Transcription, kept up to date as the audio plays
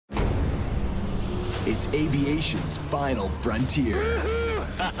It's aviation's final frontier.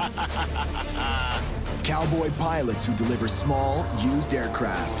 Cowboy pilots who deliver small, used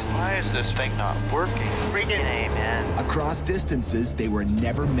aircraft. Why is this thing not working? Freaking A, man. Across distances they were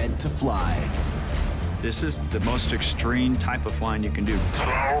never meant to fly. This is the most extreme type of flying you can do.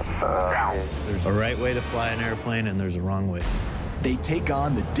 There's a right way to fly an airplane and there's a wrong way. They take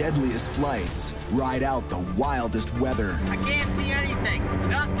on the deadliest flights, ride out the wildest weather. I can't see anything,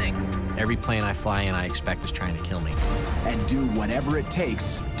 nothing. Every plane I fly in, I expect is trying to kill me. And do whatever it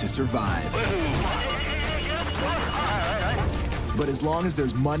takes to survive. But as long as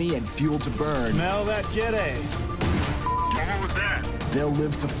there's money and fuel to burn, Smell that jet A. What was that? they'll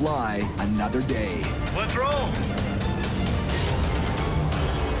live to fly another day. Let's roll.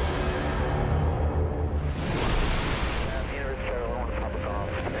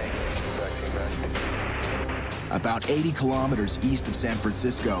 About 80 kilometers east of San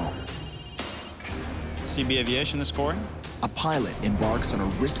Francisco, CB Aviation, this Corey? a pilot embarks on a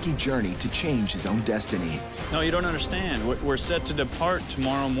risky journey to change his own destiny. No, you don't understand. We're set to depart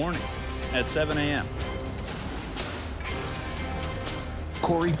tomorrow morning at 7 a.m.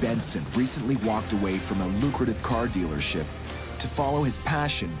 Corey Benson recently walked away from a lucrative car dealership to follow his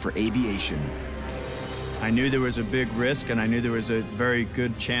passion for aviation. I knew there was a big risk, and I knew there was a very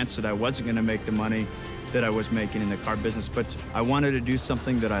good chance that I wasn't going to make the money that I was making in the car business, but I wanted to do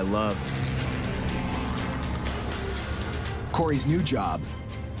something that I loved. Corey's new job,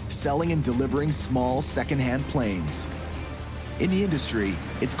 selling and delivering small second-hand planes. In the industry,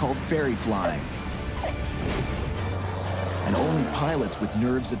 it's called ferry flying. And only pilots with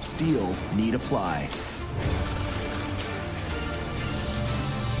nerves of steel need apply.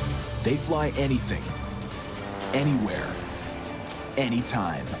 They fly anything, anywhere,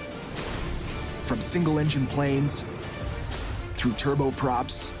 anytime. From single-engine planes, through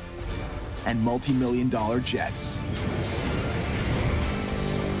turboprops, and multi-million-dollar jets.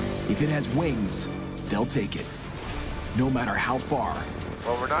 If it has wings, they'll take it, no matter how far.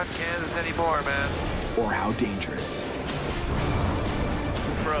 Well, we're not in Kansas anymore, man. Or how dangerous.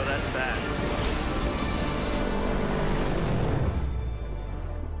 Bro, that's bad.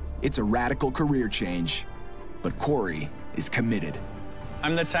 It's a radical career change, but Corey is committed.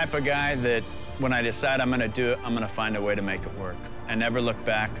 I'm the type of guy that when I decide I'm going to do it, I'm going to find a way to make it work. I never look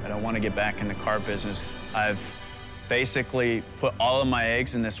back. I don't want to get back in the car business. I've basically put all of my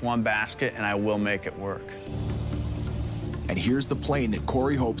eggs in this one basket, and I will make it work. And here's the plane that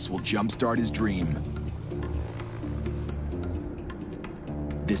Corey hopes will jumpstart his dream.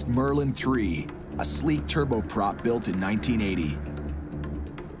 This Merlin 3, a sleek turboprop built in 1980.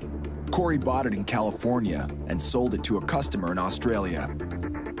 Corey bought it in California and sold it to a customer in Australia.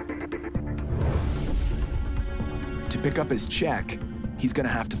 To pick up his check, he's gonna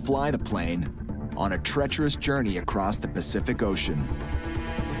have to fly the plane on a treacherous journey across the Pacific Ocean.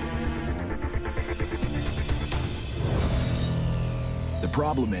 The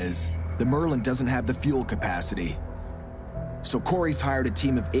problem is, the Merlin doesn't have the fuel capacity. So Corey's hired a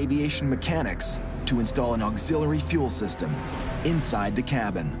team of aviation mechanics to install an auxiliary fuel system inside the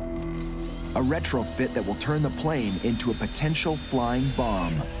cabin. A retrofit that will turn the plane into a potential flying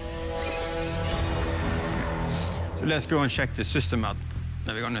bomb. So let's go and check the system out.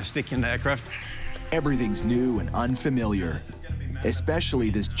 Now we're gonna stick in the aircraft. Everything's new and unfamiliar, especially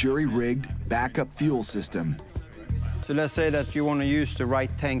this jury-rigged backup fuel system. So let's say that you want to use the right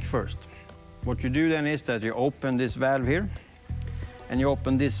tank first. What you do then is that you open this valve here, and you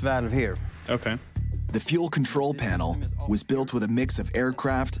open this valve here. Okay. The fuel control panel was built with a mix of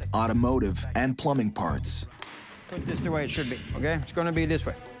aircraft, automotive, and plumbing parts. Put this the way it should be, okay? It's gonna be this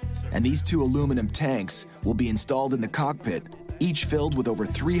way. And these two aluminum tanks will be installed in the cockpit, each filled with over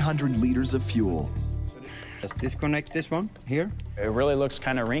 300 liters of fuel. Let's disconnect this one here It really looks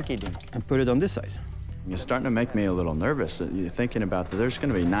kind of rinky-dink. and put it on this side. You're starting to make me a little nervous. You're thinking about that there's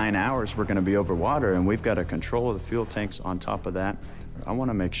going to be 9 hours we're going to be over water, and we've got to control the fuel tanks on top of that. I want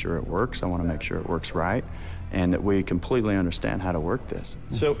to make sure it works. I want to make sure it works right, and that we completely understand how to work this.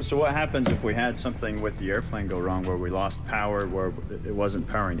 So what happens if we had something with the airplane go wrong, where we lost power, where it wasn't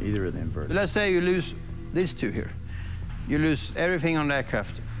powering either of the inverters? Let's say you lose these two here. You lose everything on the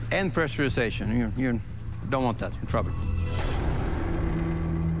aircraft and pressurization. You don't want that, in trouble.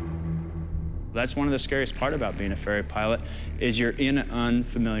 That's one of the scariest part about being a ferry pilot, is you're in an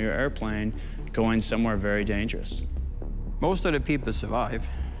unfamiliar airplane going somewhere very dangerous. Most of the people survive.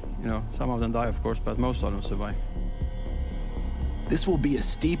 You know, some of them die, of course, but most of them survive. This will be a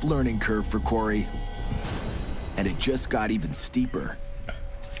steep learning curve for Corey. And it just got even steeper,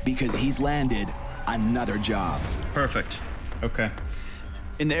 because he's landed another job. Perfect. Okay.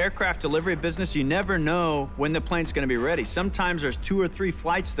 In the aircraft delivery business, you never know when the plane's going to be ready. Sometimes there's 2 or 3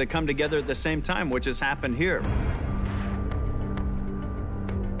 flights that come together at the same time, which has happened here.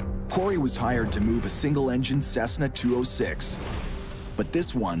 Corey was hired to move a single-engine Cessna 206, but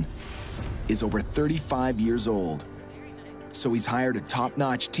this one is over 35 years old. So he's hired a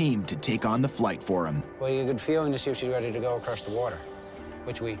top-notch team to take on the flight for him. Well, you get a good feeling to see if she's ready to go across the water,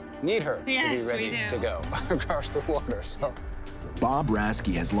 which we need her to be ready to go across the water. So. Bob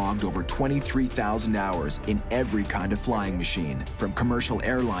Rasky has logged over 23,000 hours in every kind of flying machine, from commercial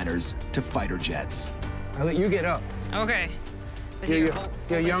airliners to fighter jets. I'll let you get up. Okay.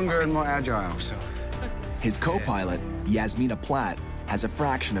 You're younger and more agile, so. His co-pilot, Yasmina Platt, has a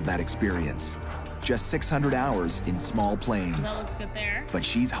fraction of that experience. Just 600 hours in small planes. That looks good there. But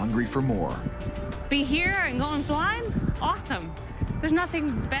she's hungry for more. Be here and going flying? Awesome. There's nothing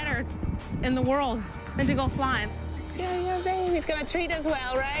better in the world than to go flying. Yeah, baby's gonna treat us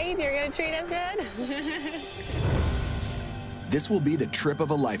well, right? You're gonna treat us good? This will be the trip of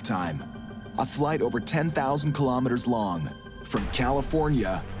a lifetime. A flight over 10,000 kilometers long, from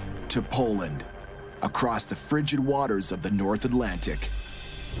California to Poland, across the frigid waters of the North Atlantic.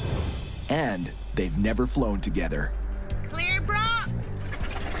 And they've never flown together. Clear, bro!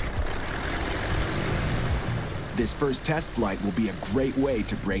 This first test flight will be a great way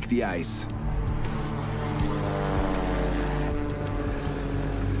to break the ice.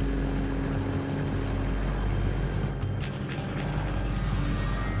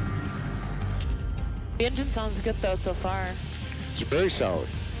 The engine sounds good though so far. It's very solid.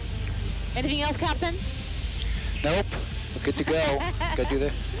 Anything else, Captain? Nope. We're good to go. Gotta do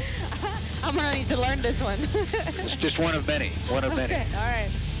that. I'm gonna need to learn this one. It's just one of many. One of many. Okay, all right.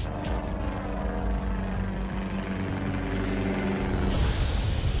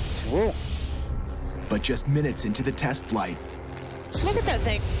 Whoa. But just minutes into the test flight, Look at that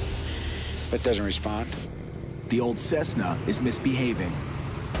thing. It doesn't respond. the old Cessna is misbehaving.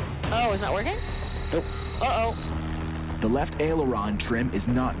 Oh, it's not working? Nope. Uh-oh. The left aileron trim is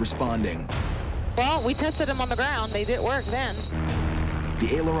not responding. Well, we tested them on the ground. They did work then.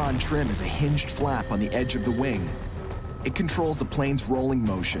 The aileron trim is a hinged flap on the edge of the wing. It controls the plane's rolling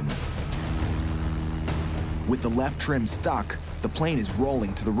motion. With the left trim stuck, the plane is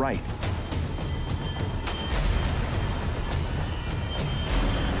rolling to the right.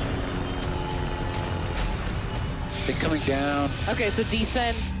 They're coming down. Okay, so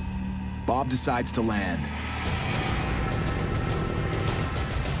descend. Bob decides to land.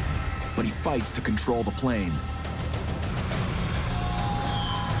 But he fights to control the plane.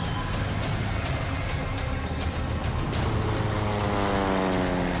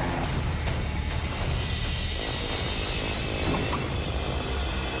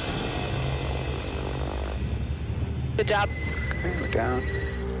 Good job. Okay, we're down.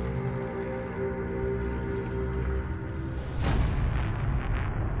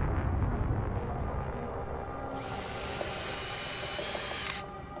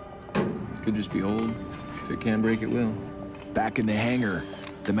 Could just be old. If it can break, it will. Back in the hangar,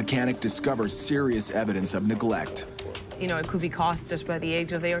 the mechanic discovers serious evidence of neglect. You know, it could be caused just by the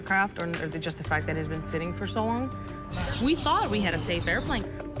age of the aircraft or just the fact that it's been sitting for so long. We thought we had a safe airplane.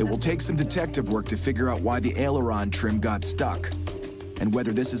 It will take some detective work to figure out why the aileron trim got stuck, and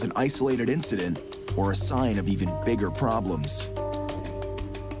whether this is an isolated incident or a sign of even bigger problems.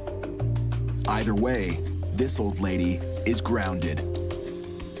 Either way, this old lady is grounded.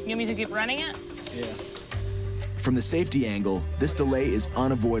 You want me to keep running it? Yeah. From the safety angle, this delay is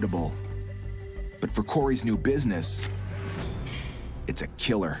unavoidable. But for Corey's new business, it's a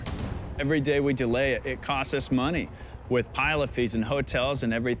killer. Every day we delay it, it costs us money with pilot fees and hotels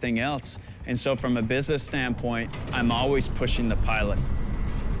and everything else. And so from a business standpoint, I'm always pushing the pilots.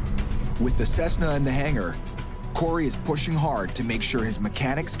 With the Cessna in the hangar, Corey is pushing hard to make sure his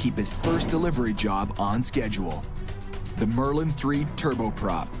mechanics keep his first delivery job on schedule. The Merlin 3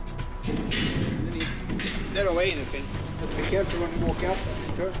 turboprop. They don't weigh anything. Be careful when you walk out.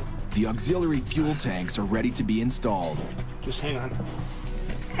 Sure. The auxiliary fuel tanks are ready to be installed. Just hang on.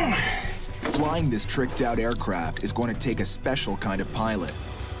 Flying this tricked-out aircraft is going to take a special kind of pilot.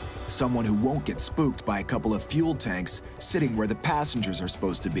 Someone who won't get spooked by a couple of fuel tanks sitting where the passengers are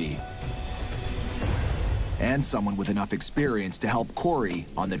supposed to be. And someone with enough experience to help Corey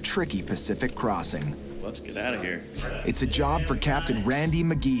on the tricky Pacific crossing. Let's get out of here. It's a job for Captain Randy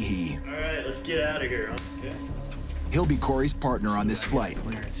McGeehee. All right, let's get out of here. Okay. He'll be Corey's partner on this flight.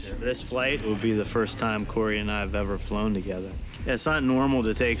 This flight will be the first time Corey and I have ever flown together. Yeah, it's not normal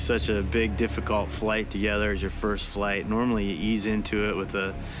to take such a big, difficult flight together as your first flight. Normally you ease into it with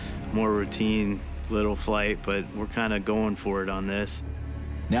a more routine little flight, but we're kind of going for it on this.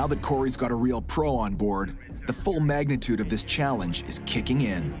 Now that Corey's got a real pro on board, the full magnitude of this challenge is kicking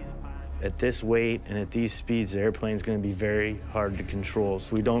in. At this weight and at these speeds, the airplane's going to be very hard to control.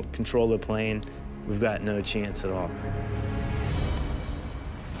 So we don't control the plane, we've got no chance at all.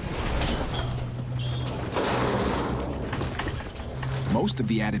 Most of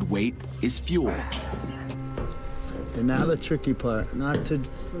the added weight is fuel. And now the tricky part, not to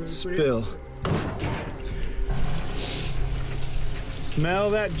spill. Smell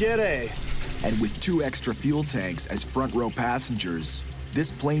that Jet A. And with 2 extra fuel tanks as front row passengers,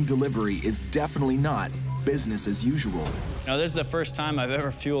 this plane delivery is definitely not business as usual. Now, this is the first time I've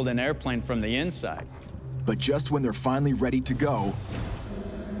ever fueled an airplane from the inside. But just when they're finally ready to go,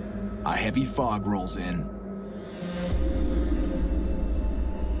 a heavy fog rolls in.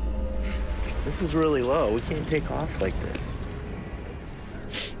 This is really low. We can't take off like this.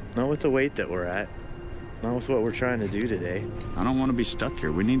 Not with the weight that we're at. Not with what we're trying to do today. I don't want to be stuck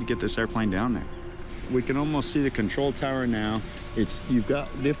here. We need to get this airplane down there. We can almost see the control tower now. You've got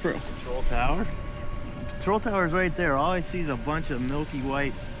different... Control tower? Control tower's right there. All I see is a bunch of milky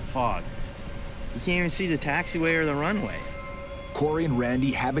white fog. You can't even see the taxiway or the runway. Corey and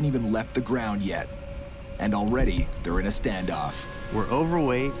Randy haven't even left the ground yet. And already, they're in a standoff. We're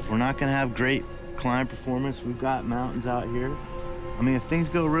overweight. We're not going to have great climb performance. We've got mountains out here. I mean, if things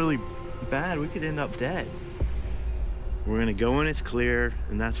go really bad, we could end up dead. We're going to go when it's clear,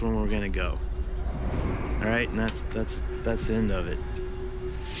 and that's when we're going to go. All right, and that's the end of it.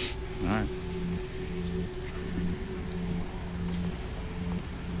 All right.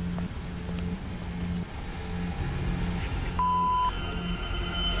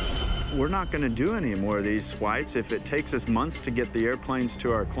 We're not going to do any more of these flights. If it takes us months to get the airplanes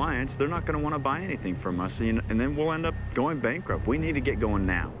to our clients, they're not going to want to buy anything from us, and then we'll end up going bankrupt. We need to get going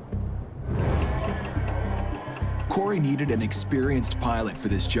now. Corey needed an experienced pilot for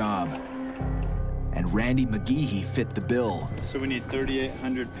this job, and Randy McGeehee fit the bill. So we need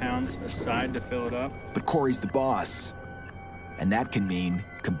 3,800 pounds aside to fill it up. But Corey's the boss, and that can mean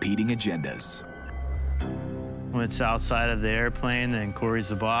competing agendas. When it's outside of the airplane, then Corey's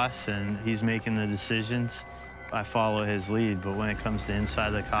the boss, and he's making the decisions. I follow his lead, but when it comes to inside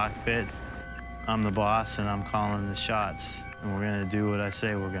the cockpit, I'm the boss, and I'm calling the shots. And we're gonna do what I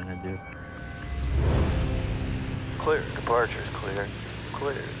say we're gonna do. Clear. Departure's clear.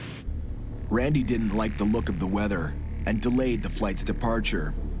 Clear. Randy didn't like the look of the weather and delayed the flight's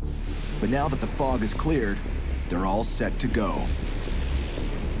departure. But now that the fog is cleared, they're all set to go.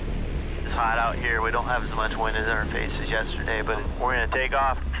 It's hot out here. We don't have as much wind in our faces yesterday, but we're going to take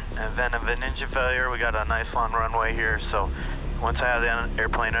off. In the event of an engine failure, we got a nice long runway here, so once I have the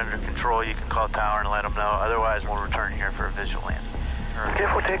airplane under control, you can call tower and let them know. Otherwise, we'll return here for a visual land. Okay,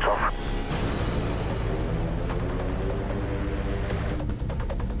 for takeoff.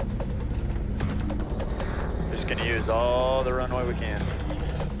 Just going to use all the runway we can.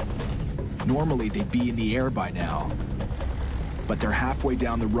 Normally, they'd be in the air by now, but they're halfway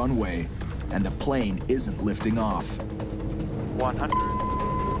down the runway, and the plane isn't lifting off. 100.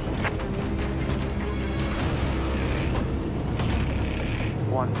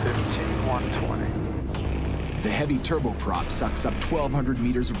 115, 120. The heavy turboprop sucks up 1,200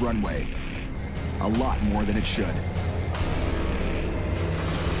 meters of runway. A lot more than it should.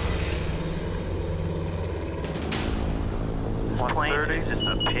 130. He's just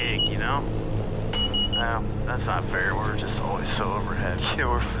a pig, you know? No, that's not fair. We're just always so overhead. Yeah,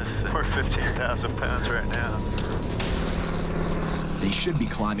 we're 15,000 pounds right now. They should be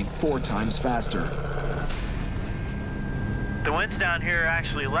climbing 4 times faster. The winds down here are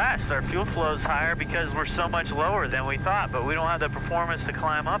actually less. Our fuel flow is higher because we're so much lower than we thought, but we don't have the performance to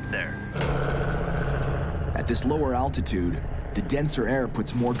climb up there. At this lower altitude, the denser air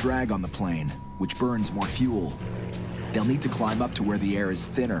puts more drag on the plane, which burns more fuel. They'll need to climb up to where the air is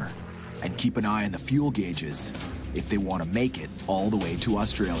thinner and keep an eye on the fuel gauges if they want to make it all the way to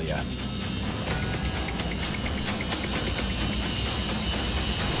Australia.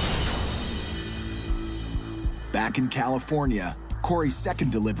 Back in California, Corey's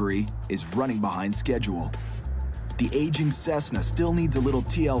second delivery is running behind schedule. The aging Cessna still needs a little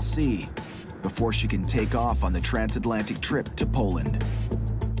TLC before she can take off on the transatlantic trip to Poland.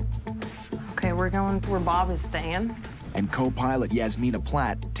 Okay, we're going where Bob is staying. And co-pilot Yasmina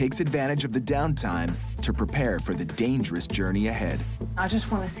Platt takes advantage of the downtime to prepare for the dangerous journey ahead. I just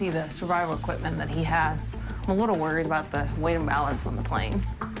want to see the survival equipment that he has. I'm a little worried about the weight and balance on the plane.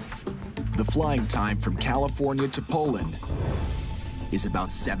 The flying time from California to Poland is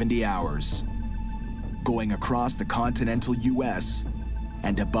about 70 hours, going across the continental U.S.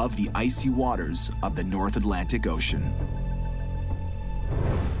 and above the icy waters of the North Atlantic Ocean.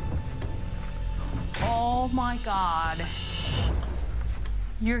 Oh my God.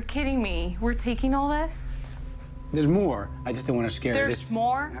 You're kidding me. We're taking all this? There's more. I just don't want to scare you. There's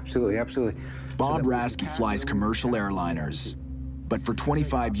more? Absolutely, absolutely. Bob Rasky flies commercial airliners. But for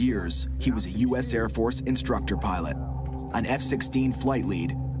 25 years, he was a U.S. Air Force instructor pilot, an F-16 flight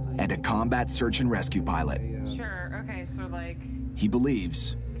lead, and a combat search and rescue pilot. Sure, okay, so like... He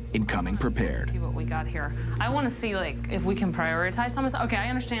believes in coming prepared. See what we got here. I want to see, like, if we can prioritize some of this. Okay, I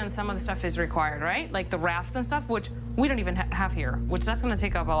understand some of the stuff is required, right? Like the rafts and stuff, which we don't even have here, which that's going to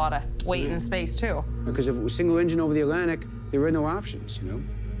take up a lot of weight and space, too. Because if it was single engine over the Atlantic, there were no options, you know?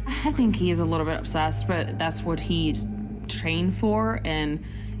 I think he is a little bit obsessed, but that's what he's trained for, and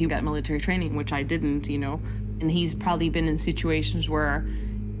you got military training, which I didn't, you know. And he's probably been in situations where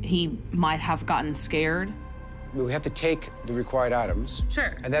he might have gotten scared. We have to take the required items.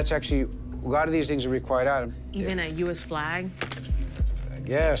 Sure. And that's actually, a lot of these things are required items. Even a U.S. flag?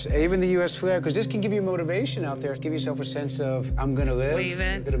 Yes, even the U.S. flag, because this can give you motivation out there, give yourself a sense of, I'm gonna live, Wave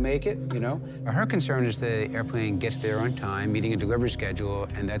it. I'm gonna make it, you know? Her concern is the airplane gets there on time, meeting a delivery schedule,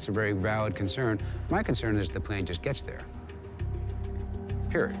 and that's a very valid concern. My concern is the plane just gets there,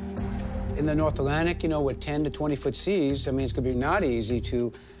 period. In the North Atlantic, you know, with 10 to 20-foot seas, I mean, it's gonna be not easy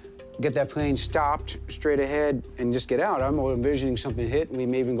to get that plane stopped straight ahead and just get out. I'm envisioning something hit and we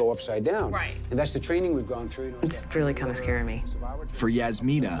may even go upside down. Right. And that's the training we've gone through. It's really kind of scaring me. For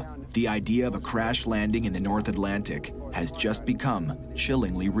Yasmina, the idea of a crash landing in the North Atlantic has just become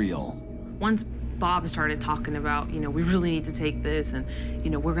chillingly real. Once Bob started talking about, you know, we really need to take this and, you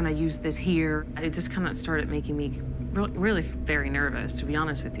know, we're going to use this here, it just kind of started making me really very nervous, to be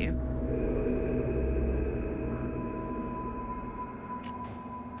honest with you.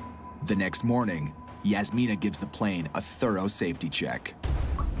 The next morning, Yasmina gives the plane a thorough safety check.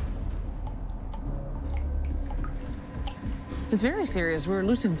 It's very serious. We're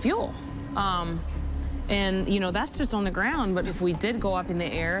losing fuel. And, you know, that's just on the ground, but if we did go up in the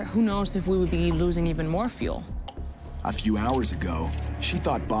air, who knows if we would be losing even more fuel. A few hours ago, she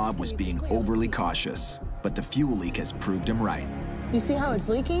thought Bob was being overly cautious, but the fuel leak has proved him right. You see how it's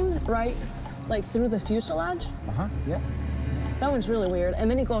leaking, right? Like through the fuselage? Uh-huh, yeah. That one's really weird. And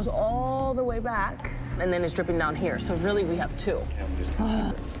then it goes all the way back, and then it's dripping down here. So really, we have two.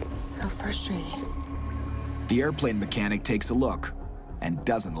 Oh, how frustrating. The airplane mechanic takes a look and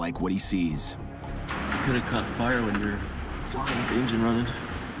doesn't like what he sees. You could have caught fire when you're flying with the engine running.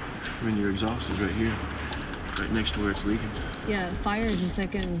 I mean, your exhaust is right here, right next to where it's leaking. Yeah, fire is the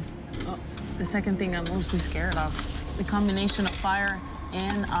second thing I'm mostly scared of. The combination of fire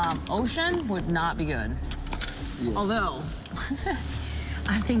and ocean would not be good. Yeah. Although,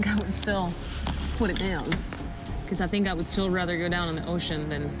 I think I would still put it down, because I think I would still rather go down in the ocean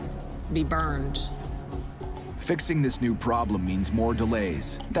than be burned. Fixing this new problem means more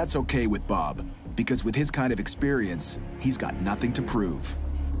delays. That's okay with Bob, because with his kind of experience, he's got nothing to prove.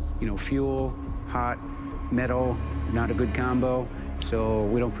 You know, fuel, hot, metal, not a good combo, so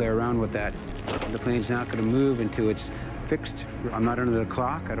we don't play around with that. The plane's not going to move until it's fixed. I'm not under the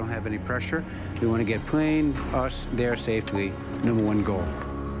clock. I don't have any pressure. We want to get plane, us, there safely. #1 goal.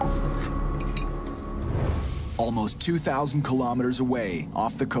 Almost 2,000 kilometers away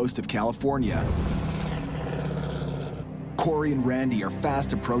off the coast of California, Corey and Randy are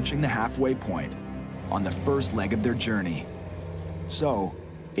fast approaching the halfway point on the first leg of their journey. So,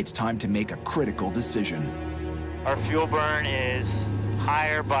 it's time to make a critical decision. Our fuel burn is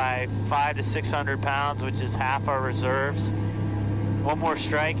higher by 500 to 600 pounds, which is half our reserves. One more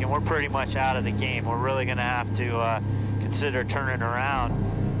strike and we're pretty much out of the game. We're really gonna have to consider turning around.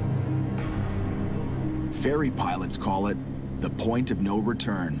 Ferry pilots call it the point of no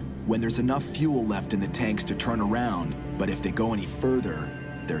return, when there's enough fuel left in the tanks to turn around, but if they go any further,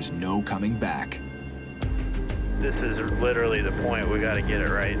 there's no coming back. This is literally the point. We gotta get it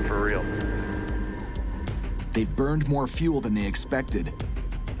right, for real. They've burned more fuel than they expected,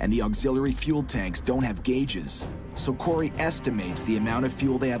 and the auxiliary fuel tanks don't have gauges, so Corey estimates the amount of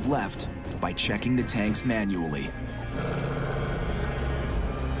fuel they have left by checking the tanks manually.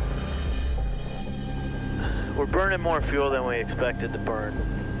 We're burning more fuel than we expected to burn.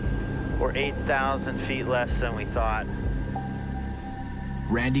 We're 8,000 feet less than we thought.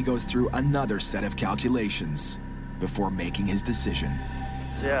 Randy goes through another set of calculations before making his decision.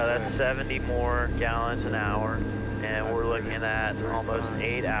 So yeah, that's 70 more gallons an hour, and we're looking at almost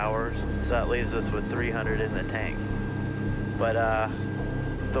 8 hours, so that leaves us with 300 in the tank. But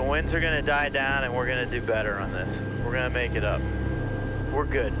the winds are gonna die down and we're gonna do better on this. We're gonna make it up. We're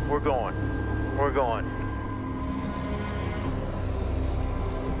good, we're going, we're going.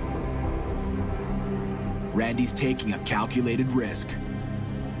 Randy's taking a calculated risk.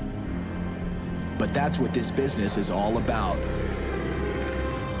 But that's what this business is all about.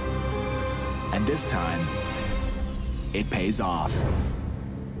 And this time, it pays off.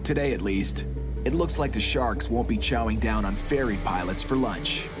 Today, at least, it looks like the Sharks won't be chowing down on ferry pilots for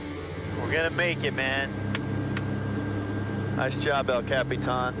lunch. We're gonna make it, man. Nice job, El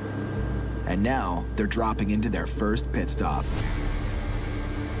Capitan. And now, they're dropping into their first pit stop.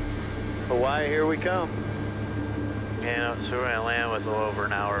 Hawaii, here we come. Yeah, so we're gonna land with a little over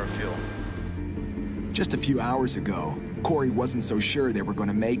an hour of fuel. Just a few hours ago, Corey wasn't so sure they were going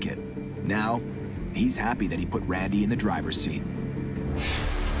to make it. Now, he's happy that he put Randy in the driver's seat.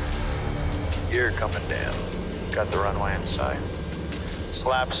 Gear coming down. Got the runway in sight.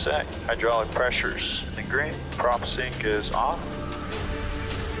 Slab set. Hydraulic pressures in the green. Prop sync is off.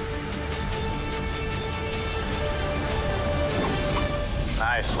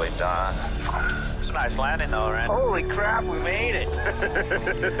 Nicely done. It's a nice landing though, Randy. Holy crap, we made it.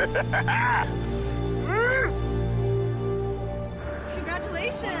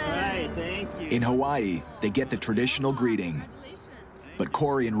 Congratulations. All right, thank you. In Hawaii, they get the traditional greeting. But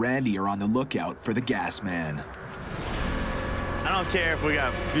Corey and Randy are on the lookout for the gas man. I don't care if we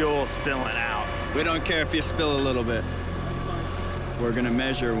got fuel spilling out. We don't care if you spill a little bit. We're gonna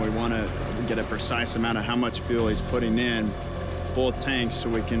measure, we wanna get a precise amount of how much fuel he's putting in, both tanks, so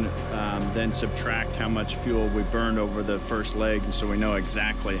we can then subtract how much fuel we burned over the first leg, and so we know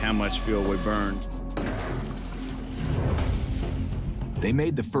exactly how much fuel we burned. They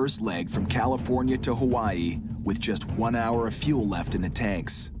made the first leg from California to Hawaii with just 1 hour of fuel left in the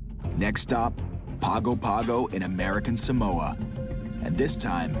tanks. Next stop, Pago Pago in American Samoa. And this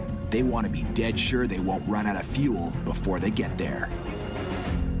time, they want to be dead sure they won't run out of fuel before they get there.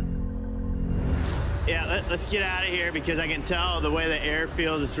 Yeah, let's get out of here because I can tell the way the air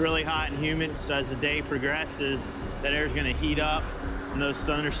feels, it's really hot and humid. So as the day progresses, that air's gonna heat up and those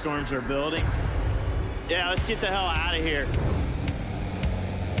thunderstorms are building. Yeah, let's get the hell out of here.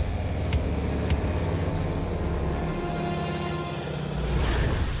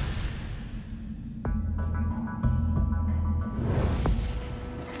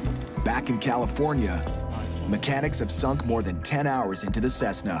 Back in California, mechanics have sunk more than 10 hours into the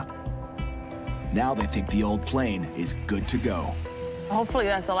Cessna. Now they think the old plane is good to go. Hopefully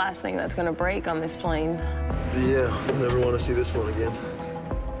that's the last thing that's gonna break on this plane. Yeah, I never want to see this one again.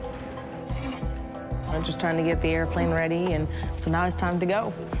 I'm just trying to get the airplane ready, and so now it's time to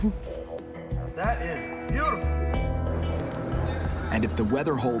go. That is beautiful. And if the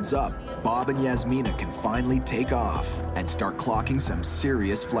weather holds up, Bob and Yasmina can finally take off and start clocking some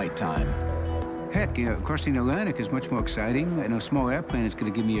serious flight time. Heck, you know, crossing the Atlantic is much more exciting. In a small airplane, it's going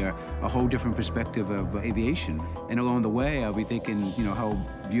to give me a whole different perspective of aviation. And along the way, I'll be thinking, you know, how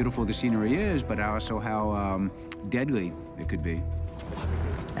beautiful the scenery is, but also how deadly it could be.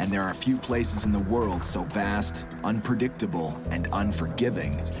 And there are few places in the world so vast, unpredictable, and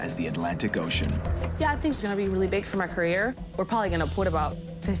unforgiving as the Atlantic Ocean. Yeah, I think it's gonna be really big for my career. We're probably gonna put about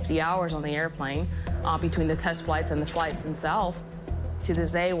 50 hours on the airplane between the test flights and the flights themselves. To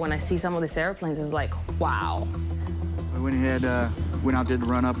this day, when I see some of these airplanes, it's like, wow. I went ahead, went out, did the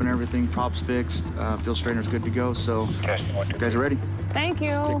run up and everything, props fixed, fuel straighter's good to go, so you guys are ready? Thank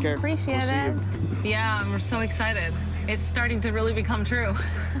you. Take care. Appreciate We'll see it. you. Yeah, we're so excited. It's starting to really become true.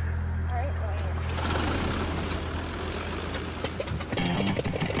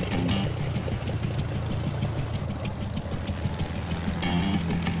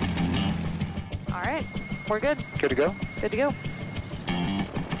 All right, we're good. Good to go? Good to go.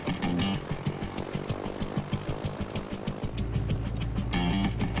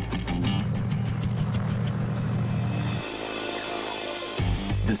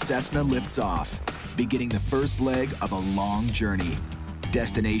 The Cessna lifts off, beginning the first leg of a long journey.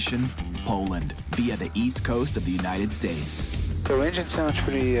 Destination, Poland, via the east coast of the United States. So engine sounds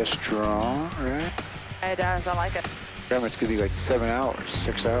pretty strong, right? It does, I like it. It's gonna be like 7 hours,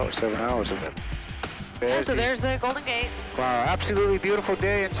 6 hours, 7 hours of it. Yeah, so there's the Golden Gate. Wow, absolutely beautiful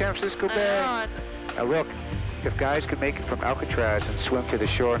day in San Francisco Bay. Now look, if guys can make it from Alcatraz and swim to the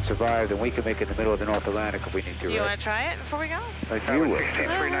shore and survive, then we can make it in the middle of the North Atlantic if we need to, Do you right? want to try it before we go? Like you would.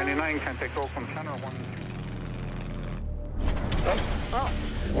 399 can take off from center one. Oh.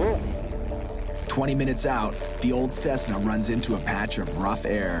 Whoa. 20 minutes out, the old Cessna runs into a patch of rough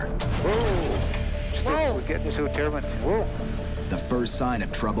air. Whoa. Still, we're getting to a turbine. Whoa. The first sign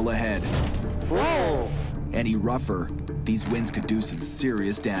of trouble ahead. Whoa. Any rougher, these winds could do some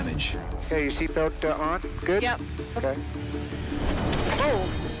serious damage. Okay, your seatbelt on? Good? Yep. Okay. Whoa.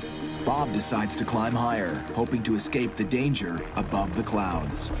 Bob decides to climb higher, hoping to escape the danger above the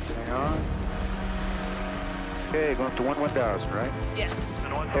clouds. Hang on. Okay, going up to 1,000, right? Yes.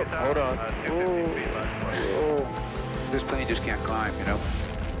 Oh, hold on. This plane just can't climb, you know?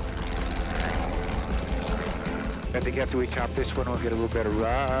 I think after we top this one, we'll get a little better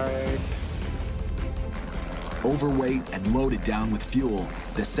ride. Overweight and loaded down with fuel,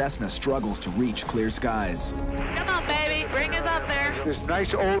 the Cessna struggles to reach clear skies. Come on, baby. Bring us up there. This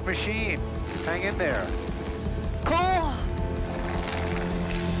nice old machine. Hang in there. Cool.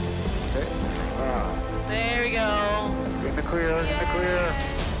 Okay. There we go. In the clear, in the clear.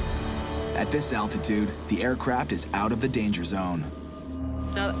 At this altitude, the aircraft is out of the danger zone.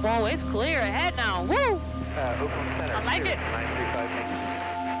 No, whoa, it's clear ahead now. Woo! I like it.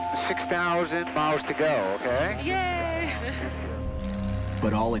 6,000 miles to go, okay? Yay!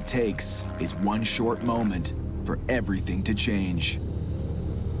 But all it takes is one short moment for everything to change.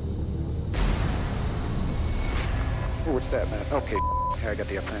 Oh, what's that, man? Okay, I got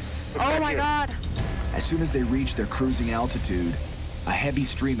the airplane. Oh my God! As soon as they reach their cruising altitude, a heavy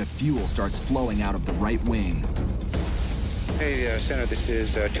stream of fuel starts flowing out of the right wing. Hey, Center, this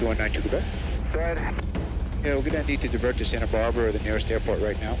is 2192 Quebec. Go ahead. Yeah, we're gonna need to divert to Santa Barbara, the nearest airport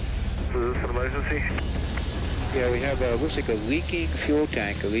right now. Is this an emergency? Yeah, we have, looks like a leaking fuel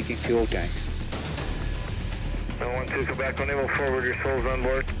tank, 112 Quebec, unable forward, your souls on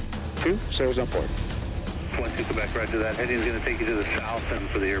board. 2, souls on board. 112 Quebec, roger that. Heading's gonna take you to the south end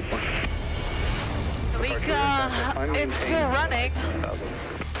for the airport. Leak, it's still running.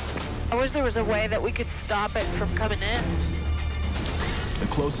 I wish there was a way that we could stop it from coming in. The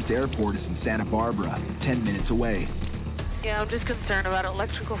closest airport is in Santa Barbara, 10 minutes away. Yeah, I'm just concerned about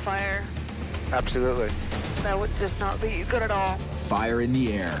electrical fire. Absolutely. That would just not be good at all. Fire in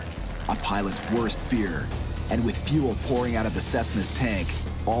the air, a pilot's worst fear. And with fuel pouring out of the Cessna's tank,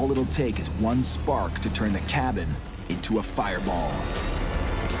 all it'll take is one spark to turn the cabin into a fireball.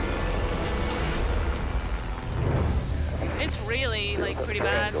 It's really, like, pretty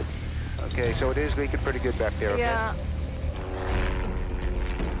bad. Okay, so it is leaking pretty good back there, okay? Yeah.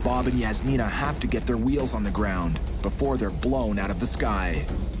 Bob and Yasmina have to get their wheels on the ground before they're blown out of the sky.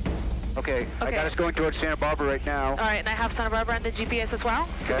 Okay, I got us going towards Santa Barbara right now. All right, and I have Santa Barbara on the GPS as well,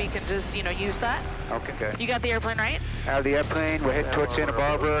 so we can just, you know, use that. Okay. You got the airplane right? Out of the airplane, we're heading towards Santa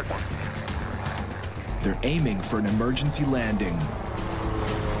Barbara. They're aiming for an emergency landing.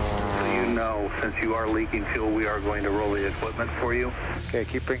 So you know, since you are leaking fuel, we are going to roll the equipment for you. Okay,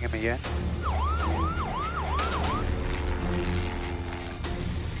 keep bringing me in.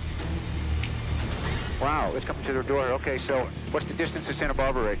 Wow, it's coming to the door. Okay, so what's the distance to Santa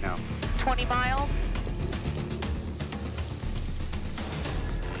Barbara right now? 20 miles.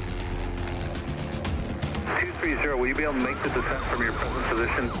 Will you be able to make the descent from your present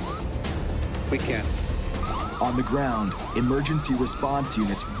position? We can. On the ground, emergency response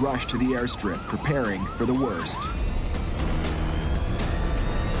units rush to the airstrip, preparing for the worst.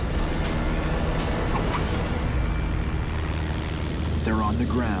 They're on the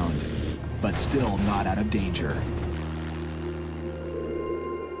ground, but still not out of danger.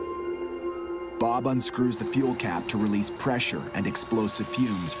 Bob unscrews the fuel cap to release pressure and explosive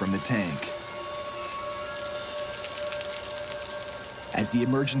fumes from the tank. As the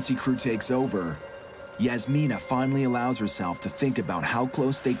emergency crew takes over, Yasmina finally allows herself to think about how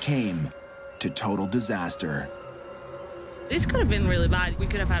close they came to total disaster. This could have been really bad. We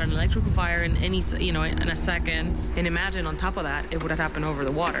could have had an electrical fire in any, in a second. And imagine on top of that, it would have happened over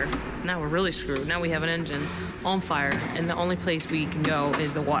the water. Now we're really screwed. Now we have an engine on fire, and the only place we can go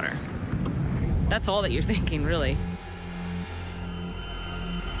is the water. That's all that you're thinking, really.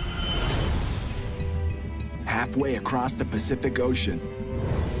 Halfway across the Pacific Ocean,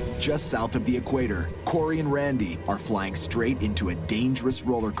 just south of the equator, Corey and Randy are flying straight into a dangerous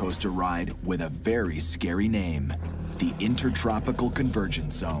roller coaster ride with a very scary name. The Intertropical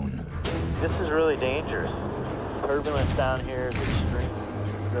Convergence Zone. This is really dangerous. Turbulence down here is extreme.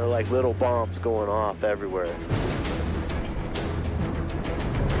 There are like little bombs going off everywhere.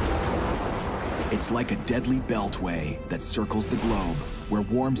 It's like a deadly beltway that circles the globe, where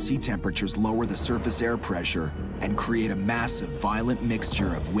warm sea temperatures lower the surface air pressure and create a massive, violent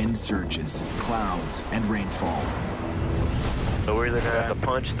mixture of wind surges, clouds, and rainfall. So we're either gonna have to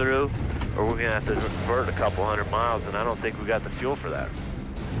punch through, or we're gonna have to divert a couple 100 miles, and I don't think we got the fuel for that.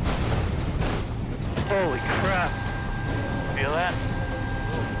 Holy crap. Feel that?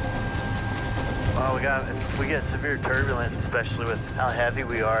 Well, we get severe turbulence, especially with how heavy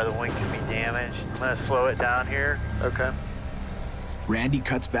we are. The wing can be damaged. I'm gonna slow it down here. Okay. Randy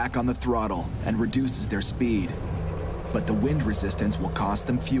cuts back on the throttle and reduces their speed, but the wind resistance will cost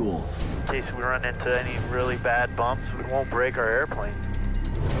them fuel. In case we run into any really bad bumps, we won't break our airplane.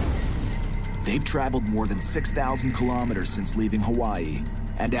 They've traveled more than 6,000 kilometers since leaving Hawaii,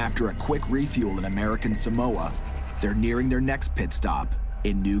 and after a quick refuel in American Samoa, they're nearing their next pit stop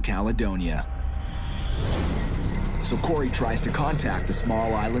in New Caledonia. So Corey tries to contact the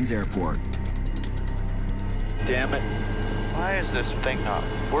small island's airport. Damn it. Why is this thing not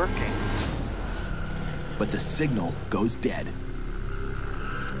working? But the signal goes dead.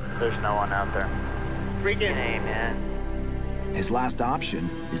 There's no one out there. Freaking hey, man. His last option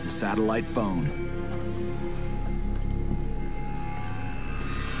is the satellite phone.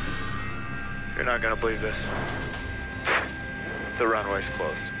 You're not gonna believe this. The runway's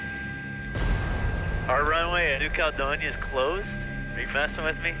closed. Our runway at New Caledonia is closed? Are you messing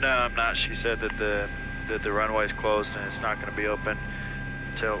with me? No, I'm not. She said that the runway's closed and it's not gonna be open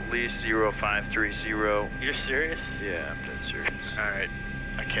until at least 0530. You're serious? Yeah, I'm dead serious. All right.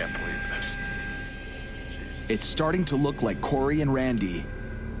 I can't believe this. It's starting to look like Corey and Randy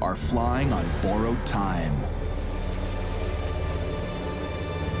are flying on borrowed time.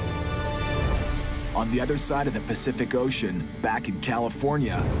 On the other side of the Pacific Ocean, back in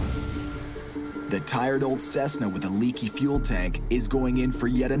California, the tired old Cessna with a leaky fuel tank is going in for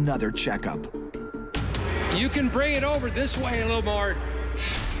yet another checkup. You can bring it over this way a little more.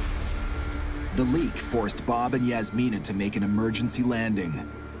 The leak forced Bob and Yasmina to make an emergency landing,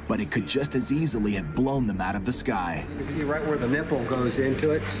 but it could just as easily have blown them out of the sky. You see right where the nipple goes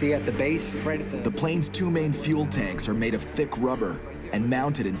into it, see at the base? Right at The plane's two main fuel tanks are made of thick rubber and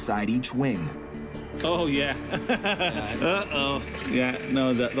mounted inside each wing. Oh, yeah. Uh-oh. Yeah,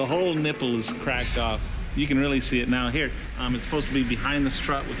 no, the whole nipple is cracked off. You can really see it now. Here, it's supposed to be behind the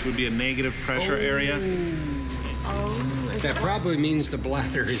strut, which would be a negative pressure area. That probably means the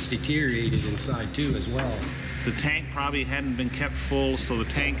bladder is deteriorated inside, too, as well. The tank probably hadn't been kept full, so the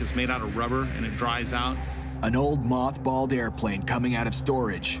tank is made out of rubber and it dries out. An old mothballed airplane coming out of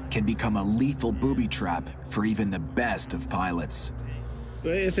storage can become a lethal booby trap for even the best of pilots.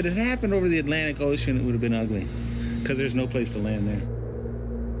 If it had happened over the Atlantic Ocean, it would have been ugly, because there's no place to land there.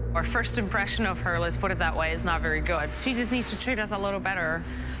 Our first impression of her, let's put it that way, is not very good. She just needs to treat us a little better.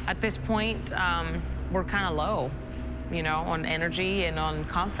 At this point, we're kind of low, you know, on energy and on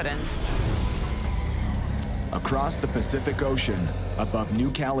confidence. Across the Pacific Ocean, above New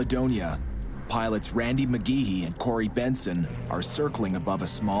Caledonia, pilots Randy McGeehee and Corey Benson are circling above a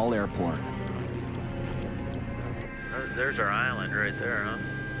small airport. There's our island right there, huh?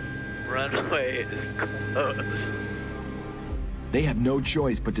 Runway is closed. They have no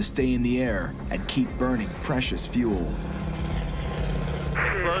choice but to stay in the air and keep burning precious fuel.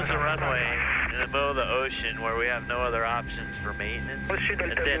 Close the runway in the middle of the ocean where we have no other options for maintenance. It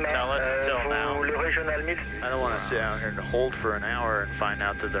didn't tell us until now. I don't want to sit out here and hold for an hour and find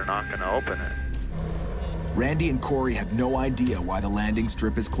out that they're not going to open it. Randy and Corey have no idea why the landing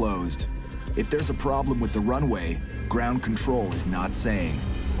strip is closed. If there's a problem with the runway, ground control is not saying.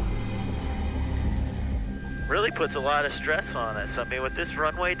 Really puts a lot of stress on us. I mean, with this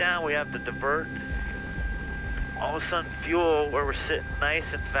runway down, we have to divert. All of a sudden, fuel, where we're sitting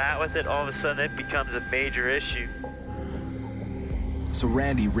nice and fat with it, all of a sudden it becomes a major issue. So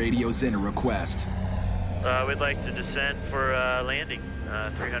Randy radios in a request. We'd like to descend for landing,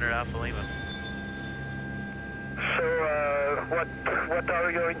 300 Alpha Lima. So, what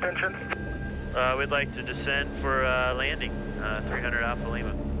are your intentions? We'd like to descend for landing, 300 Alpha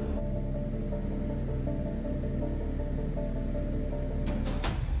Lima.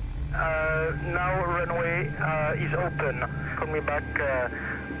 Now runway is open. Call me back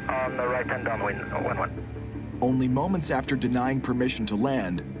on the right-hand downwind, 11. Only moments after denying permission to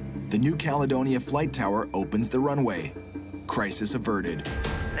land, the New Caledonia flight tower opens the runway. Crisis averted.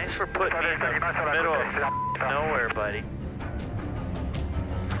 Thanks for putting me in the middle of nowhere, buddy.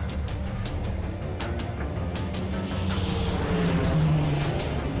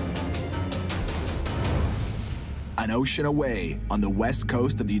 An ocean away on the west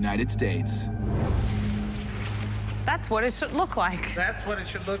coast of the United States. That's what it should look like. That's what it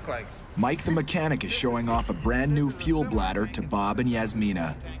should look like. Mike the mechanic is showing off a brand new fuel bladder to Bob and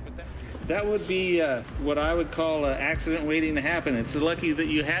Yasmina. That would be what I would call an accident waiting to happen. It's lucky that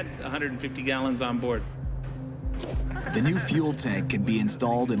you had 150 gallons on board. The new fuel tank can be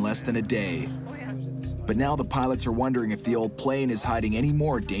installed in less than a day. But now the pilots are wondering if the old plane is hiding any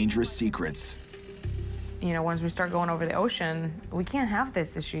more dangerous secrets. You know, once we start going over the ocean, we can't have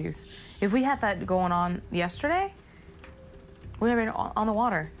these issues. If we had that going on yesterday, we would have been on the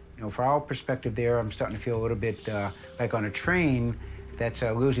water. You know, from our perspective there, I'm starting to feel a little bit like on a train that's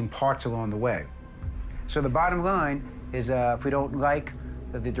losing parts along the way. So the bottom line is if we don't like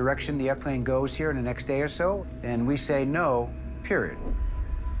the direction the airplane goes here in the next day or so, then we say no, period.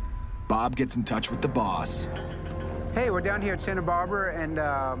 Bob gets in touch with the boss. Hey, we're down here at Santa Barbara,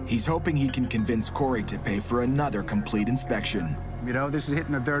 and He's hoping he can convince Corey to pay for another complete inspection. you know, this is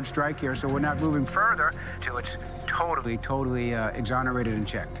hitting the third strike here, so we're not moving further till it's totally exonerated and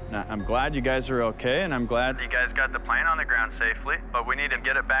checked. Now, I'm glad you guys are okay, and I'm glad you guys got the plane on the ground safely, but we need to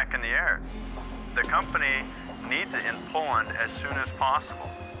get it back in the air. The company needs it in Poland as soon as possible.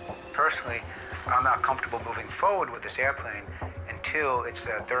 Personally, I'm not comfortable moving forward with this airplane until it's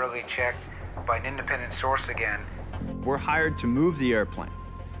thoroughly checked by an independent source again. We're hired to move the airplane.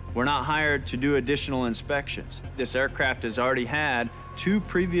 We're not hired to do additional inspections. This aircraft has already had 2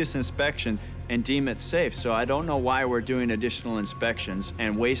 previous inspections and deem it safe, so I don't know why we're doing additional inspections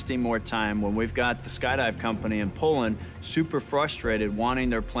and wasting more time when we've got the skydive company in Poland super frustrated wanting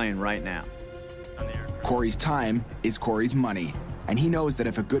their plane right now. Corey's time is Corey's money, and he knows that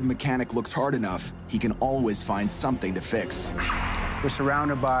if a good mechanic looks hard enough, he can always find something to fix. We're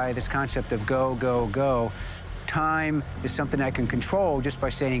surrounded by this concept of go, go, go. Time is something I can control just by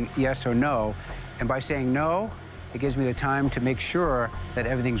saying yes or no. And by saying no, it gives me the time to make sure that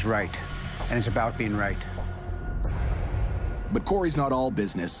everything's right. And it's about being right. But Corey's not all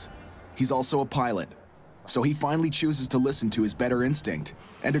business. He's also a pilot. So he finally chooses to listen to his better instinct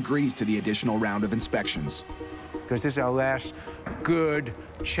and agrees to the additional round of inspections. Because this is our last good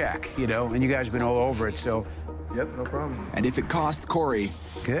check, you know, and you guys have been all over it, so. Yep, no problem. And if it costs Corey,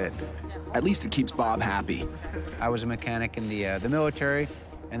 good. At least it keeps Bob happy. I was a mechanic in the military,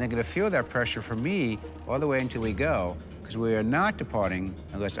 and they're going to feel that pressure from me all the way until we go, because we are not departing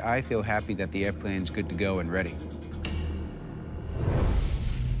unless I feel happy that the airplane's good to go and ready.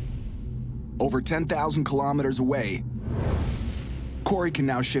 Over 10,000 kilometers away, Corey can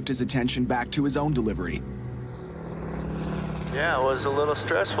now shift his attention back to his own delivery. Yeah, it was a little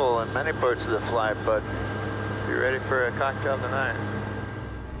stressful in many parts of the flight, but be ready for a cocktail tonight.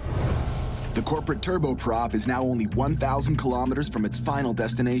 The corporate turboprop is now only 1,000 kilometers from its final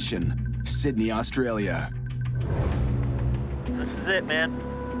destination, Sydney, Australia. This is it,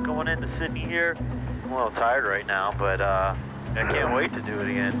 man. Going into Sydney here. I'm a little tired right now, but I can't wait to do it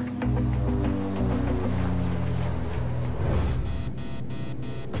again.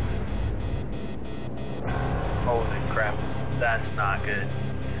 Holy crap, that's not good.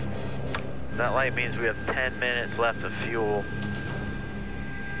 That light means we have 10 minutes left of fuel.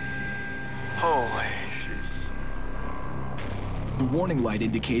 Holy shit. The warning light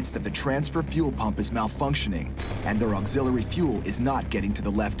indicates that the transfer fuel pump is malfunctioning and their auxiliary fuel is not getting to the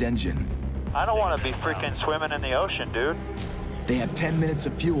left engine. I don't want to be freaking swimming in the ocean, dude. They have 10 minutes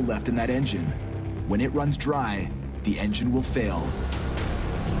of fuel left in that engine. When it runs dry, the engine will fail.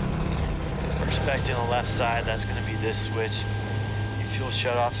 We're expecting the left side, that's going to be this switch. The fuel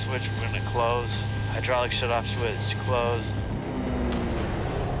shut-off switch, we're going to close. Hydraulic shut-off switch, close.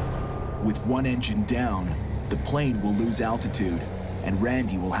 With one engine down, the plane will lose altitude, and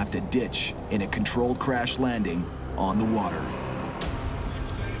Randy will have to ditch in a controlled crash landing on the water.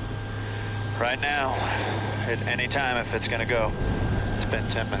 Right now, at any time if it's going to go. It's been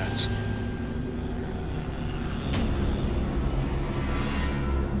 10 minutes.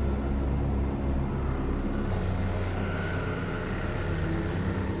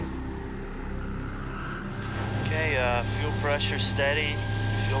 Okay, fuel pressure steady.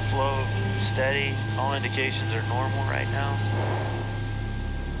 Fuel flow steady. All indications are normal right now.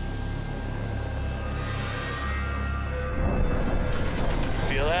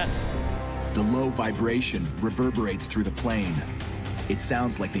 Feel that? The low vibration reverberates through the plane. It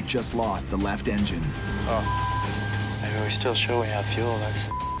sounds like they just lost the left engine. Oh, maybe we still show we have fuel. That's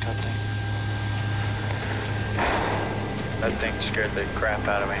good thing. That thing scared the crap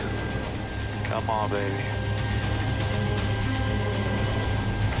out of me. Come on, baby.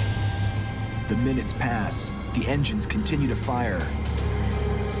 The minutes pass. The engines continue to fire.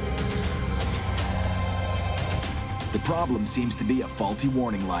 The problem seems to be a faulty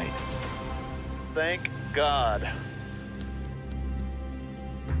warning light. Thank God.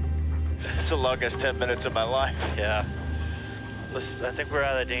 It's the longest 10 minutes of my life. Yeah. I think we're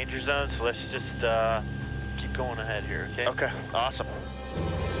out of the danger zone, so let's just keep going ahead here, okay? Okay, awesome.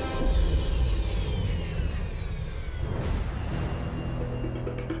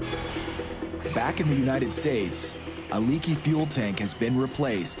 Back in the United States, a leaky fuel tank has been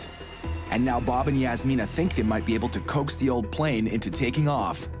replaced. And now Bob and Yasmina think they might be able to coax the old plane into taking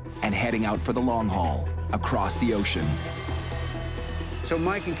off and heading out for the long haul across the ocean. So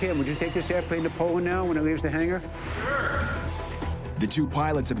Mike and Kim, would you take this airplane to Poland now when it leaves the hangar? Sure. The two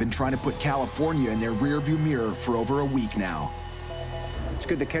pilots have been trying to put California in their rearview mirror for over a week now. it's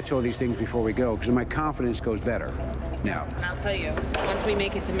good to catch all these things before we go, because my confidence goes better now. And I'll tell you, once we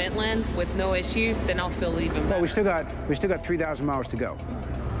make it to Midland with no issues, then I'll feel even better. Well, we still got 3,000 miles to go.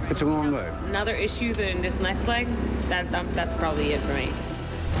 It's a long leg. Another issue in this next leg, that's probably it for me.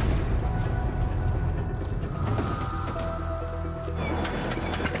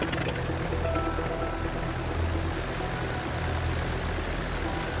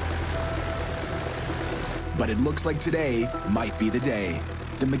 But it looks like today might be the day.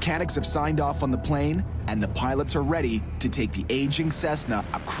 The mechanics have signed off on the plane, and the pilots are ready to take the aging Cessna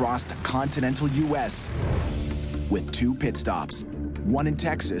across the continental U.S. with 2 pit stops, one in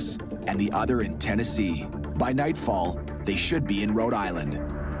Texas and the other in Tennessee. By nightfall, they should be in Rhode Island.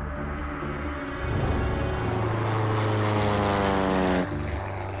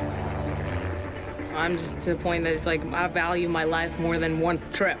 I'm just to the point that it's like I value my life more than one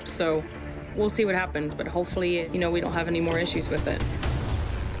trip, so we'll see what happens, but hopefully, you know, we don't have any more issues with it.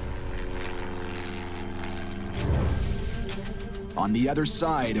 On the other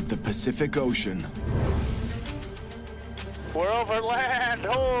side of the Pacific Ocean. We're over land,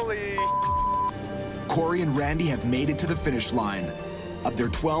 holy! Corey and Randy have made it to the finish line of their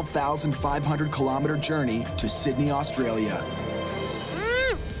 12,500-kilometer journey to Sydney, Australia.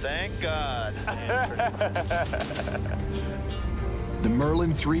 Thank God. The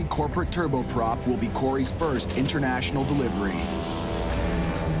Merlin 3 corporate turboprop will be Corey's first international delivery.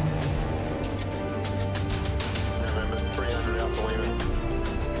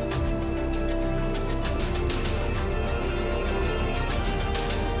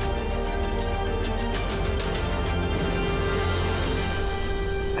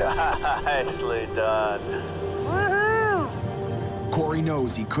 Nicely done. Woohoo! Corey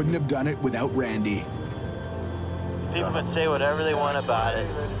knows he couldn't have done it without Randy. People can say whatever they want about it.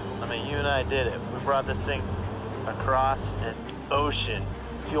 I mean, you and I did it. We brought this thing across an ocean.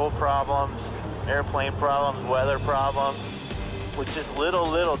 Fuel problems, airplane problems, weather problems, with just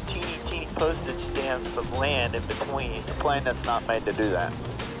little teeny postage stamps of land in between. A plane that's not made to do that.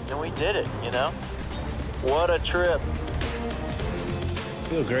 And we did it, you know? What a trip.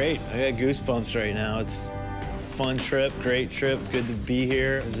 I feel great. I got goosebumps right now. It's a fun trip, great trip, good to be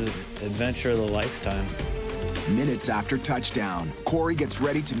here. It's an adventure of a lifetime. Minutes after touchdown, Corey gets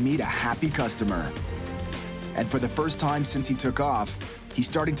ready to meet a happy customer. And for the first time since he took off, he's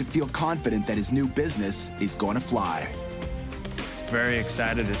starting to feel confident that his new business is going to fly. Very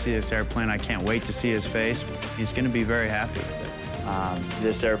excited to see this airplane. I can't wait to see his face. He's going to be very happy with it.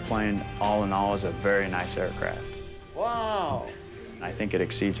 This airplane, all in all, is a very nice aircraft. Wow! I think it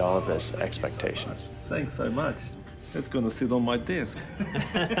exceeds all of his expectations. Thanks so much. It's going to sit on my desk.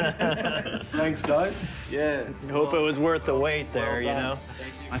 Thanks, guys. Yeah. Hope it was worth the wait there, you know?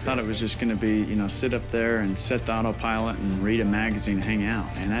 I thought it was just going to be, you know, sit up there and set the autopilot and read a magazine and hang out.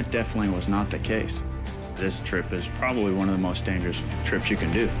 And that definitely was not the case. This trip is probably one of the most dangerous trips you can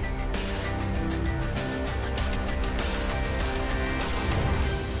do.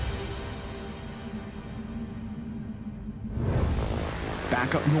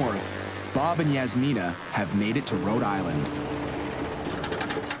 Back up north, Bob and Yasmina have made it to Rhode Island.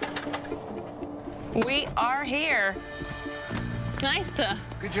 We are here. It's nice to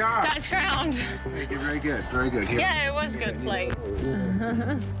good job. Touch ground. Very good, very good, very good. Here. Yeah, it was good flight.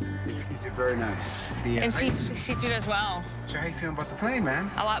 You did very nice. And she did as well. So how you feeling about the plane, man?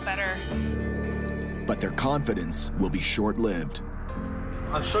 A lot better. But their confidence will be short-lived.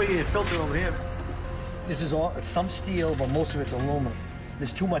 I'll show you the filter over here. This is all, it's some steel, but most of it's aluminum.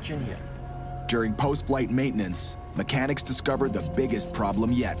 There's too much in here. During post-flight maintenance, mechanics discovered the biggest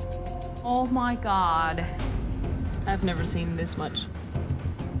problem yet. Oh my God. I've never seen this much.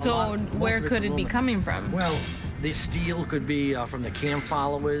 So where could it be coming from? Well, this steel could be from the cam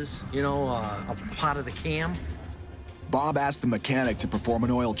followers, you know, a part of the cam. Bob asked the mechanic to perform an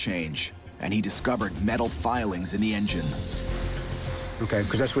oil change, and he discovered metal filings in the engine. Okay,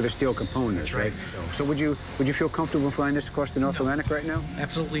 because that's where the steel component is, right? So would you feel comfortable flying this across the North Atlantic right now?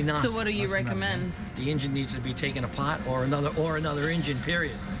 Absolutely not. So what do you recommend? The engine needs to be taken apart, or another engine,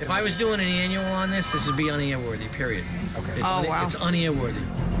 period. If I was doing an annual on this would be unairworthy, period. Okay. Wow. It's unairworthy.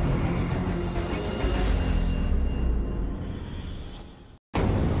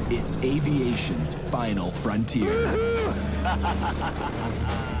 It's aviation's final frontier.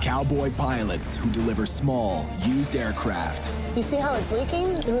 Cowboy pilots who deliver small, used aircraft. You see how it's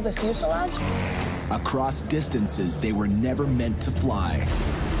leaking through the fuselage? Across distances they were never meant to fly.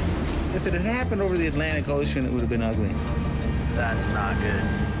 If it had happened over the Atlantic Ocean, it would have been ugly. That's not good.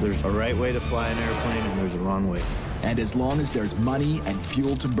 There's a right way to fly an airplane and there's a wrong way. And as long as there's money and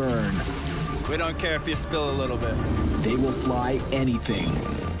fuel to burn, We don't care if you spill a little bit. They will fly anything.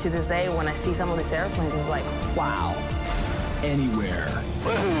 To this day, when I see some of these airplanes, it's like, wow. Anywhere.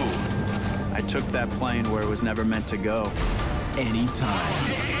 I took that plane where it was never meant to go. Anytime.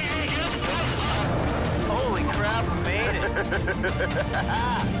 Holy crap, I made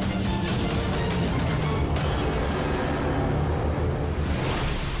it.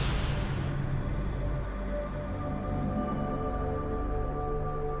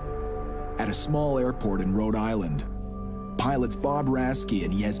 At a small airport in Rhode Island, pilots Bob Rasky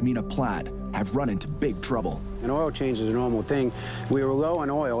and Yasmina Platt have run into big trouble. An oil change is a normal thing. We were low on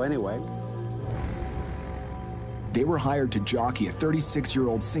oil anyway. They were hired to jockey a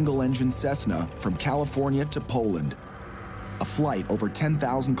 36-year-old single-engine Cessna from California to Poland. A flight over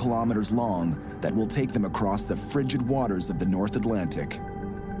 10,000 kilometers long that will take them across the frigid waters of the North Atlantic.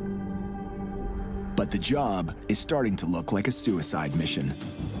 But the job is starting to look like a suicide mission.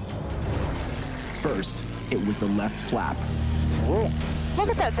 First, it was the left flap. Whoa. Look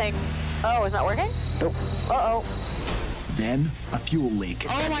at that thing. Oh, it's not working? Nope. Uh-oh. Then, a fuel leak.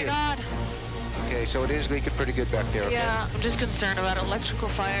 Oh, my God. Okay, so it is leaking pretty good back there. Yeah, I'm just concerned about electrical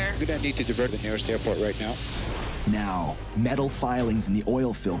fire. We're gonna need to divert to the nearest airport right now. Now, metal filings in the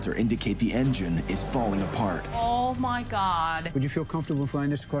oil filter indicate the engine is falling apart. Oh, my God. Would you feel comfortable flying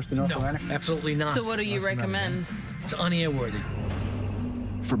this across the North Atlantic? Absolutely not. So what do you recommend? It's unairworthy.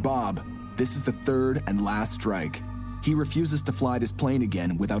 For Bob, this is the third and last strike. He refuses to fly this plane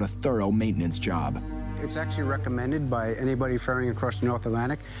again without a thorough maintenance job. It's actually recommended by anybody ferrying across the North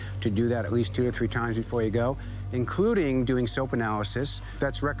Atlantic to do that at least 2 to 3 times before you go, including doing soap analysis.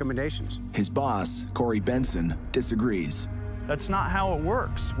 That's recommendations. His boss, Corey Benson, disagrees. That's not how it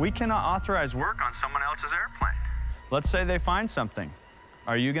works. We cannot authorize work on someone else's airplane. Let's say they find something.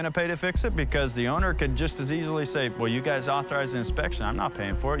 Are you going to pay to fix it? Because the owner could just as easily say, well, you guys authorized the inspection. I'm not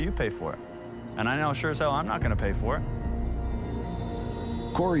paying for it. You pay for it. And I know sure as hell I'm not going to pay for it.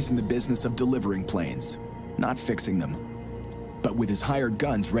 Corey's in the business of delivering planes, not fixing them. But with his hired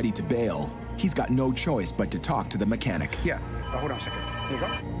guns ready to bail, he's got no choice but to talk to the mechanic. Yeah. Oh, hold on a second. Here you go.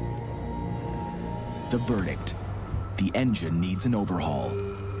 The verdict: the engine needs an overhaul.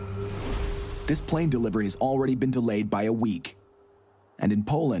 This plane delivery has already been delayed by a week. And in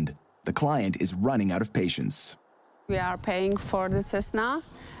Poland, the client is running out of patience. We are paying for the Cessna,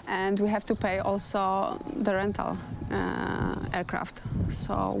 and we have to pay also the rental aircraft.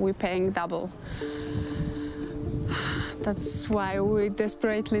 So we're paying double. That's why we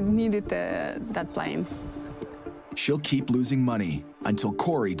desperately needed that plane. She'll keep losing money until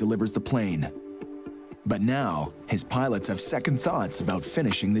Corey delivers the plane. But now, his pilots have second thoughts about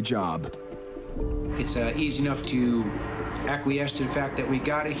finishing the job. It's easy enough to acquiesce to the fact that we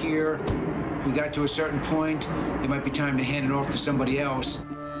got it here, we got to a certain point, it might be time to hand it off to somebody else.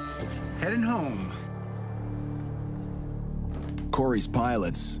 Heading home. Corey's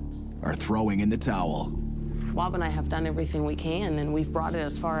pilots are throwing in the towel. Bob and I have done everything we can, and we've brought it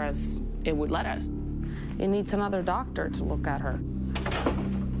as far as it would let us. It needs another doctor to look at her.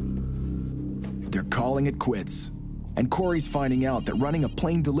 They're calling it quits. And Corey's finding out that running a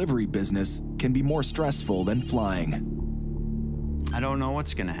plane delivery business can be more stressful than flying. I don't know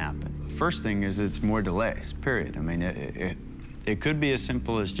what's going to happen. First thing is it's more delays, period. I mean, it could be as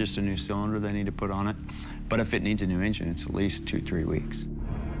simple as just a new cylinder they need to put on it. But if it needs a new engine, it's at least 2-3 weeks.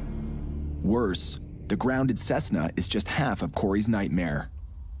 Worse, the grounded Cessna is just half of Corey's nightmare.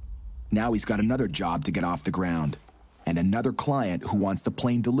 Now he's got another job to get off the ground, and another client who wants the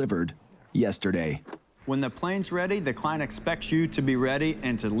plane delivered yesterday. When the plane's ready, the client expects you to be ready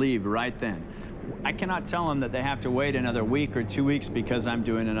and to leave right then. I cannot tell them that they have to wait another week or 2 weeks because I'm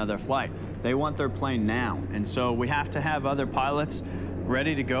doing another flight. They want their plane now, and so we have to have other pilots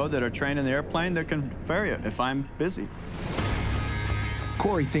ready to go that are trained in the airplane that can ferry it if I'm busy.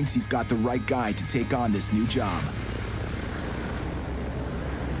 Corey thinks he's got the right guy to take on this new job.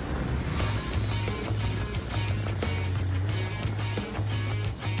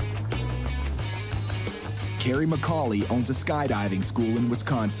 Kerry McCauley owns a skydiving school in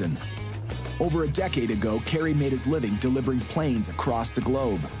Wisconsin. Over a decade ago, Kerry made his living delivering planes across the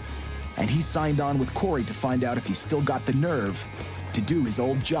globe. And he signed on with Corey to find out if he still got the nerve to do his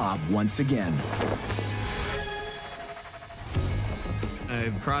old job once again.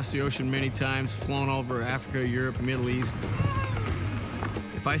 I've crossed the ocean many times, flown over Africa, Europe, Middle East.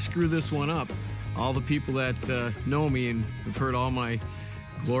 If I screw this one up, all the people that know me and have heard all my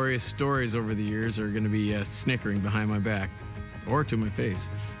glorious stories over the years are going to be snickering behind my back or to my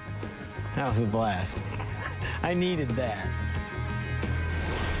face. That was a blast. I needed that.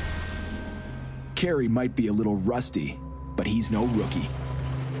 Kerry might be a little rusty, but he's no rookie.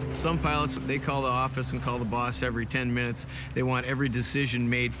 Some pilots, they call the office and call the boss every 10 minutes. They want every decision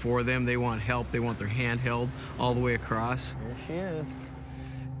made for them. They want help. They want their hand held all the way across. Here she is.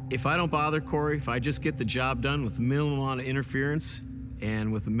 If I don't bother Corey, if I just get the job done with the minimum amount of interference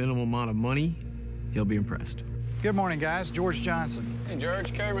and with the minimum amount of money, he'll be impressed. Good morning, guys. George Johnson. Hey,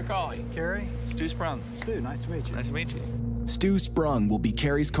 George. Kerry McCauley. Kerry. Stu Sprung. Stu, nice to meet you. Nice to meet you. Stu Sprung will be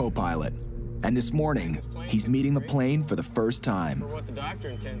Kerry's co-pilot. And this morning, he's meeting the plane for the first time. For what the doctor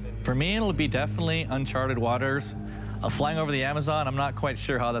intends it. For me, it'll be definitely uncharted waters. Flying over the Amazon, I'm not quite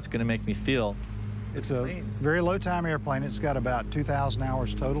sure how that's going to make me feel. It's a very low-time airplane. It's got about 2,000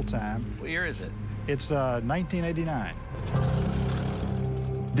 hours total time. What year is it? It's 1989.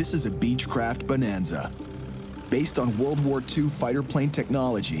 This is a Beechcraft Bonanza. Based on World War II fighter plane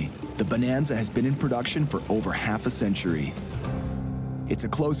technology, the Bonanza has been in production for over half a century. It's a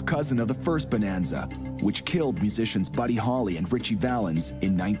close cousin of the first Bonanza, which killed musicians Buddy Holly and Ritchie Valens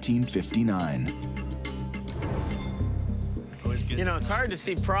in 1959. You know, it's hard to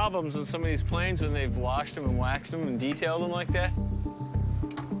see problems in some of these planes when they've washed them and waxed them and detailed them like that.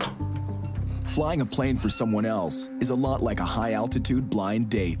 Flying a plane for someone else is a lot like a high-altitude blind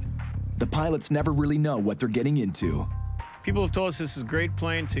date. The pilots never really know what they're getting into. People have told us this is a great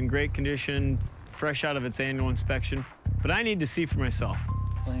plane, it's in great condition, fresh out of its annual inspection, but I need to see for myself.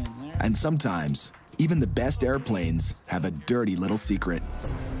 And sometimes, even the best airplanes have a dirty little secret.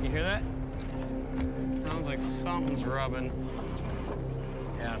 You hear that? It sounds like something's rubbing.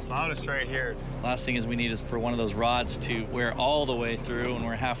 Yeah, it's loudest right here. Last thing is we need is for one of those rods to wear all the way through, and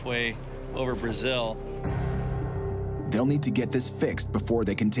we're halfway over Brazil. They'll need to get this fixed before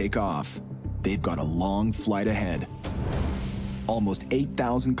they can take off. They've got a long flight ahead. Almost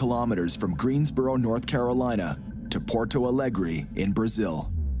 8,000 kilometers from Greensboro, North Carolina, to Porto Alegre in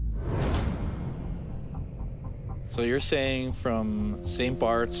Brazil. So you're saying from St.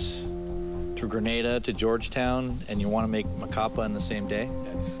 Bart's to Grenada to Georgetown, and you want to make Macapa in the same day?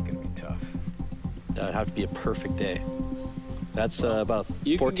 That's going to be tough. That would have to be a perfect day. That's about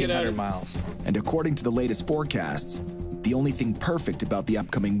 1,400 miles. And according to the latest forecasts, the only thing perfect about the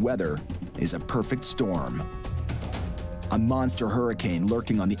upcoming weather is a perfect storm. A monster hurricane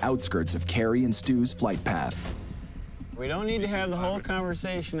lurking on the outskirts of Kerry and Stu's flight path. We don't need to have the whole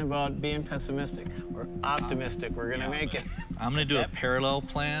conversation about being pessimistic. We're optimistic. We're going to make it. I'm going to do a parallel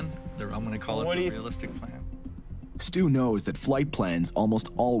plan. I'm going to call it the realistic plan. Stu knows that flight plans almost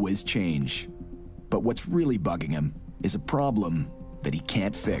always change. But what's really bugging him is a problem that he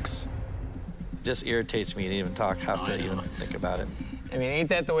can't fix. It just irritates me to even have to even think about it. I mean, ain't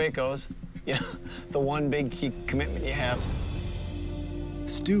that the way it goes? You know, the one big key commitment you have.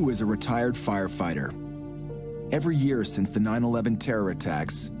 Stu is a retired firefighter. Every year since the 9/11 terror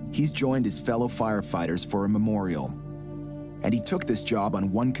attacks, he's joined his fellow firefighters for a memorial. And he took this job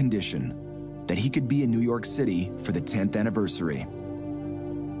on one condition, that he could be in New York City for the 10th anniversary.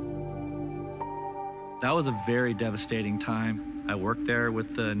 That was a very devastating time. I worked there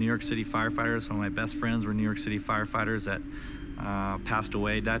with the New York City firefighters. Some of my best friends were New York City firefighters that passed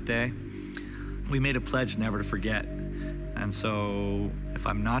away that day. We made a pledge never to forget. And so if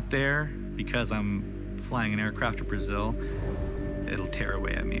I'm not there because I'm flying an aircraft to Brazil, it'll tear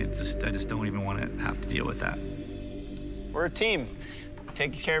away at me. I just don't even want to have to deal with that. We're a team.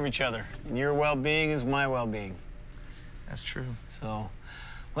 Take care of each other. And your well-being is my well-being. That's true. So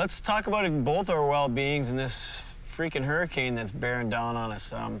let's talk about both our well-beings in this freaking hurricane that's bearing down on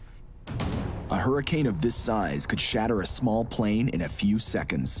us. A hurricane of this size could shatter a small plane in a few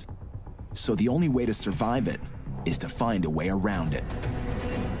seconds. So the only way to survive it is to find a way around it.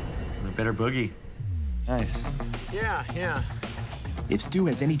 We better boogie. Nice. Yeah. If Stu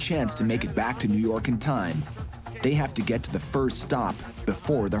has any chance to make it back to New York in time, they have to get to the first stop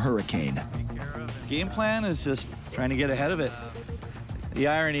before the hurricane. Game plan is just trying to get ahead of it. The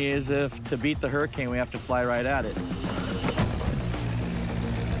irony is if to beat the hurricane, we have to fly right at it.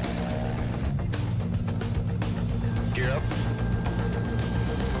 Gear up.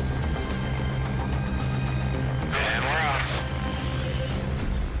 And we're off.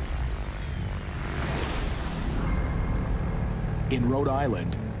 In Rhode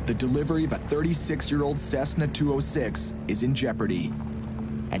Island, the delivery of a 36-year-old Cessna 206 is in jeopardy.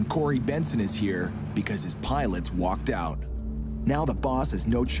 And Corey Benson is here because his pilots walked out. Now the boss has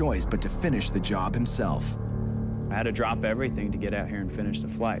no choice but to finish the job himself. I had to drop everything to get out here and finish the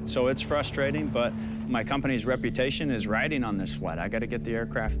flight. So it's frustrating, but my company's reputation is riding on this flight. I got to get the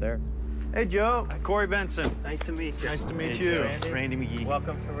aircraft there. Hey, Joe. Corey Benson. Nice to meet you. Nice to meet you. Randy McGee.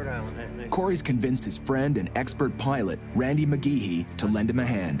 Welcome to Rhode Island. Nice. Corey's convinced his friend and expert pilot, Randy McGeehee, to lend him a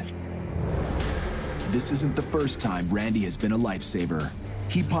hand. This isn't the first time Randy has been a lifesaver.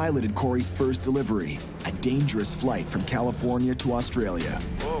 He piloted Corey's first delivery, a dangerous flight from California to Australia.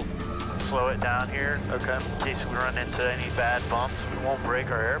 Whoa, slow it down here, okay, in case we run into any bad bumps, we won't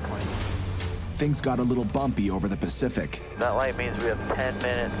break our airplane. Things got a little bumpy over the Pacific. That light means we have 10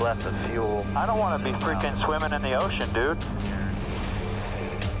 minutes left of fuel. I don't want to be freaking swimming in the ocean, dude.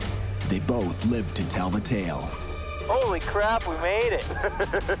 They both lived to tell the tale. Holy crap, we made it!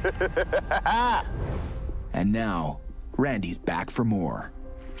 And now, Randy's back for more.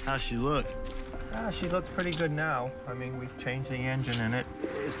 How's she look? She looks pretty good now. I mean, we've changed the engine in it.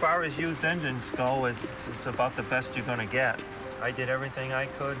 As far as used engines go, it's about the best you're gonna get. I did everything I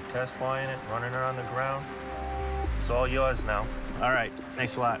could, test flying it, running it on the ground. It's all yours now. All right,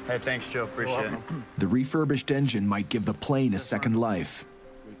 thanks a lot. Hey, thanks, Joe, appreciate it. The refurbished engine might give the plane a second life,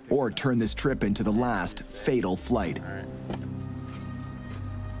 or turn this trip into the last fatal flight.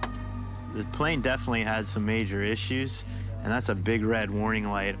 The plane definitely had some major issues, and that's a big red warning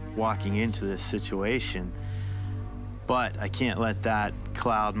light walking into this situation. But I can't let that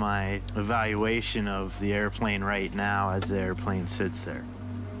cloud my evaluation of the airplane right now as the airplane sits there.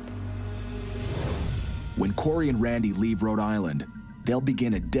 When Corey and Randy leave Rhode Island, they'll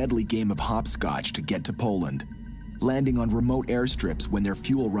begin a deadly game of hopscotch to get to Poland, landing on remote airstrips when their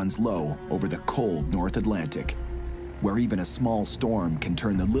fuel runs low over the cold North Atlantic, where even a small storm can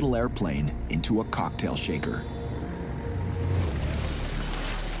turn the little airplane into a cocktail shaker.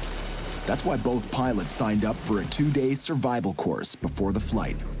 That's why both pilots signed up for a 2-day survival course before the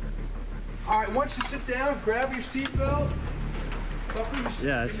flight. All right, once you sit down, grab your seatbelt.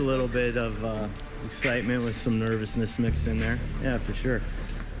 Yeah, it's a little bit of excitement with some nervousness mixed in there. Yeah, for sure.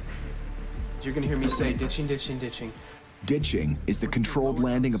 You're gonna hear me say ditching, ditching, ditching. Ditching is the controlled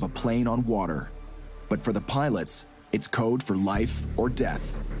landing of a plane on water. But for the pilots, it's code for life or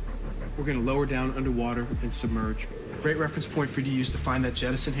death. We're gonna lower down underwater and submerge. Great reference point for you to use to find that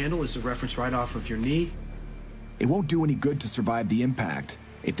jettison handle is a reference right off of your knee. It won't do any good to survive the impact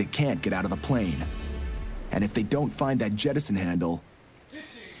if they can't get out of the plane. And if they don't find that jettison handle,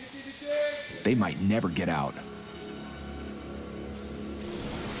 they might never get out.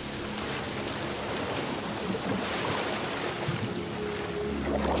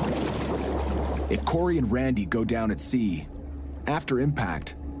 If Corey and Randy go down at sea, after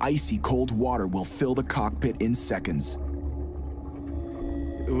impact, icy cold water will fill the cockpit in seconds.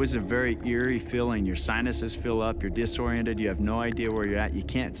 It was a very eerie feeling. Your sinuses fill up, you're disoriented, you have no idea where you're at, you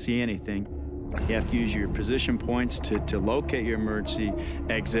can't see anything. You have to use your position points to locate your emergency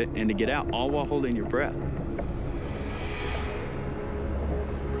exit and to get out, all while holding your breath.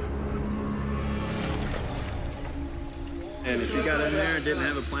 And if you got in there and didn't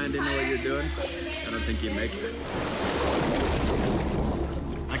have a plan, didn't know what you're doing, I don't think you'd make it.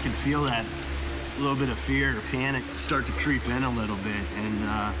 I can feel that little bit of fear or panic start to creep in a little bit,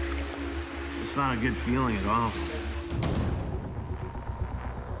 and it's not a good feeling at all.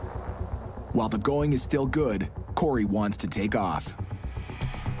 While the going is still good, Corey wants to take off.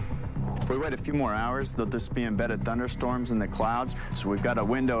 If we wait a few more hours, there'll just be embedded thunderstorms in the clouds. So we've got a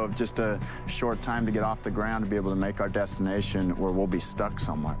window of just a short time to get off the ground to be able to make our destination where we'll be stuck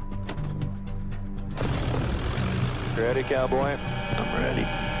somewhere. Ready, cowboy? I'm ready.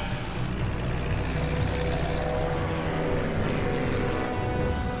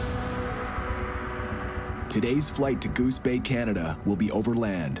 Today's flight to Goose Bay, Canada will be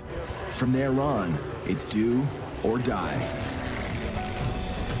overland. From there on, it's do or die.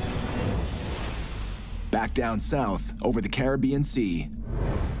 Back down south, over the Caribbean Sea,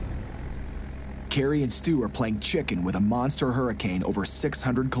 Carrie and Stu are playing chicken with a monster hurricane over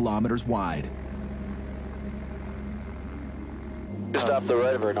 600 kilometers wide. Just off the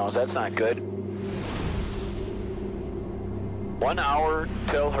right of her nose, that's not good. 1 hour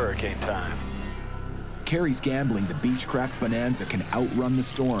till hurricane time. Carrie's gambling the Beechcraft Bonanza can outrun the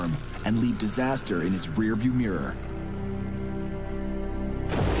storm and leave disaster in his rearview mirror.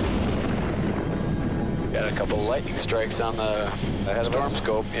 Got a couple of lightning strikes on the storm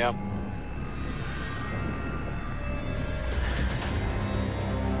scope, yep.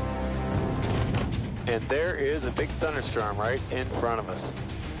 And there is a big thunderstorm right in front of us.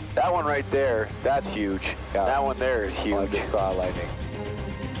 That one right there, that's huge. Yeah. That one there is huge. I just saw lightning.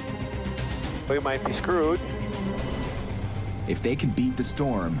 We might be screwed. If they can beat the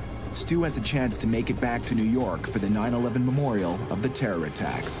storm, Stu has a chance to make it back to New York for the 9/11 memorial of the terror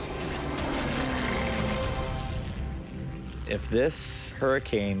attacks. If this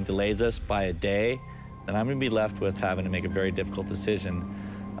hurricane delays us by a day, then I'm going to be left with having to make a very difficult decision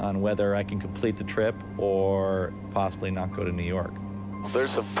on whether I can complete the trip or possibly not go to New York.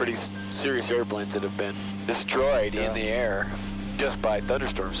 There's some pretty serious airplanes that have been destroyed in the air. just by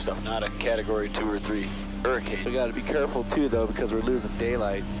thunderstorm stuff, not a category 2 or 3 hurricane. We got to be careful too, though, because we're losing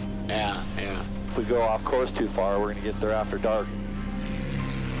daylight. Yeah. If we go off course too far, we're going to get there after dark.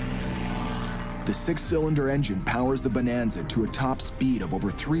 The 6-cylinder engine powers the Bonanza to a top speed of over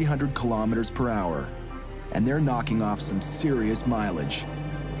 300 kilometers per hour, and they're knocking off some serious mileage.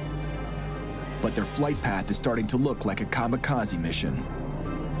 But their flight path is starting to look like a kamikaze mission.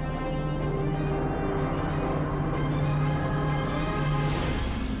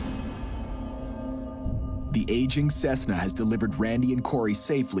 The aging Cessna has delivered Randy and Corey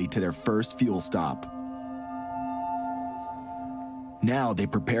safely to their first fuel stop. Now they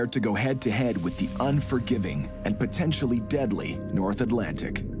prepared to go head-to-head with the unforgiving and potentially deadly North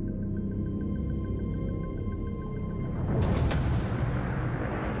Atlantic.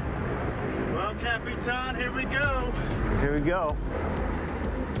 Well, Capitan, here we go. Here we go.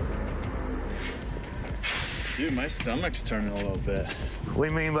 Dude, my stomach's turning a little bit. What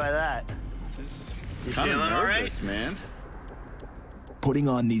do you mean by that? You feeling all right, man? Putting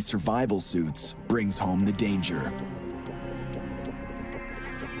on these survival suits brings home the danger.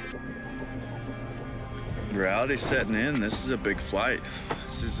 Reality's setting in. This is a big flight.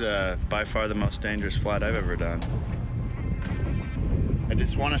 This is by far the most dangerous flight I've ever done. I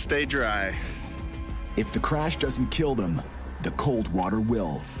just want to stay dry. If the crash doesn't kill them, the cold water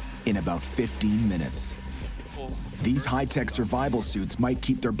will in about 15 minutes. These high-tech survival suits might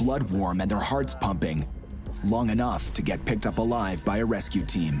keep their blood warm and their hearts pumping long enough to get picked up alive by a rescue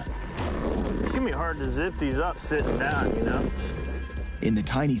team. It's gonna be hard to zip these up sitting down, you know? In the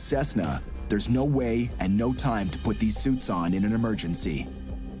tiny Cessna, there's no way and no time to put these suits on in an emergency,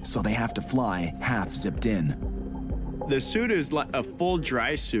 so they have to fly half zipped in. The suit is like a full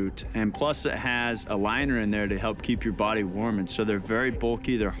dry suit, and plus it has a liner in there to help keep your body warm. And so they're very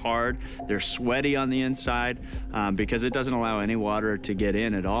bulky, they're hard, they're sweaty on the inside because it doesn't allow any water to get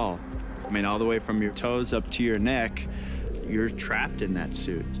in at all. I mean, all the way from your toes up to your neck, you're trapped in that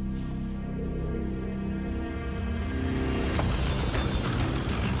suit.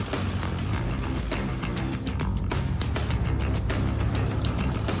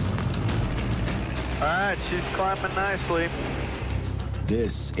 All right, she's climbing nicely.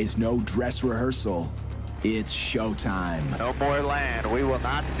 This is no dress rehearsal. It's showtime. No more land. We will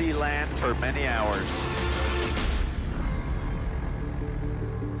not see land for many hours.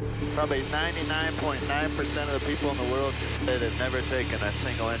 Probably 99.9% of the people in the world say they've never taken a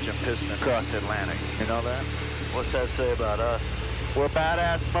single-engine piston across the Atlantic. You know that? What's that say about us? We're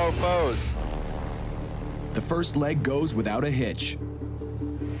badass mofos. The first leg goes without a hitch.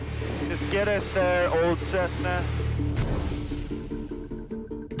 Just get us there, old Cessna.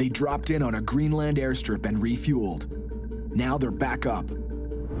 They dropped in on a Greenland airstrip and refueled. Now they're back up,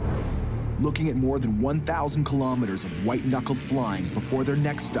 looking at more than 1,000 kilometers of white-knuckled flying before their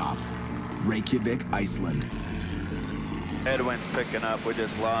next stop, Reykjavik, Iceland. Headwind's picking up. We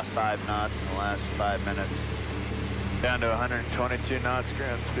just lost 5 knots in the last 5 minutes. Down to 122 knots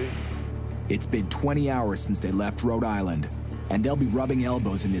ground speed. It's been 20 hours since they left Rhode Island, and they'll be rubbing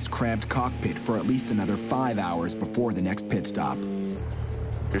elbows in this cramped cockpit for at least another 5 hours before the next pit stop.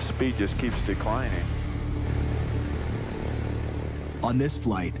 Your speed just keeps declining. On this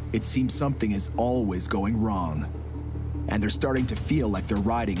flight, it seems something is always going wrong, and they're starting to feel like they're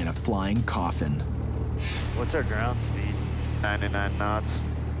riding in a flying coffin. What's our ground speed? 99 knots.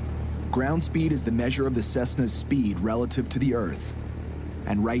 Ground speed is the measure of the Cessna's speed relative to the Earth.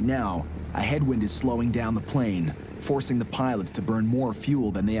 And right now, a headwind is slowing down the plane, forcing the pilots to burn more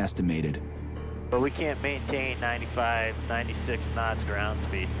fuel than they estimated. But we can't maintain 95, 96 knots ground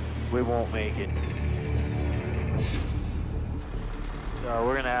speed. We won't make it.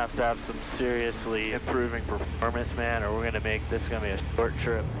 We're gonna have to have some seriously improving performance, man, or we're gonna make this gonna be a short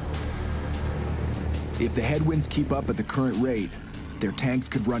trip. If the headwinds keep up at the current rate, their tanks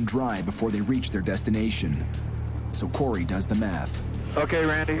could run dry before they reach their destination. So Corey does the math. Okay,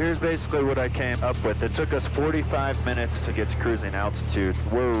 Randy, here's basically what I came up with. It took us 45 minutes to get to cruising altitude.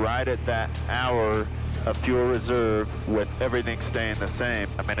 We're right at that hour of fuel reserve with everything staying the same.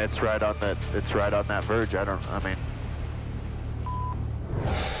 I mean, it's right on that verge.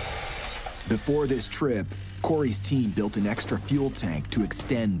 Before this trip, Corey's team built an extra fuel tank to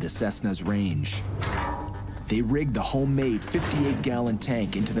extend the Cessna's range. They rigged the homemade 58-gallon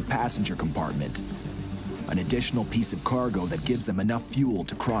tank into the passenger compartment, an additional piece of cargo that gives them enough fuel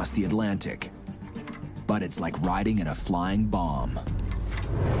to cross the Atlantic. But it's like riding in a flying bomb.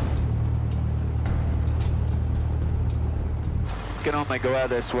 We can only go out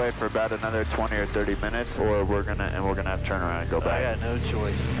this way for about another 20 or 30 minutes, or we're gonna have to turn around and go back. I got no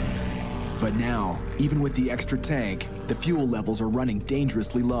choice. But now, even with the extra tank, the fuel levels are running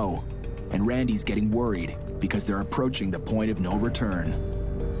dangerously low. And Randy's getting worried because they're approaching the point of no return.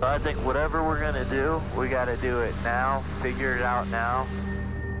 I think whatever we're gonna do, we gotta do it now, figure it out now.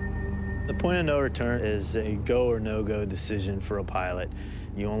 The point of no return is a go or no-go decision for a pilot.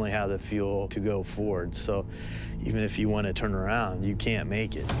 You only have the fuel to go forward, so even if you want to turn around, you can't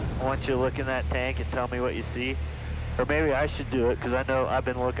make it. I want you to look in that tank and tell me what you see. Or maybe I should do it, because I know I've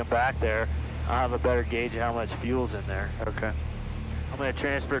been looking back there. I'll have a better gauge of how much fuel's in there. Okay. I'm gonna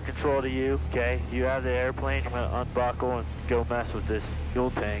transfer control to you, okay? You have the airplane, I'm gonna unbuckle and go mess with this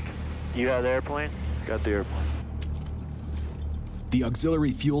fuel tank. You have the airplane? Got the airplane. The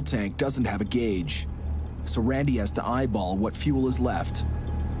auxiliary fuel tank doesn't have a gauge, so Randy has to eyeball what fuel is left.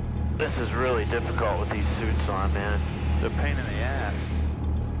 This is really difficult with these suits on, man. They're a pain in the ass.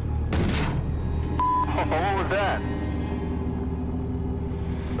 Oh, what was that?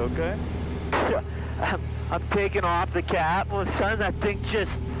 Okay. I'm taking off the cap. All of a sudden, that thing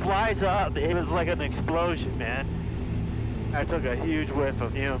just flies up. It was like an explosion, man. I took a huge whiff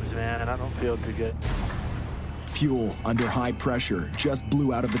of fumes, man, and I don't feel too good. Fuel under high pressure just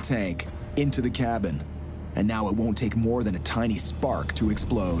blew out of the tank into the cabin, and now it won't take more than a tiny spark to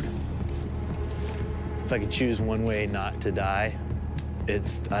explode. If I could choose one way not to die,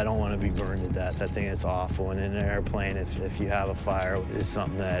 I don't want to be burned to death. I think it's awful. And in an airplane, if you have a fire, it's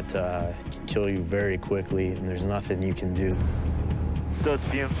something that can kill you very quickly, and there's nothing you can do. Those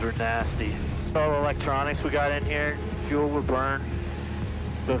fumes were nasty. All the electronics we got in here, fuel will burn,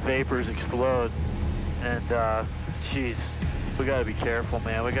 the vapors explode, and geez, we gotta be careful,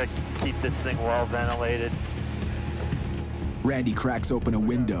 man. We gotta keep this thing well ventilated. Randy cracks open a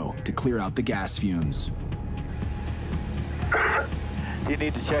window to clear out the gas fumes. Do you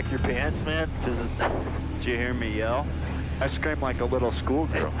need to check your pants, man? Did you hear me yell? I screamed like a little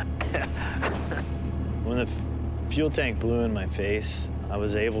schoolgirl. When the fuel tank blew in my face, I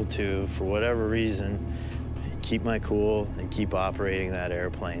was able to, for whatever reason, keep my cool and keep operating that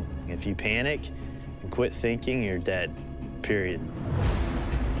airplane. If you panic and quit thinking, you're dead, period.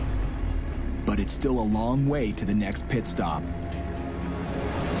 But it's still a long way to the next pit stop.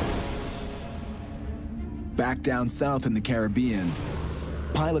 Back down south in the Caribbean,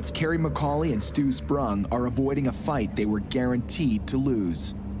 pilots Kerry McCauley and Stu Sprung are avoiding a fight they were guaranteed to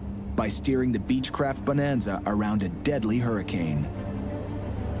lose by steering the Beechcraft Bonanza around a deadly hurricane.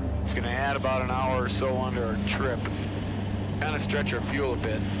 It's going to add about an hour or so onto our trip. Kind of stretch our fuel a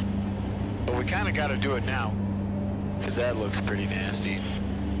bit. But we kind of got to do it now, because that looks pretty nasty.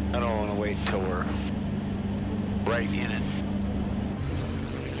 I don't want to wait until we're right in it.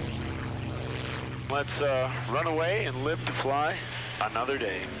 Let's run away and live to fly another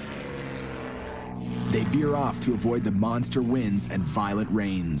day. They veer off to avoid the monster winds and violent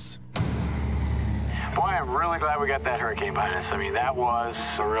rains. Boy, I'm really glad we got that hurricane behind us. I mean, that was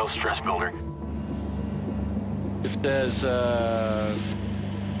a real stress builder. It says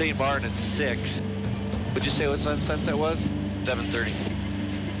St. Martin at 6. Would you say what sunset was? 7:30.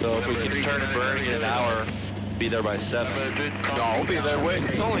 So if we can turn and burn in an hour, be there by 7. No, we'll be there. Wait,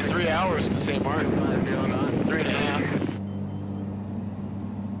 it's only 3 hours to St. Martin. 3.5.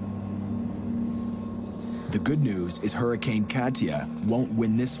 The good news is Hurricane Katia won't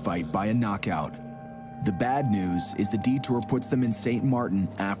win this fight by a knockout. The bad news is the detour puts them in St. Martin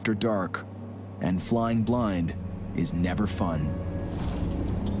after dark, and flying blind is never fun.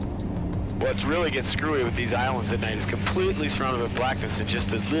 What really gets screwy with these islands at night is completely surrounded by blackness and just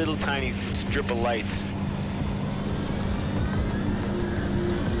this little tiny strip of lights.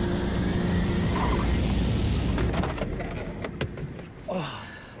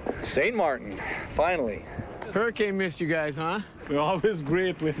 St. Martin, finally. Hurricane missed you guys, huh? We're always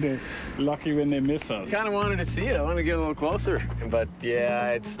great when they're lucky when they miss us. Kind of wanted to see it. I want to get a little closer. But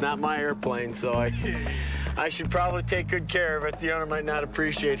yeah, it's not my airplane, so I should probably take good care of it. The owner might not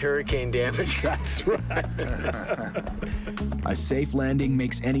appreciate hurricane damage. That's right. A safe landing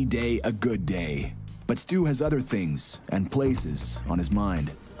makes any day a good day. But Stu has other things and places on his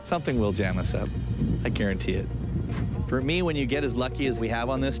mind. Something will jam us up. I guarantee it. For me, when you get as lucky as we have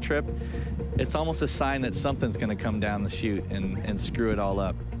on this trip, it's almost a sign that something's going to come down the chute and screw it all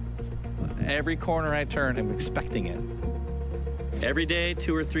up. Every corner I turn, I'm expecting it. Every day,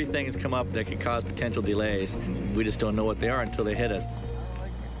 2 or 3 things come up that could cause potential delays. We just don't know what they are until they hit us.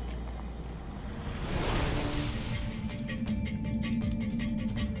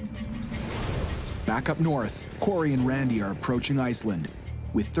 Back up north, Corey and Randy are approaching Iceland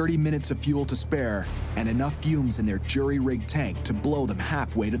with 30 minutes of fuel to spare and enough fumes in their jury-rigged tank to blow them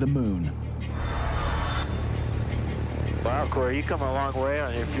halfway to the moon. Wow, Corey, you come a long way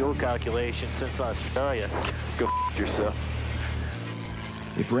on your fuel calculation since Australia. Go f yourself.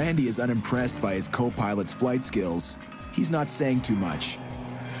 If Randy is unimpressed by his co-pilot's flight skills, he's not saying too much,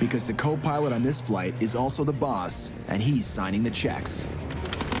 because the co-pilot on this flight is also the boss, and he's signing the checks.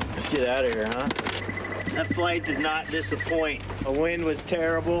 Let's get out of here, huh? That flight did not disappoint. The wind was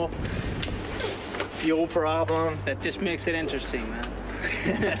terrible. Fuel problem. That just makes it interesting, man.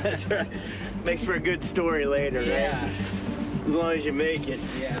 That's right. Makes for a good story later, yeah. Right? As long as you make it.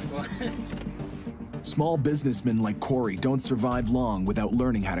 Yeah. Small businessmen like Corey don't survive long without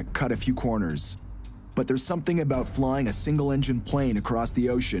learning how to cut a few corners. But there's something about flying a single-engine plane across the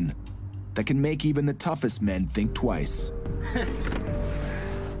ocean that can make even the toughest men think twice.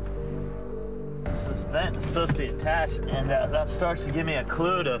 This vent is supposed to be attached, and that starts to give me a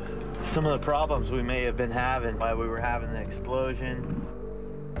clue to some of the problems we may have been having while we were having the explosion.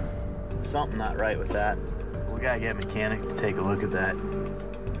 Something not right with that. We gotta get a mechanic to take a look at that.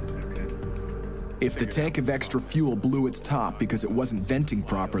 If the tank of extra fuel blew its top because it wasn't venting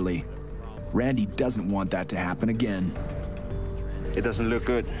properly, Randy doesn't want that to happen again. It doesn't look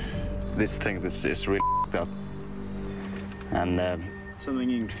good. This thing is really up. And something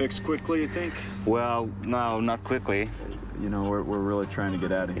you can fix quickly, you think? Well, no, not quickly. You know, we're really trying to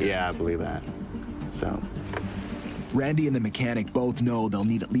get out of here. Yeah, I believe that. So. Randy and the mechanic both know they'll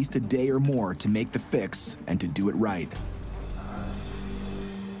need at least a day or more to make the fix and to do it right.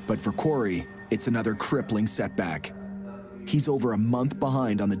 But for Corey, it's another crippling setback. He's over a month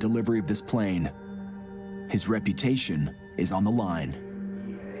behind on the delivery of this plane. His reputation is on the line.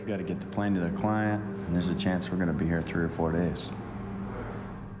 We got to get the plane to the client, and there's a chance we're going to be here 3 or 4 days.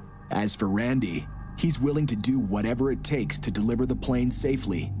 As for Randy, he's willing to do whatever it takes to deliver the plane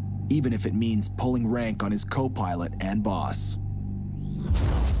safely, even if it means pulling rank on his co-pilot and boss.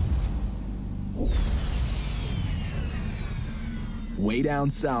 Way down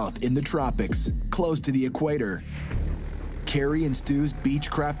south in the tropics, close to the equator, Carrie and Stu's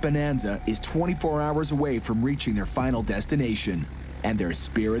Beechcraft Bonanza is 24 hours away from reaching their final destination, and their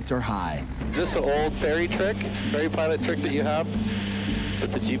spirits are high. Is this an old ferry pilot trick that you have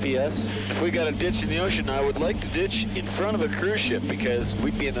with the GPS? If we got a ditch in the ocean, I would like to ditch in front of a cruise ship because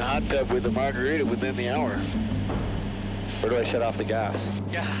we'd be in the hot tub with a margarita within the hour. Where do I shut off the gas?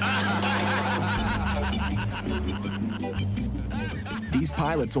 These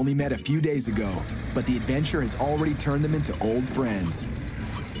pilots only met a few days ago, but the adventure has already turned them into old friends.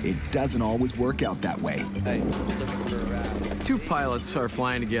 It doesn't always work out that way. Hey. Two pilots are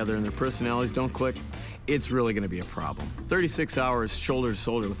flying together and their personalities don't click. It's really going to be a problem. 36 hours shoulder to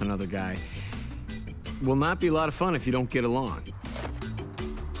shoulder with another guy will not be a lot of fun if you don't get along.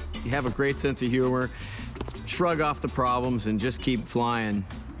 You have a great sense of humor, shrug off the problems, and just keep flying.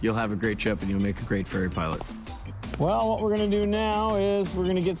 You'll have a great trip and you'll make a great ferry pilot. Well, what we're going to do now is we're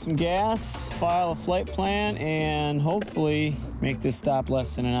going to get some gas, file a flight plan, and hopefully make this stop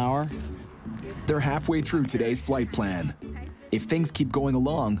less than an hour. They're halfway through today's flight plan. If things keep going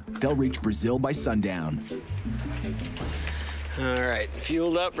along, they'll reach Brazil by sundown. All right,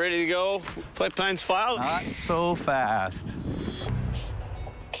 fueled up, ready to go. Flight plan's filed. Not so fast.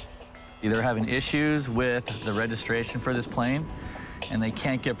 They're having issues with the registration for this plane, and they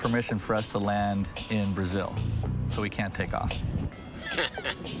can't get permission for us to land in Brazil, so we can't take off.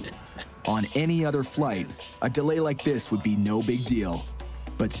 On any other flight, a delay like this would be no big deal.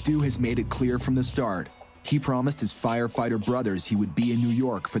 But Stu has made it clear from the start. He promised his firefighter brothers he would be in New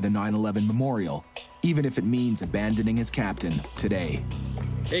York for the 9/11 memorial, even if it means abandoning his captain today.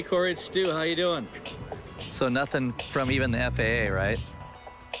 Hey, Corey, it's Stu. How you doing? So nothing from even the FAA, right?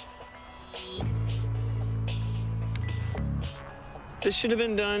 This should have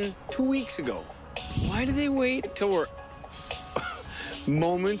been done 2 weeks ago. Why do they wait till we're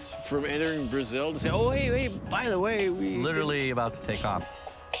moments from entering Brazil to say, oh, hey, by the way, we... Literally about to take off.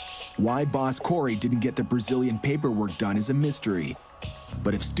 Why boss Corey didn't get the Brazilian paperwork done is a mystery.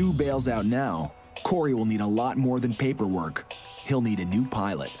 But if Stu bails out now, Corey will need a lot more than paperwork. He'll need a new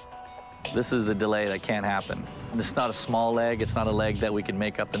pilot. This is the delay that can't happen. This is not a small leg. It's not a leg that we can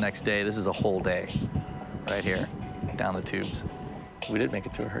make up the next day. This is a whole day right here, down the tubes. We did make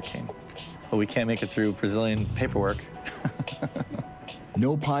it through a hurricane, but we can't make it through Brazilian paperwork.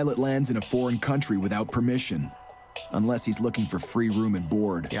 No pilot lands in a foreign country without permission, unless he's looking for free room and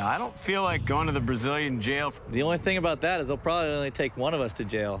board. Yeah, I don't feel like going to the Brazilian jail. The only thing about that is they'll probably only take one of us to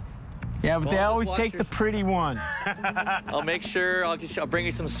jail. Yeah, but they always take the pretty one. I'll make sure, I'll bring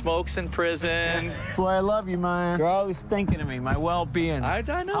you some smokes in prison. Boy, I love you, man. You're always thinking of me, my well-being. I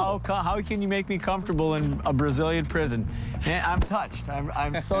know. How can you make me comfortable in a Brazilian prison? Man, I'm touched.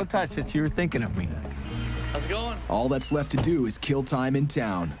 I'm so touched that you were thinking of me. How's it going? All that's left to do is kill time in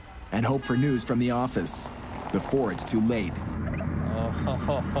town and hope for news from the office before it's too late.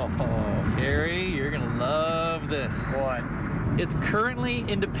 Oh, Gary, you're gonna love this. What? It's currently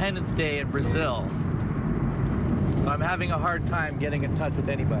Independence Day in Brazil. So I'm having a hard time getting in touch with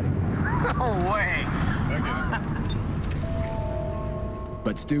anybody. No way.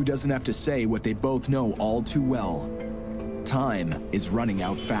 But Stu doesn't have to say what they both know all too well. Time is running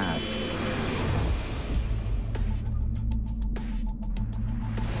out fast.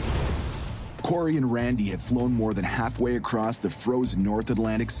 Corey and Randy have flown more than halfway across the frozen North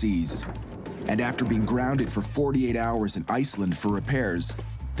Atlantic seas. And after being grounded for 48 hours in Iceland for repairs,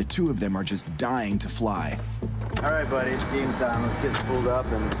 the two of them are just dying to fly. All right, buddy, it's game time. Let's get pulled up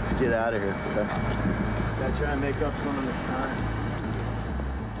and let's get out of here. Gotta try and make up some of this time.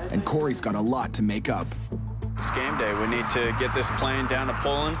 And Corey's got a lot to make up. It's game day. We need to get this plane down to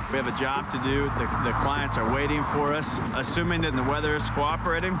Poland. We have a job to do. The clients are waiting for us. Assuming that the weather is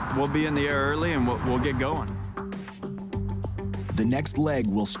cooperating, we'll be in the air early and we'll get going. The next leg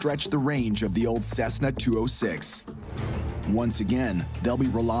will stretch the range of the old Cessna 206. Once again, they'll be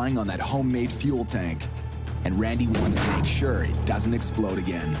relying on that homemade fuel tank. And Randy wants to make sure it doesn't explode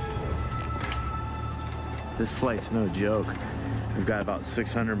again. This flight's no joke. We've got about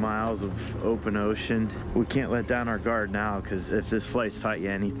 600 miles of open ocean. We can't let down our guard now, because if this flight's taught you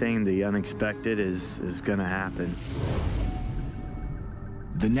anything, the unexpected is gonna happen.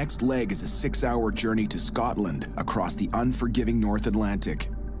 The next leg is a 6-hour journey to Scotland across the unforgiving North Atlantic.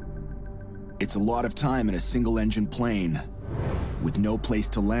 It's a lot of time in a single-engine plane, with no place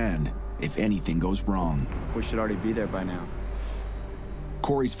to land if anything goes wrong. We should already be there by now.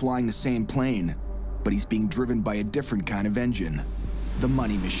 Corey's flying the same plane, but he's being driven by a different kind of engine, the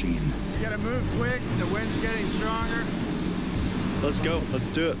money machine. You gotta move quick, the wind's getting stronger. Let's go, let's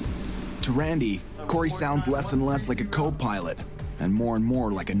do it. To Randy, Corey sounds less and less like a co-pilot, and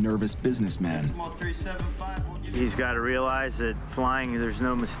more like a nervous businessman. He's got to realize that flying, there's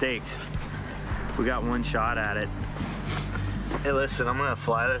no mistakes. We got one shot at it. Hey, listen, I'm gonna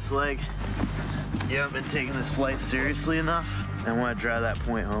fly this leg. You haven't been taking this flight seriously enough. I want to drive that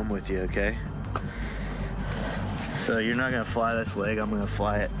point home with you, okay? So you're not gonna fly this leg, I'm gonna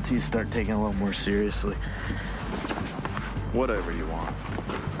fly it until you start taking it a little more seriously. Whatever you want.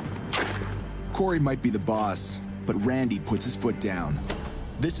 Corey might be the boss, but Randy puts his foot down.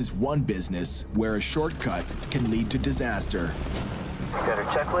 This is one business where a shortcut can lead to disaster. Got our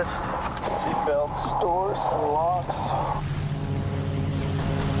checklist? Seatbelts, doors, and locks.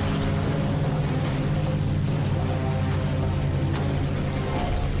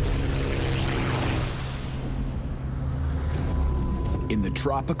 In the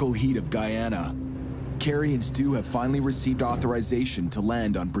tropical heat of Guyana, Carrie and Stu have finally received authorization to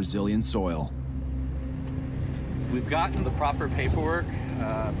land on Brazilian soil. We've gotten the proper paperwork.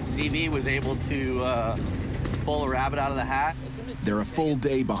 CV was able to pull a rabbit out of the hat. They're a full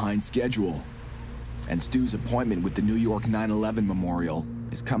day behind schedule, and Stu's appointment with the New York 9/11 Memorial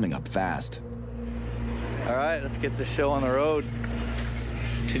is coming up fast. All right, let's get this show on the road.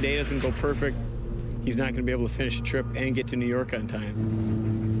 Today doesn't go perfect. He's not going to be able to finish the trip and get to New York on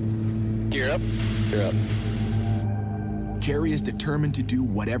time. You're up. You're up. Carrie is determined to do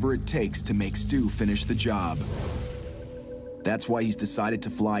whatever it takes to make Stu finish the job. That's why he's decided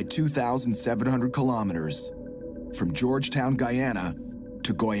to fly 2,700 kilometers from Georgetown, Guyana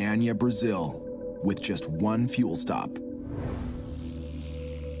to Goiânia, Brazil, with just one fuel stop.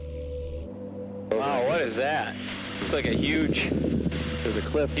 Wow, what is that? Looks like a huge, there's a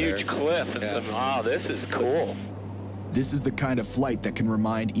cliff huge cliff and some, wow, this is cool. This is the kind of flight that can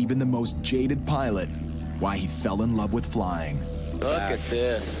remind even the most jaded pilot why he fell in love with flying. Look at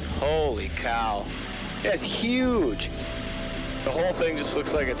this, holy cow. That's huge. The whole thing just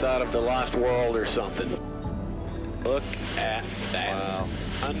looks like it's out of the Lost World or something. Look at that. Wow.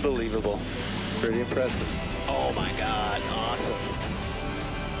 Unbelievable. Pretty impressive. Oh my God, awesome.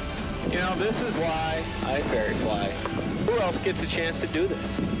 You know, this is why I ferry fly. Who else gets a chance to do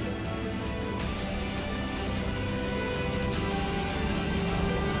this?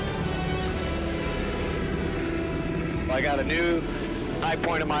 I got a new high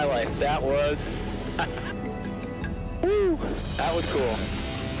point of my life. That was, woo, that was cool.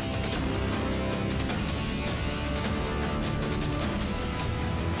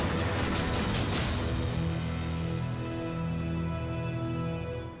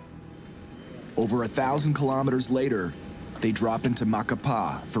 Over 1,000 kilometers later, they drop into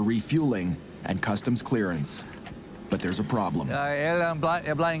Macapá for refueling and customs clearance. But there's a problem. Él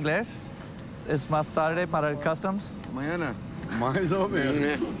habla inglés. Es más tarde para customs. Mañana. Mais ou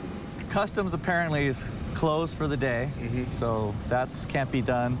menos. Customs apparently is closed for the day, so that's can't be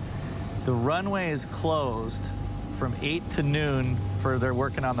done. The runway is closed from 8 to noon for they're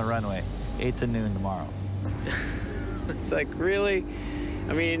working on the runway, 8 to noon tomorrow. It's like, really?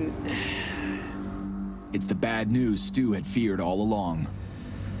 I mean... It's the bad news Stu had feared all along.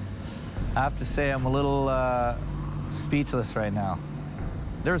 I have to say I'm a little speechless right now.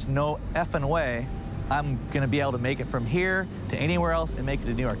 There's no effing way I'm gonna be able to make it from here to anywhere else and make it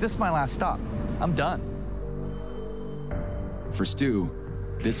to New York. This is my last stop. I'm done. For Stu,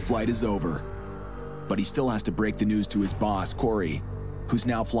 this flight is over. But he still has to break the news to his boss, Corey, who's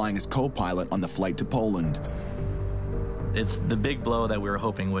now flying as co-pilot on the flight to Poland. It's the big blow that we were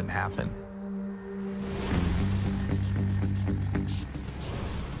hoping wouldn't happen.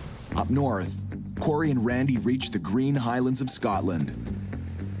 Up north, Corey and Randy reach the Green Highlands of Scotland.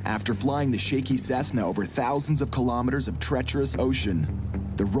 After flying the shaky Cessna over thousands of kilometers of treacherous ocean,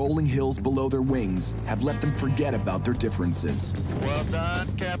 the rolling hills below their wings have let them forget about their differences. Well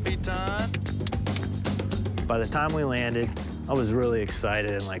done, Capitan. By the time we landed, I was really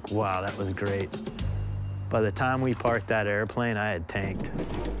excited and like, wow, that was great. By the time we parked that airplane, I had tanked.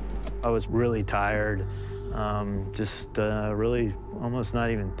 I was really tired, really almost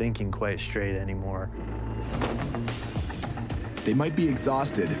not even thinking quite straight anymore. They might be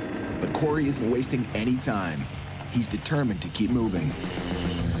exhausted, but Corey isn't wasting any time. He's determined to keep moving.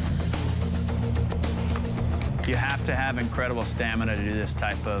 You have to have incredible stamina to do this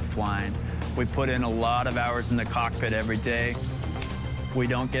type of flying. We put in a lot of hours in the cockpit every day. We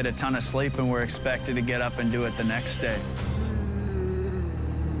don't get a ton of sleep, and we're expected to get up and do it the next day.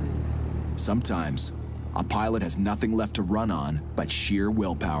 Sometimes, a pilot has nothing left to run on but sheer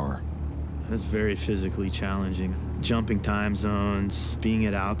willpower. It's very physically challenging. Jumping time zones, being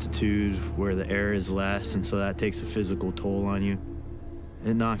at altitude where the air is less, and so that takes a physical toll on you.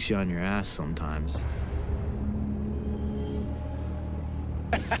 It knocks you on your ass sometimes.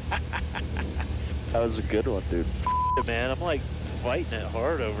 That was a good one, dude. Man, I'm like fighting it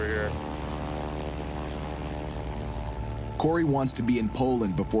hard over here. Corey wants to be in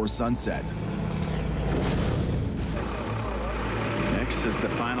Poland before sunset. Next is the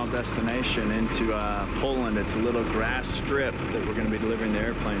final destination into Poland. It's a little grass strip that we're going to be delivering the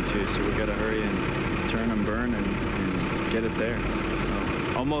airplane to, so we've got to hurry and turn and burn and get it there.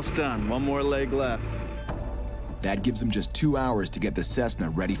 So, almost done. One more leg left. That gives them just 2 hours to get the Cessna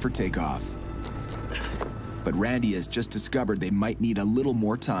ready for takeoff. But Randy has just discovered they might need a little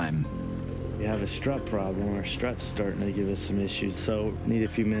more time. We have a strut problem. Our strut's starting to give us some issues, so need a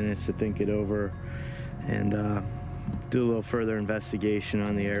few minutes to think it over and do a little further investigation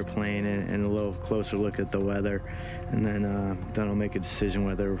on the airplane and a little closer look at the weather, and then I'll make a decision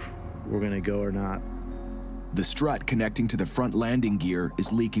whether we're going to go or not. The strut connecting to the front landing gear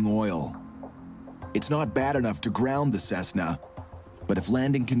is leaking oil. It's not bad enough to ground the Cessna, but if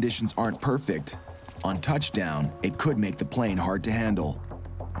landing conditions aren't perfect, on touchdown, it could make the plane hard to handle,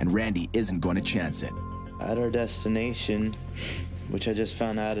 and Randy isn't going to chance it. At our destination, which I just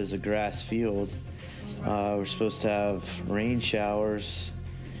found out is a grass field, we're supposed to have rain showers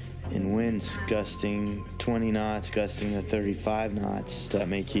and winds gusting 20 knots, gusting to 35 knots. That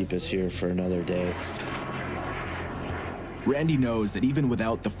may keep us here for another day. Randy knows that even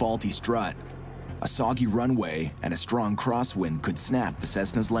without the faulty strut, a soggy runway and a strong crosswind could snap the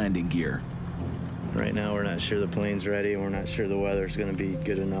Cessna's landing gear. Right now, we're not sure the plane's ready, and we're not sure the weather's going to be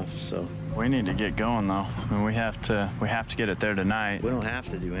good enough, so. We need to get going, though. I mean, we have to get it there tonight. We don't have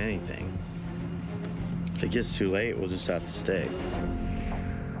to do anything. If it gets too late, we'll just have to stay.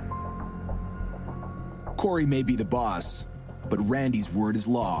 Corey may be the boss, but Randy's word is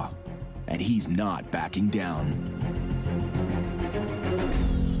law, and he's not backing down.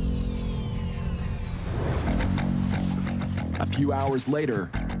 A few hours later,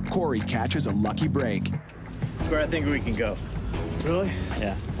 Corey catches a lucky break. Where I think we can go. Really?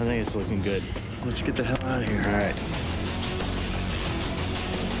 Yeah, I think it's looking good. Let's get the hell out of here. All right.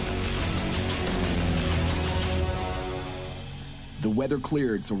 The weather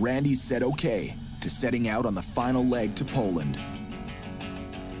cleared, so Randy said okay to setting out on the final leg to Poland.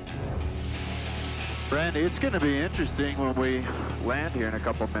 Randy, it's going to be interesting when we land here in a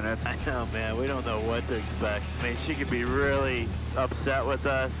couple minutes. I know, man. We don't know what to expect. I mean, she could be really upset with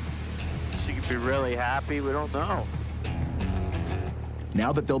us. She could be really happy. We don't know.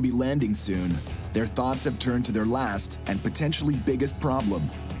 Now that they'll be landing soon, their thoughts have turned to their last and potentially biggest problem.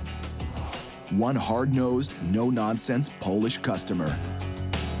 One hard-nosed, no-nonsense Polish customer.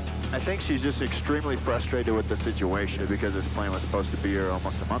 I think she's just extremely frustrated with the situation because this plane was supposed to be here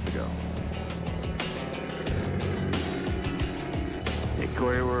almost a month ago. Hey,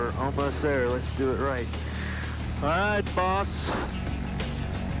 Corey, we're almost there. Let's do it right. All right, boss.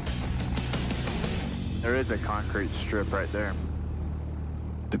 There is a concrete strip right there.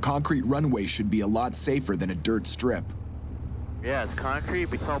 The concrete runway should be a lot safer than a dirt strip. Yeah, it's concrete,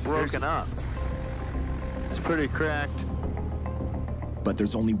 but it's all broken up. It's pretty cracked. But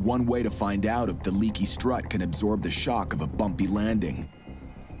there's only one way to find out if the leaky strut can absorb the shock of a bumpy landing.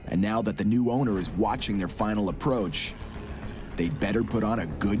 And now that the new owner is watching their final approach, they'd better put on a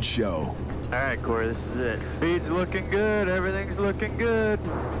good show. All right, Corey, this is it. Speed's looking good. Everything's looking good.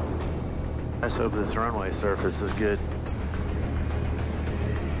 Let's hope this runway surface is good.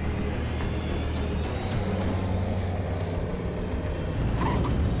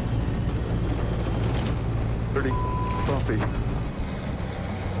 Pretty bumpy.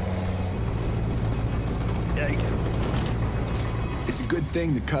 Yikes. It's a good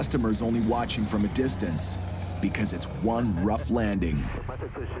thing the customer's only watching from a distance, because it's one rough landing.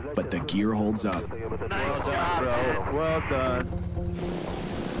 But the gear holds up. Nice job, bro. Well done.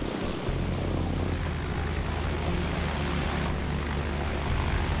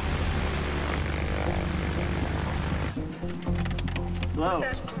 Hello.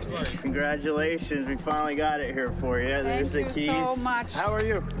 Congratulations, we finally got it here for you. There's the keys. Thank you so much. How are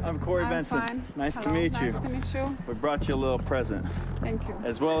you? I'm Corey Benson. Fine. Nice Hello, to meet you. Nice to meet you. We brought you a little present. Thank you.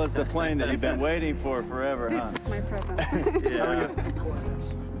 As well as the plane that you've been waiting for forever, This huh? is my present. Yeah.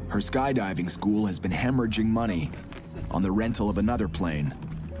 Her skydiving school has been hemorrhaging money on the rental of another plane.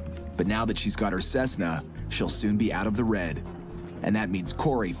 But now that she's got her Cessna, she'll soon be out of the red. And that means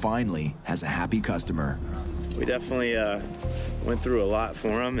Corey finally has a happy customer. We definitely went through a lot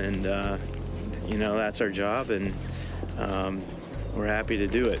for him, and you know, that's our job, and we're happy to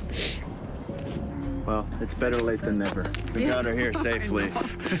do it. Well, it's better late than never. We got her here safely.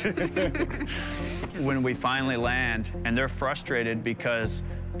 When we finally land and they're frustrated because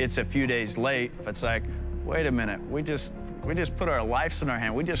it's a few days late, it's like, wait a minute, we just put our lives in our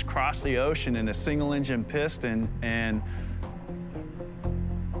hand. We just crossed the ocean in a single engine piston, and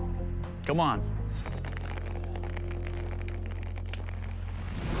come on.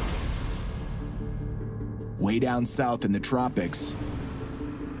 Way down south in the tropics,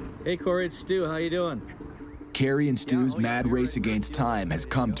 Hey Corey, it's Stu. How you doing? Carrie and Stu's mad race against time has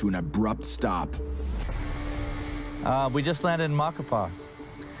come to an abrupt stop. We just landed in Macapá.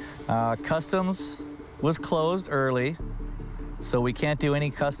 Customs was closed early, so we can't do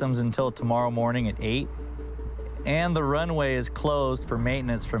any customs until tomorrow morning at 8. And the runway is closed for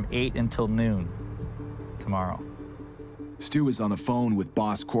maintenance from 8 until noon tomorrow. Stu is on the phone with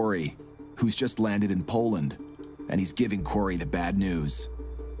boss Corey, who's just landed in Poland, and he's giving Corey the bad news.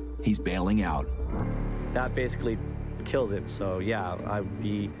 He's bailing out. That basically kills it, so yeah, I'd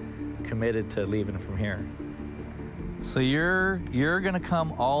be committed to leaving from here. So you're gonna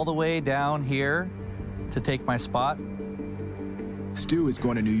come all the way down here to take my spot? Stu is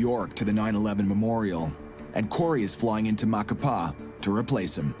going to New York to the 9/11 memorial, and Corey is flying into Macapá to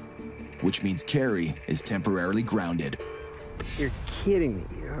replace him, which means Carrie is temporarily grounded. You're kidding me.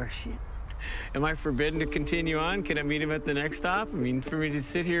 Oh, shit. Am I forbidden to continue on? Can I meet him at the next stop? I mean, for me to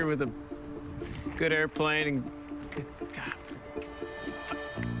sit here with a good airplane and...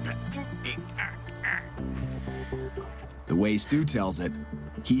 The way Stu tells it,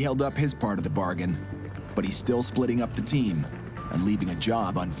 he held up his part of the bargain, but he's still splitting up the team and leaving a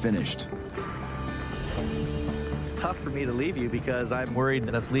job unfinished. It's tough for me to leave you because I'm worried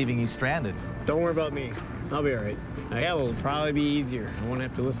that it's leaving you stranded. Don't worry about me. I'll be all right. Yeah, it'll probably be easier. I won't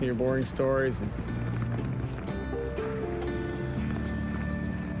have to listen to your boring stories.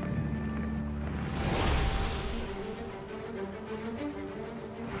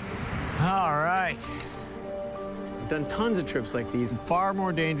 All right. I've done tons of trips like these, far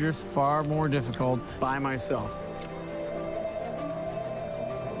more dangerous, far more difficult by myself.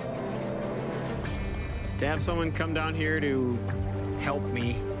 To have someone come down here to help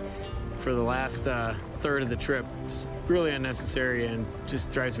me for the last third of the trip is really unnecessary and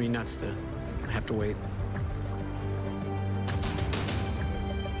just drives me nuts to have to wait.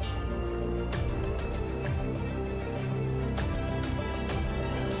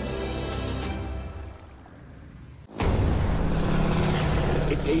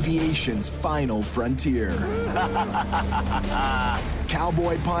 It's aviation's final frontier.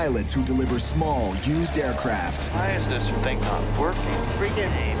 Cowboy pilots who deliver small, used aircraft. Why is this thing not working? Freaking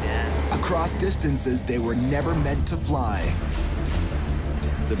A, man. Across distances they were never meant to fly.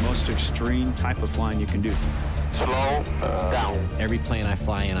 The most extreme type of flying you can do. Slow down. Every plane I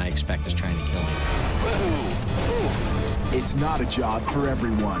fly in, I expect is trying to kill me. It's not a job for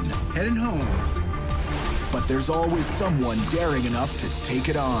everyone. Heading home. But there's always someone daring enough to take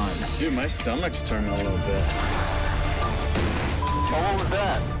it on. Dude, my stomach's turning a little bit. What was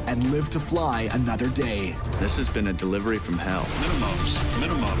that? And live to fly another day. This has been a delivery from hell.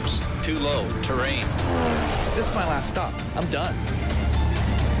 Minimums. Too low. Terrain. This is my last stop. I'm done.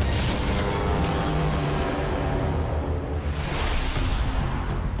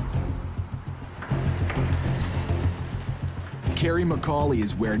 Kerry McCauley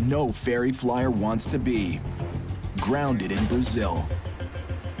is where no ferry flyer wants to be. Grounded in Brazil.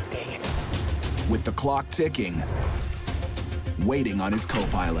 With the clock ticking, waiting on his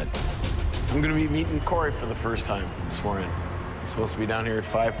co-pilot. I'm gonna be meeting Corey for the first time this morning. He's supposed to be down here at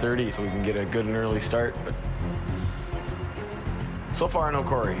 5:30 so we can get a good and early start, but so far no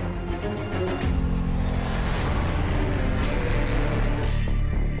Corey.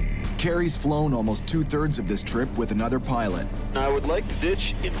 Kerry's flown almost 2/3 of this trip with another pilot. I would like to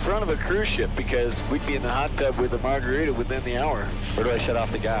ditch in front of a cruise ship because we'd be in the hot tub with a margarita within the hour. Where do I shut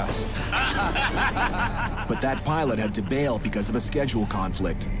off the gas? But that pilot had to bail because of a schedule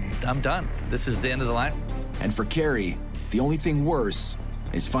conflict. I'm done. This is the end of the line. And for Kerry, the only thing worse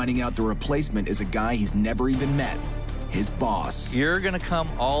is finding out the replacement is a guy he's never even met, his boss. You're gonna come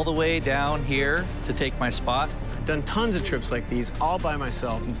all the way down here to take my spot? I've done tons of trips like these all by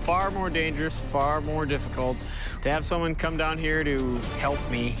myself. And far more dangerous, far more difficult. To have someone come down here to help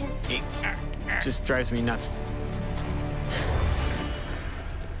me, it just drives me nuts.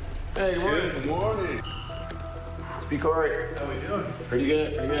 Hey, good morning. Good morning. Speak Corey. How we doing? Pretty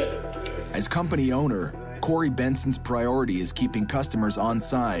good, pretty good. As company owner, Corey Benson's priority is keeping customers on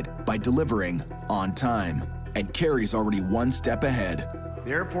side by delivering on time. And Kerry's already one step ahead.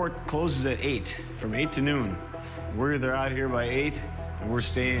 The airport closes at 8, from 8 to noon. We're either out here by 8, and we're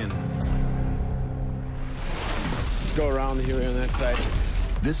staying. Let's go around the hill on that side.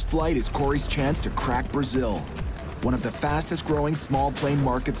 This flight is Corey's chance to crack Brazil, one of the fastest growing small plane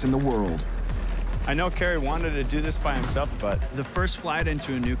markets in the world. I know Kerry wanted to do this by himself, but the first flight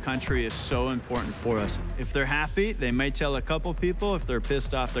into a new country is so important for us. If they're happy, they may tell a couple people. If they're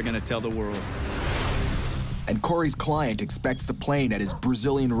pissed off, they're going to tell the world. And Corey's client expects the plane at his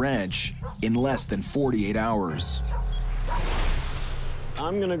Brazilian ranch in less than 48 hours.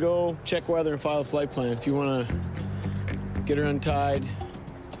 I'm gonna go check weather and file a flight plan. If you wanna get her untied,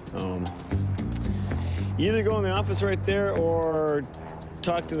 either go in the office right there or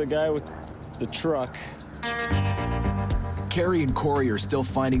talk to the guy with the truck. Kerry and Corey are still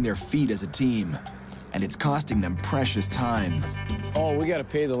finding their feet as a team, and it's costing them precious time. Oh, we gotta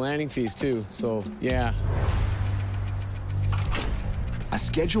pay the landing fees too, so yeah. A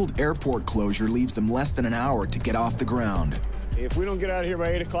scheduled airport closure leaves them less than an hour to get off the ground. If we don't get out of here by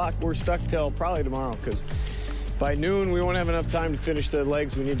 8 o'clock, we're stuck till probably tomorrow, because by noon, we won't have enough time to finish the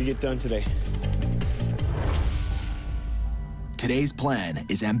legs we need to get done today. Today's plan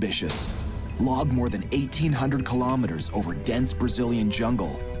is ambitious. Log more than 1,800 kilometers over dense Brazilian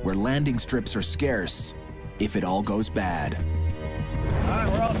jungle, where landing strips are scarce, if it all goes bad. All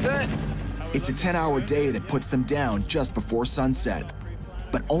right, we're all set. It's a 10-hour day that puts them down just before sunset,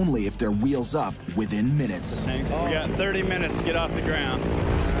 but only if they're wheels up within minutes. Thanks. We got 30 minutes to get off the ground. All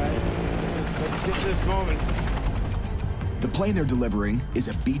right, let's get this moment. The plane they're delivering is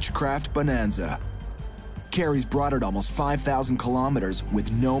a Beechcraft Bonanza. Kerry's brought it almost 5,000 kilometers with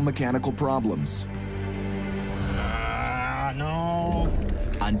no mechanical problems. No.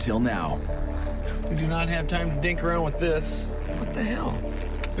 Until now. We do not have time to dink around with this. What the hell?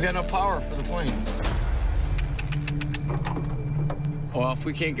 We got no power for the plane. Well, if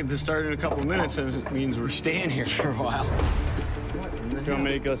we can't get this started in a couple of minutes, it means we're staying here for a while. Do you want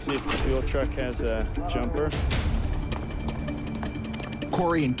me to go see if the fuel truck has a jumper?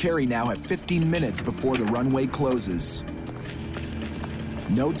 Corey and Kerry now have 15 minutes before the runway closes.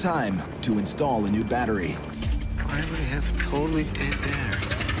 No time to install a new battery. Why would I have totally dead battery?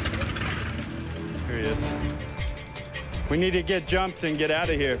 Here he is. We need to get jumped and get out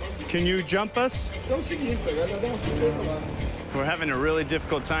of here. Can you jump us? We're having a really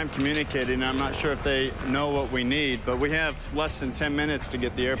difficult time communicating. I'm not sure if they know what we need, but we have less than 10 minutes to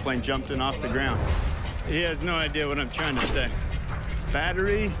get the airplane jumped and off the ground. He has no idea what I'm trying to say.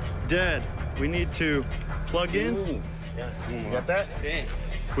 Battery dead. We need to plug in. Ooh. Yeah. You got that? Yeah.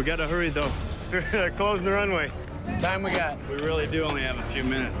 We gotta hurry though. They're closing the runway. Time we got. We really do only have a few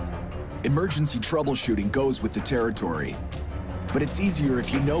minutes. Emergency troubleshooting goes with the territory, but it's easier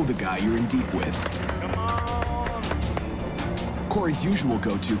if you know the guy you're in deep with. Come on. Corey's usual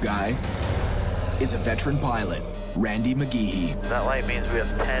go-to guy is a veteran pilot, Randy McGeehee. That light means we have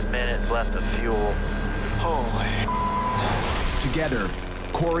 10 minutes left of fuel. Holy. Together,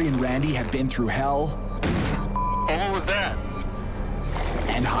 Corey and Randy have been through hell Almost there.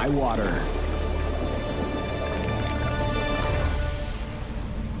 And high water.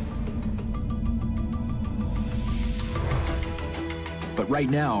 But right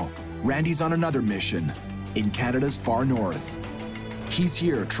now, Randy's on another mission in Canada's far north. He's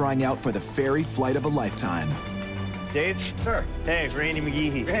here trying out for the ferry flight of a lifetime. Dave? Sir. Hey, Randy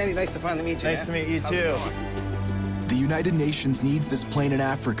McGeehee. Randy, nice to finally meet you. Nice to meet you, too. The United Nations needs this plane in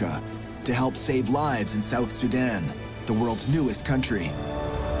Africa to help save lives in South Sudan, the world's newest country.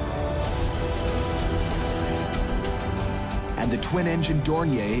 And the twin-engine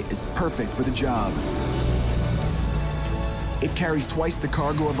Dornier is perfect for the job. It carries twice the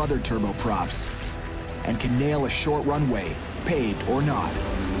cargo of other turboprops and can nail a short runway, paved or not.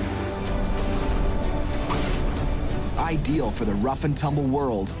 Ideal for the rough and tumble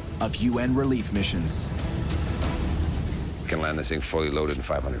world of UN relief missions. We can land this thing fully loaded in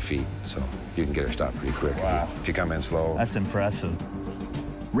 500 feet, so you can get her stopped pretty quick. Wow. If you come in slow. That's impressive.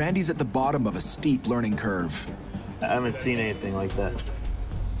 Randy's at the bottom of a steep learning curve. I haven't seen anything like that.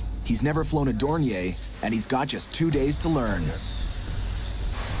 He's never flown a Dornier, and he's got just 2 days to learn.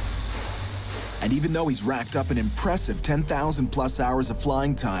 And even though he's racked up an impressive 10,000 plus hours of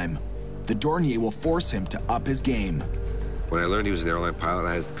flying time, the Dornier will force him to up his game. When I learned he was an airline pilot,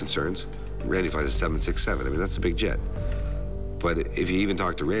 I had concerns. Randy flies a 767. I mean, that's a big jet. But if you even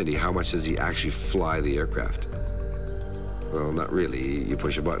talk to Randy, how much does he actually fly the aircraft? Well, not really. You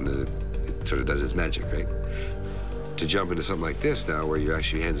push a button and it sort of does its magic, right? To jump into something like this now, where you're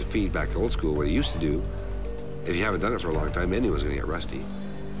actually hands and feet back to old school, what he used to do, if you haven't done it for a long time, anyone's gonna get rusty.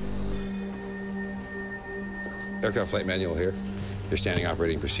 Aircraft flight manual here. Your standing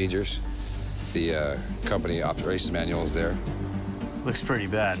operating procedures. The company operations manual is there. Looks pretty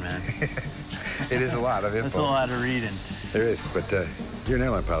bad, man. It is a lot of info. That's a lot of reading. There is, but you're an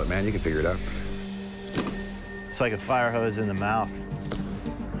airline pilot, man. You can figure it out. It's like a fire hose in the mouth.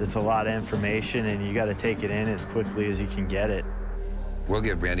 It's a lot of information, and you got to take it in as quickly as you can get it. We'll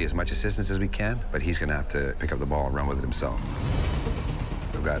give Randy as much assistance as we can, but he's going to have to pick up the ball and run with it himself.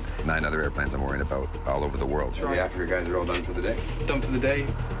 We've got 9 other airplanes I'm worrying about all over the world. So the Africa guys are all done for the day? Done for the day.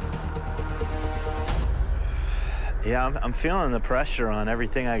 Yeah, I'm feeling the pressure on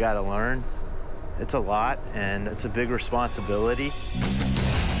everything I got to learn. It's a lot, and it's a big responsibility.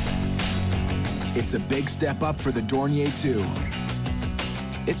 It's a big step up for the Dornier 2.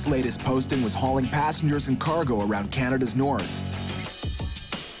 Its latest posting was hauling passengers and cargo around Canada's north.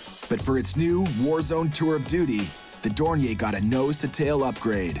 But for its new war zone tour of duty, the Dornier got a nose-to-tail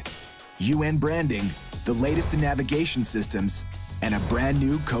upgrade. UN branding, the latest in navigation systems, and a brand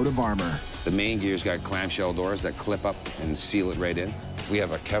new coat of armor. The main gear's got clamshell doors that clip up and seal it right in. We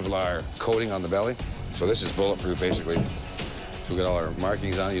have a Kevlar coating on the belly, so this is bulletproof, basically. So we've got all our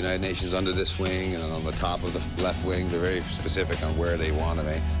markings on it, United Nations under this wing and on the top of the left wing. They're very specific on where they want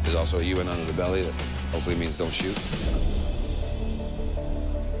them. There's also a UN under the belly that hopefully means don't shoot.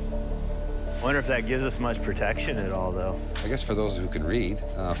 I wonder if that gives us much protection at all, though. I guess for those who can read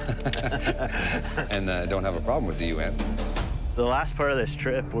and don't have a problem with the UN. The last part of this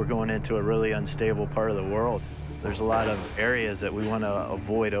trip, we're going into a really unstable part of the world. There's a lot of areas that we want to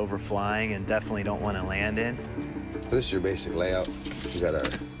avoid overflying and definitely don't want to land in. This is your basic layout. We got our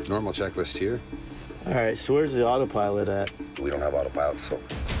normal checklist here. All right, so where's the autopilot at? We don't have autopilot, so.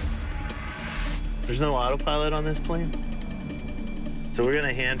 There's no autopilot on this plane? So we're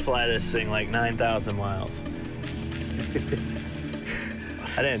gonna hand fly this thing like 9,000 miles.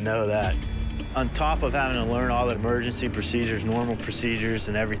 I didn't know that. On top of having to learn all the emergency procedures, normal procedures,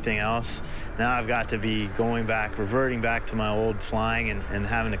 and everything else, now I've got to be going back, reverting back to my old flying and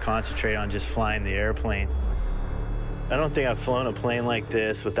having to concentrate on just flying the airplane. I don't think I've flown a plane like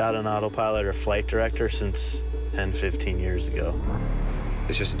this without an autopilot or flight director since 10, 15 years ago.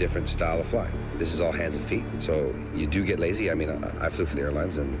 It's just a different style of flying. This is all hands and feet, so you do get lazy. I mean, I flew for the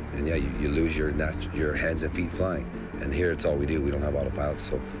airlines, and yeah, you lose your hands and feet flying. And here, it's all we do. We don't have autopilots,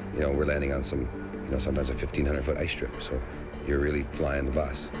 so, you know, we're landing on some, you know, sometimes a 1,500-foot ice strip, so you're really flying the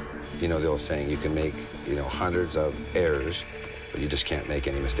bus. You know the old saying, you can make, you know, hundreds of errors, but you just can't make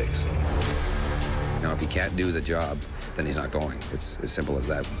any mistakes. Now, if he can't do the job, then he's not going. It's as simple as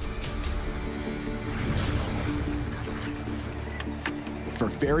that. For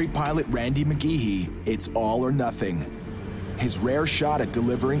ferry pilot Randy McGeehee, it's all or nothing. His rare shot at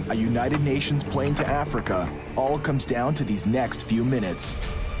delivering a United Nations plane to Africa all comes down to these next few minutes.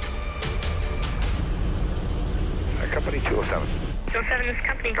 Company 207. 207, this is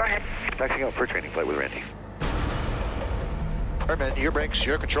company, go ahead. Maxing out for a training flight with Randy. Airman, your brakes,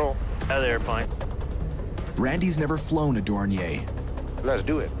 your control. Out of the airplane. Randy's never flown a Dornier. Let's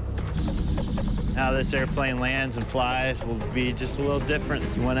do it. How this airplane lands and flies will be just a little different.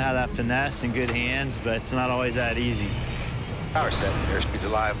 You want to have that finesse and good hands, but it's not always that easy. Power set. Airspeed's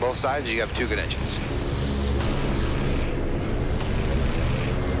alive both sides. You have 2 good engines.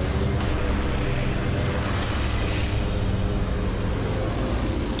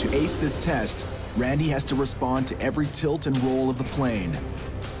 To ace this test, Randy has to respond to every tilt and roll of the plane.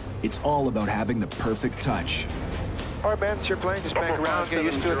 It's all about having the perfect touch. All right, man, it's your plane. Just bank around, get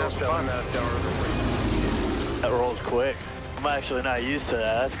used to it, have some fun. That rolls quick. I'm actually not used to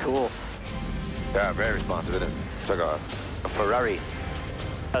that. That's cool. Yeah, very responsive, isn't it? It's like a Ferrari.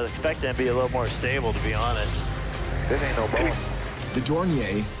 I was expecting it to be a little more stable, to be honest. This ain't no ball. The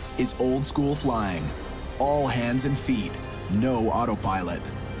Dornier is old school flying. All hands and feet, no autopilot.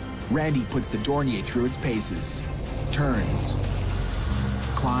 Randy puts the Dornier through its paces, turns,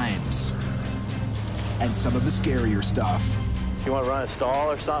 climbs, and some of the scarier stuff. You want to run a stall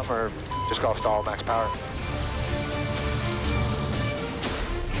or something, or just call stall max power?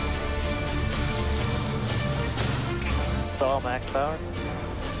 Stall max power?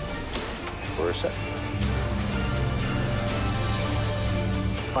 We're set.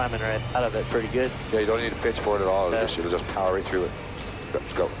 Climbing right out of it pretty good. Yeah, you don't need to pitch for it at all. It'll just power right through it.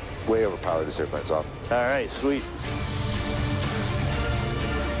 Let's go. Way overpowered, this airplane's off. All right, sweet.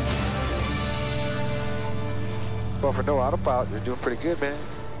 Well, for no autopilot, you're doing pretty good, man.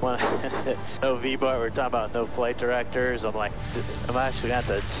 No V-bar, we're talking about no flight directors. I'm like, I'm actually going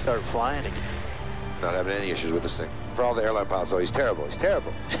to have to start flying again. Not having any issues with this thing. For all the airline pilots, though, he's terrible. He's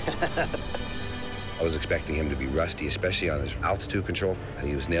terrible. I was expecting him to be rusty, especially on his altitude control. And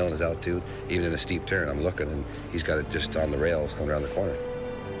he was nailing his altitude, even in a steep turn. I'm looking, and he's got it just on the rails coming around the corner.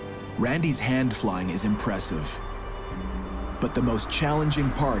 Randy's hand flying is impressive. But the most challenging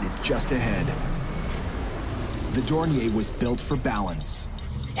part is just ahead. The Dornier was built for balance.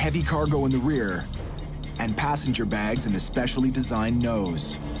 Heavy cargo in the rear, and passenger bags in the specially designed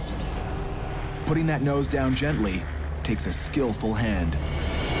nose. Putting that nose down gently takes a skillful hand.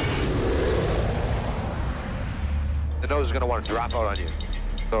 The nose is going to want to drop out on you.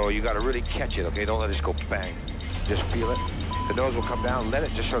 So you got to really catch it, okay? Don't let it just go bang. Just feel it. The nose will come down, let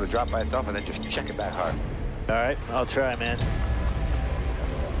it just sort of drop by itself, and then just check it back hard. All right, I'll try, man.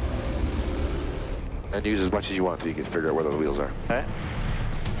 And use as much as you want until you can figure out where those wheels are. All right.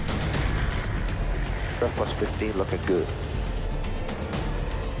 Plus 15, looking good.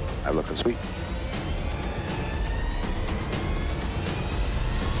 I'm looking sweet.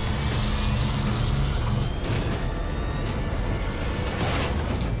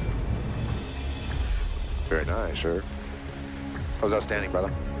 Very nice, sir. That was outstanding,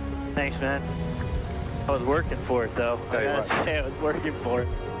 brother. Thanks, man. I was working for it, though. I gotta say, I was working for it.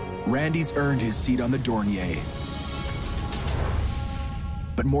 Randy's earned his seat on the Dornier.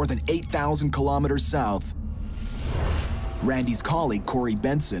 But more than 8,000 kilometers south, Randy's colleague, Corey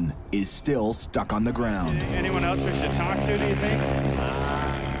Benson, is still stuck on the ground. Anyone else we should talk to, do you think?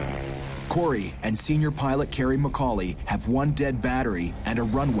 Corey and senior pilot Kerry McCauley have one dead battery and a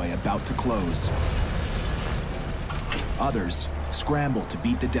runway about to close. Others scramble to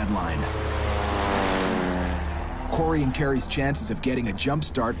beat the deadline. Corey and Kerry's chances of getting a jump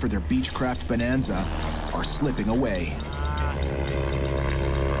start for their Beechcraft Bonanza are slipping away. I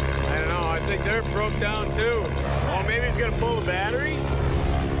don't know, I think they're broke down too. Oh, maybe he's gonna pull the battery?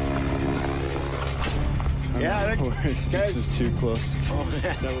 Yeah, this is too close. Oh,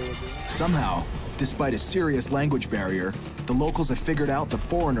 man. Somehow, despite a serious language barrier, the locals have figured out the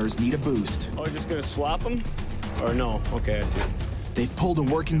foreigners need a boost. Oh, you're just gonna swap them? Or no? Okay, I see. They've pulled a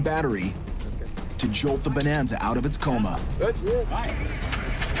working battery to jolt the Bonanza out of its coma. Good. Hi.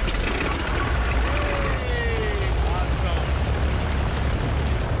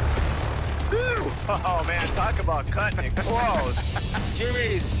 Oh man, talk about cutting it close.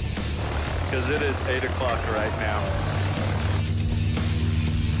 Jeez. Because it is 8 o'clock right now.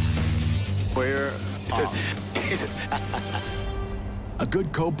 Where? A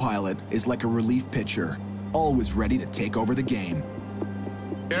good co-pilot is like a relief pitcher, always ready to take over the game.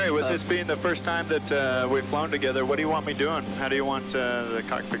 Gary, with this being the first time that we've flown together, what do you want me doing? How do you want the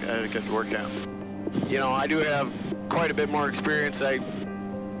cockpit etiquette to work out? You know, I do have quite a bit more experience.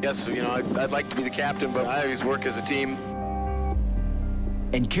 Yes, you know, I'd like to be the captain, but I always work as a team.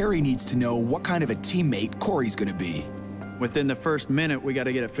 And Kerry needs to know what kind of a teammate Corey's gonna be. Within the first minute, we got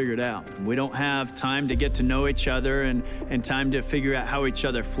to get it figured out. We don't have time to get to know each other and time to figure out how each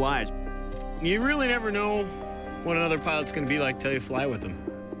other flies. You really never know what another pilot's going to be like till you fly with them.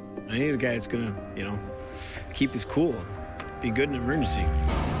 I need a guy that's going to, you know, keep his cool, be good in an emergency.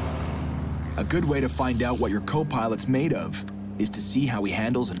 A good way to find out what your co-pilot's made of is to see how he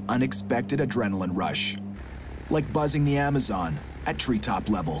handles an unexpected adrenaline rush, like buzzing the Amazon at treetop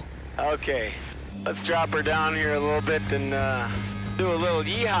level. Okay, let's drop her down here a little bit and do a little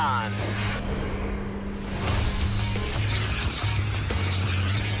yeehaw.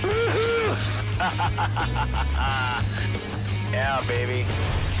 Woohoo! Yeah, baby.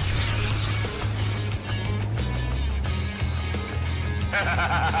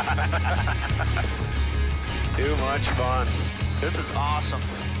 Too much fun. This is awesome.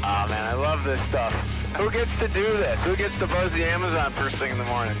 Oh man, I love this stuff. Who gets to do this? Who gets to buzz the Amazon first thing in the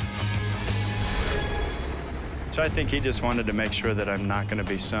morning? So I think he just wanted to make sure that I'm not going to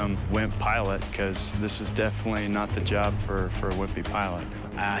be some wimp pilot, because this is definitely not the job for a wimpy pilot.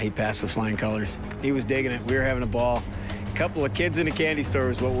 He passed with flying colors. He was digging it. We were having a ball. A couple of kids in a candy store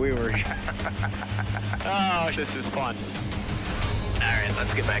was what we were. Oh, this is fun. All right,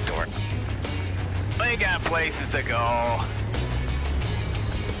 let's get back to work. We got places to go.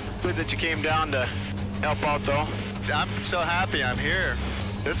 Good that you came down to help out, though. I'm so happy I'm here.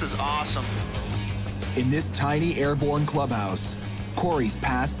 This is awesome. In this tiny airborne clubhouse, Corey's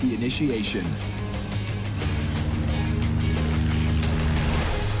passed the initiation.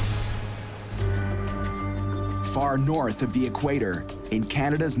 Far north of the equator, in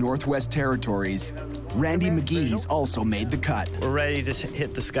Canada's Northwest Territories, Randy McGee's also made the cut. We're ready to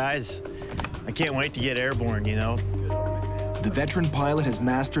hit the skies. I can't wait to get airborne, you know? The veteran pilot has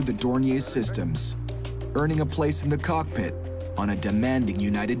mastered the Dornier's systems, earning a place in the cockpit on a demanding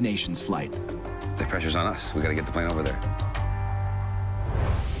United Nations flight. The pressure's on us. We gotta get the plane over there.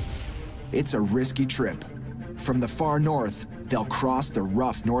 It's a risky trip. From the far north, they'll cross the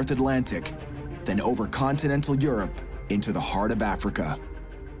rough North Atlantic, then over continental Europe into the heart of Africa.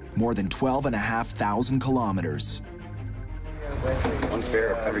 More than 12,500 kilometers. One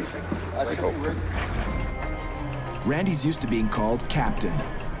spare of everything. I hope. Randy's used to being called captain,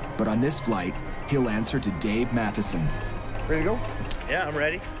 but on this flight, he'll answer to Dave Matheson. Ready to go? Yeah, I'm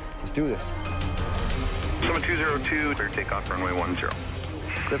ready. Let's do this. Summit 202, clear takeoff runway 10.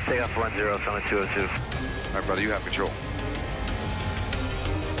 Clear takeoff 10, Summit 202. All right, brother, you have control.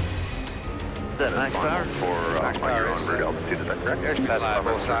 Is that max power? For Max power on is route altitude, is that correct? Airspeed live,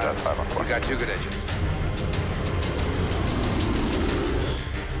 both sides. We got 2 good engines.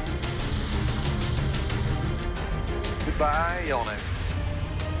 Goodbye, Yelnay.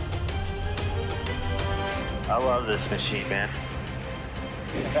 I love this machine, man.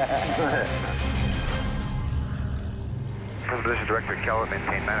 Present position director Keller,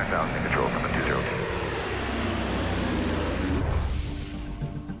 maintain man and down, control from the 202.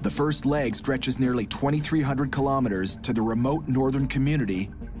 The first leg stretches nearly 2,300 kilometers to the remote northern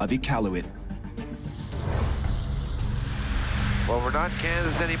community of Iqaluit. Well, we're not in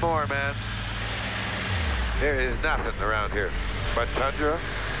Kansas anymore, man. There is nothing around here but tundra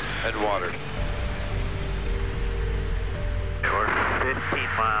and water. We're 15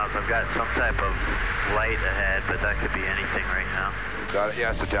 miles. I've got some type of light ahead, but that could be anything right now. Got it?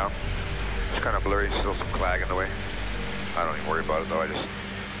 Yeah, it's a town. It's kind of blurry, still some clag in the way. I don't even worry about it, though. I just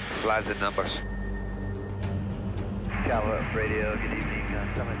flies the numbers. Tower radio, good evening.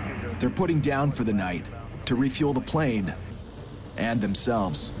 Summit 202. They're putting down for the night to refuel the plane and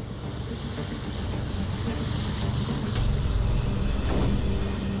themselves.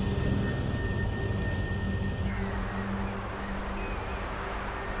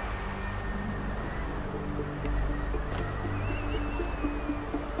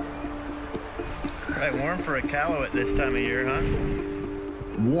 Right, warm for Iqaluit this time of year, huh?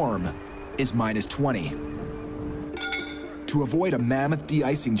 Warm is minus 20. To avoid a mammoth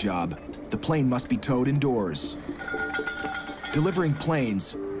de-icing job, the plane must be towed indoors. Delivering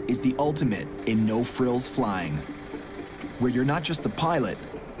planes is the ultimate in no-frills flying, where you're not just the pilot,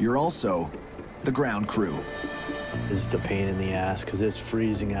 you're also the ground crew. It's the pain in the ass because it's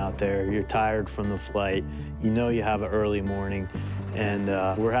freezing out there. You're tired from the flight. You know you have an early morning, and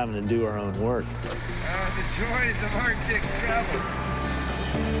we're having to do our own work. The joys of Arctic travel.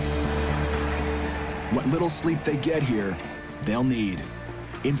 What little sleep they get here, they'll need.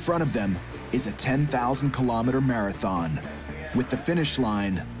 In front of them is a 10,000-kilometer marathon, with the finish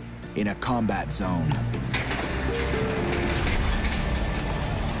line in a combat zone.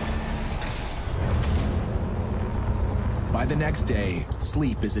 By the next day,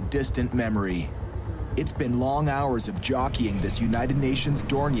 sleep is a distant memory. It's been long hours of jockeying this United Nations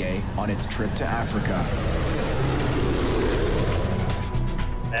Dornier on its trip to Africa.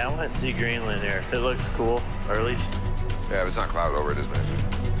 Hey, I want to see Greenland here. It looks cool, or at least... Yeah, if it's not clouded over, it is nice.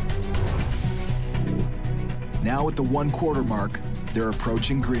 Now at the 1/4 mark, they're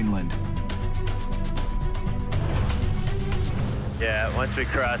approaching Greenland. Yeah, once we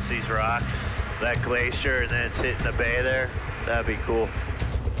cross these rocks, that glacier, and then it's hitting the bay there, that'd be cool.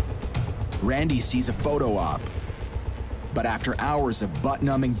 Randy sees a photo op. But after hours of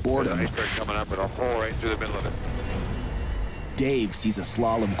butt-numbing boredom, iceberg coming up and a hole right through the middle of it. Dave sees a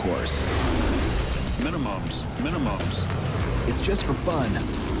slalom course. Minimums. It's just for fun.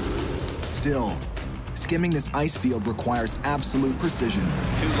 Still, skimming this ice field requires absolute precision.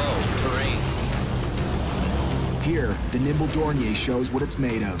 Too low, terrain. Here, the nimble Dornier shows what it's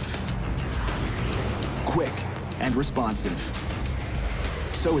made of. Quick and responsive.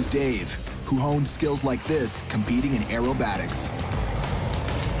 So is Dave, who honed skills like this competing in aerobatics.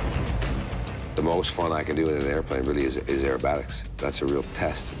 The most fun I can do in an airplane really is aerobatics. That's a real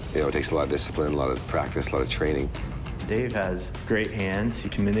test. You know, it takes a lot of discipline, a lot of practice, a lot of training. Dave has great hands. He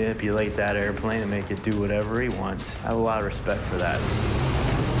can manipulate that airplane and make it do whatever he wants. I have a lot of respect for that.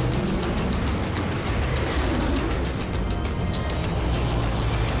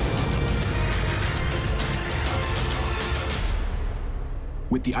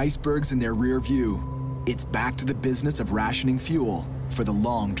 With the icebergs in their rear view, it's back to the business of rationing fuel for the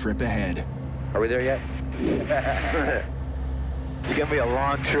long trip ahead. Are we there yet? It's gonna be a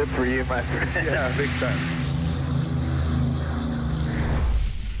long trip for you, my friend. Yeah, big time.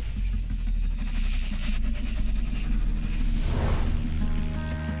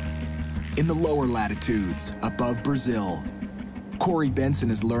 In the lower latitudes, above Brazil, Corey Benson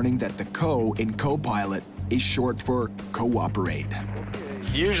is learning that the co in co-pilot is short for cooperate.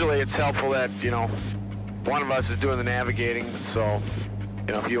 Usually it's helpful that, you know, one of us is doing the navigating, so,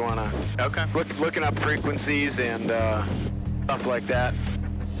 you know, if you want to looking up frequencies and stuff like that.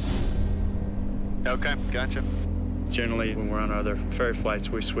 Okay, gotcha. Generally, when we're on other ferry flights,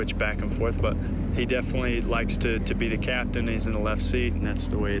 we switch back and forth, but he definitely likes to be the captain. He's in the left seat, and that's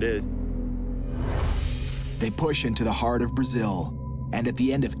the way it is. They push into the heart of Brazil, and at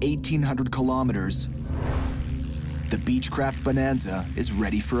the end of 1,800 kilometers, the Beechcraft Bonanza is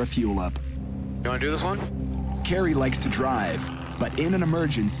ready for a fuel up. You want to do this one? Kerry likes to drive, but in an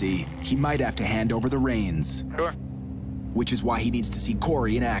emergency, he might have to hand over the reins. Sure. Which is why he needs to see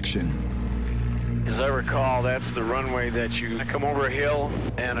Corey in action. As I recall, that's the runway that you come over a hill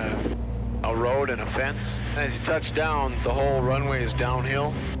and a road and a fence. And as you touch down, the whole runway is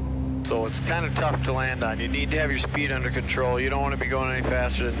downhill. So it's kind of tough to land on. You need to have your speed under control. You don't want to be going any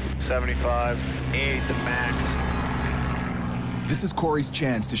faster than 75, 80 the max. This is Corey's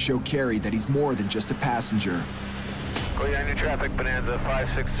chance to show Kerry that he's more than just a passenger. Go ahead, new traffic, Bonanza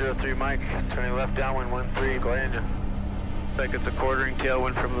 5603, Mike. Turning left downwind 13, go ahead. Looks like it's a quartering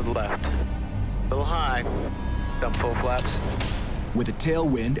tailwind from the left. A little high. Dump full flaps. With a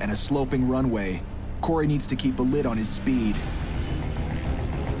tailwind and a sloping runway, Corey needs to keep a lid on his speed.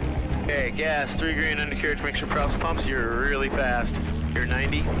 Okay, gas, 3 green undercarriage, make sure props pumps, you're really fast. You're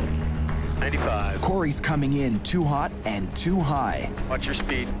 90, 95. Corey's coming in too hot and too high. Watch your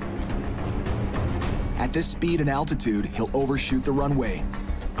speed. At this speed and altitude, he'll overshoot the runway.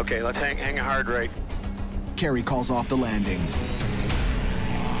 Okay, let's hang a hard right. Kerry calls off the landing.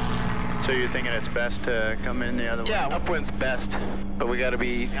 So you're thinking it's best to come in the other way? Yeah, upwind's best, but we gotta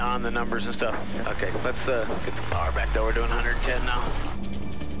be on the numbers and stuff. Okay, let's get some power back though. We're doing 110 now.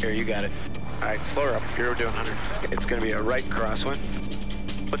 Here, you got it. All right, slow her up. Here, we're doing 100. It's gonna be a right crosswind.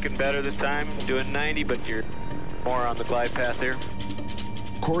 Looking better this time, doing 90, but you're more on the glide path here.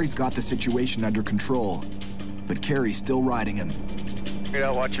 Corey's got the situation under control, but Kerry's still riding him. Get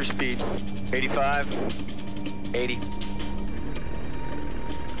out, watch your speed. 85, 80,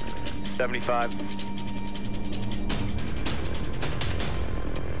 75,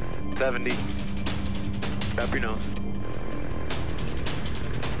 70. Up your nose.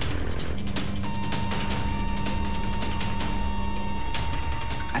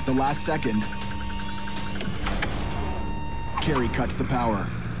 At the last second, Kerry cuts the power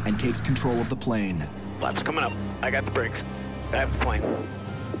and takes control of the plane. Flaps coming up. I got the brakes. I have the plane.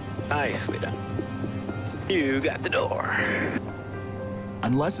 Nicely done. You got the door.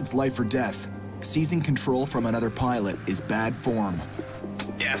 Unless it's life or death, seizing control from another pilot is bad form.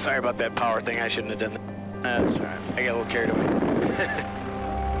 Yeah, sorry about that power thing. I shouldn't have done that. That's all right. I got a little carried away.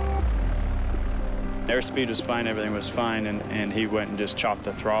 Airspeed was fine, everything was fine, and he went and just chopped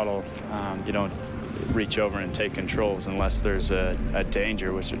the throttle. You don't reach over and take controls unless there's a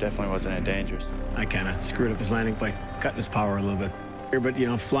danger, which there definitely wasn't a danger. I kind of screwed up his landing by cutting his power a little bit. But, you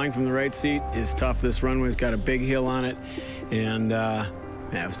know, flying from the right seat is tough. This runway's got a big hill on it, and yeah,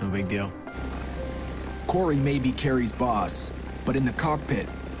 it was no big deal. Corey may be Kerry's boss, but in the cockpit,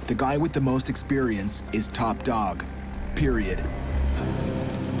 the guy with the most experience is top dog, period.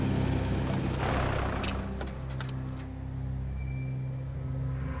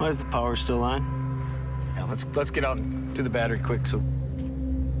 Why is the power still on? Yeah, let's get out to the battery quick. So.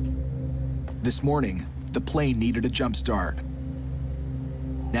 This morning, the plane needed a jump start.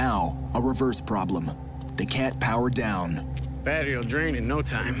 Now, a reverse problem. They can't power down. Battery will drain in no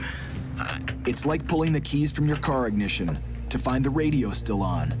time. It's like pulling the keys from your car ignition to find the radio still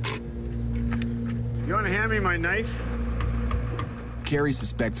on. You want to hand me my knife? Carrie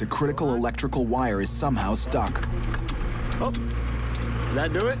suspects a critical electrical wire is somehow stuck. Oh, did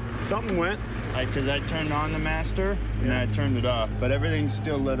that do it? Something went. Because I turned on the master, and then I turned it off, but everything's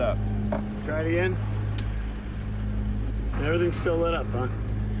still lit up. Try it again. Everything's still lit up, huh?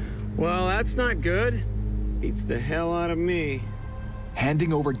 Well, that's not good. Beats the hell out of me.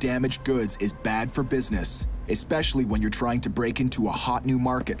 Handing over damaged goods is bad for business, especially when you're trying to break into a hot new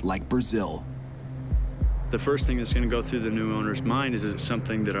market like Brazil. The first thing that's going to go through the new owner's mind is it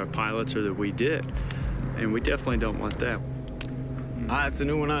something that our pilots or that we did? And we definitely don't want that. It's a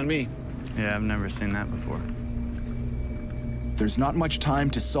new one on me. Yeah, I've never seen that before. There's not much time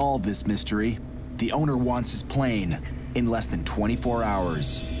to solve this mystery. The owner wants his plane in less than 24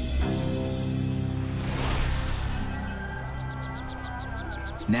 hours.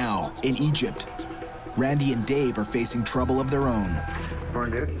 Now, in Egypt, Randy and Dave are facing trouble of their own.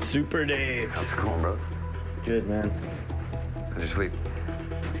 Morning, dude. Super Dave. How's it going, bro? Good, man. How'd you sleep?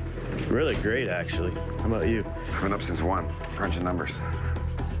 Really great, actually. How about you? I've been up since 1, crunching numbers.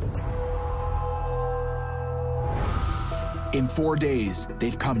 In 4 days,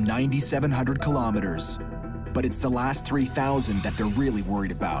 they've come 9,700 kilometers. But it's the last 3,000 that they're really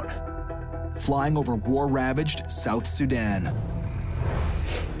worried about. Flying over war-ravaged South Sudan.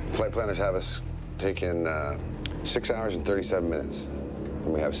 Flight planners have us taking 6 hours and 37 minutes.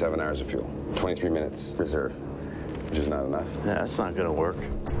 And we have 7 hours of fuel. 23 minutes reserve, which is not enough. Yeah, that's not gonna work.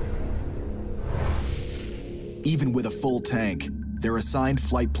 Even with a full tank, their assigned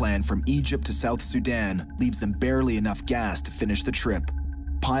flight plan from Egypt to South Sudan leaves them barely enough gas to finish the trip.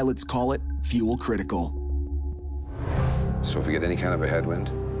 Pilots call it fuel critical. So if we get any kind of a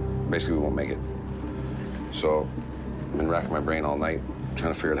headwind, basically we won't make it. So I've been racking my brain all night,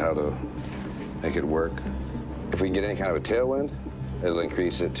 trying to figure out how to make it work. If we can get any kind of a tailwind, it'll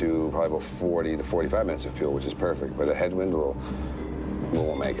increase it to probably about 40 to 45 minutes of fuel, which is perfect. But a headwind we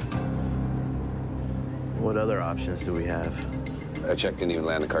won't make it. What other options do we have? I checked, didn't even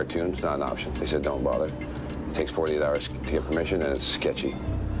land a cartoon. It's not an option. They said don't bother. It takes 48 hours to get permission, and it's sketchy.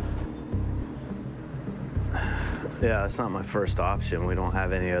 Yeah, it's not my first option. We don't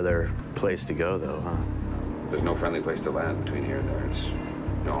have any other place to go, though, huh? There's no friendly place to land between here and there. It's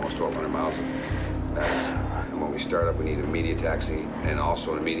almost 1,200 miles. And when we start up, we need an immediate taxi and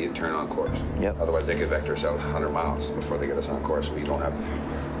also an immediate turn on course. Yep. Otherwise, they could vector us out 100 miles before they get us on course. We don't have.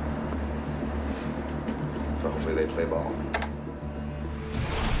 So hopefully they play ball.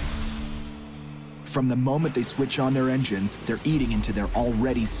 From the moment they switch on their engines, they're eating into their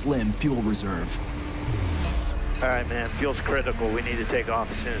already slim fuel reserve. All right, man, fuel's critical. We need to take off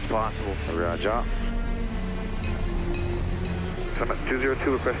as soon as possible. Roger. Summit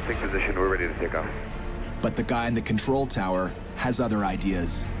 202 requesting position. We're ready to take off. But the guy in the control tower has other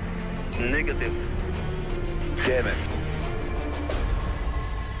ideas. Negative. Damn it.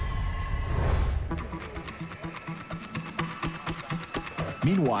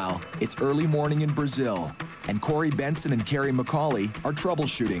 Meanwhile, it's early morning in Brazil, and Corey Benson and Carrie McCauley are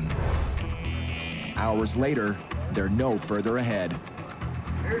troubleshooting. Hours later, they're no further ahead.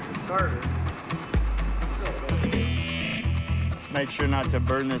 Here's the starter. Make sure not to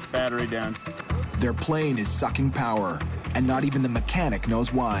burn this battery down. Their plane is sucking power, and not even the mechanic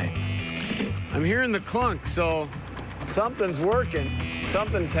knows why. I'm hearing the clunk, so something's working.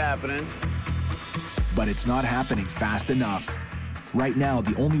 Something's happening. But it's not happening fast enough. Right now,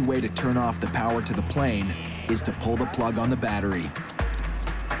 the only way to turn off the power to the plane is to pull the plug on the battery.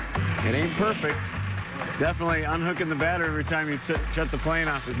 It ain't perfect. Definitely unhooking the battery every time you shut the plane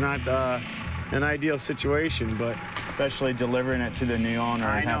off is not an ideal situation, but... Especially delivering it to the new owner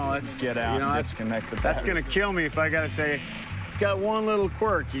and have to get out and disconnect the battery. That's gonna kill me if I gotta say, it's got one little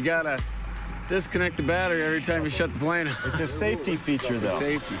quirk. You gotta disconnect the battery every time you shut the plane off. It's a safety feature, though.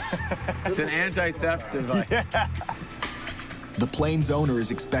 Safety. It's an anti-theft device. Yeah. The plane's owner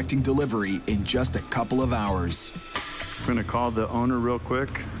is expecting delivery in just a couple of hours. I'm gonna call the owner real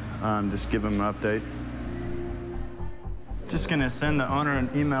quick, just give him an update. Just gonna send the owner an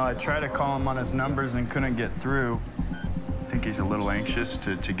email. I tried to call him on his numbers and couldn't get through. I think he's a little anxious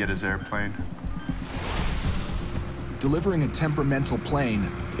to get his airplane. Delivering a temperamental plane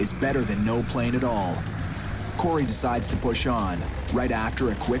is better than no plane at all. Corey decides to push on, right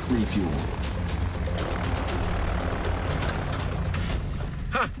after a quick refuel.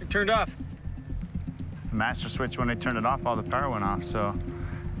 Huh, it turned off. The master switch, when they turned it off, all the power went off, so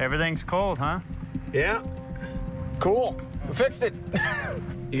everything's cold, huh? Yeah. Cool. We fixed it.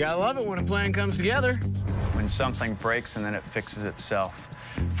 You gotta love it when a plan comes together. When something breaks and then it fixes itself.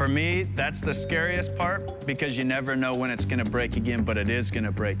 For me, that's the scariest part because you never know when it's gonna break again, but it is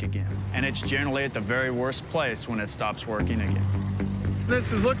gonna break again. And it's generally at the very worst place when it stops working again.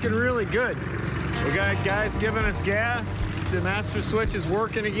 This is looking really good. We got guys giving us gas. The master switch is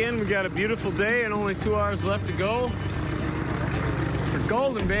working again. We got a beautiful day and only 2 hours left to go. We're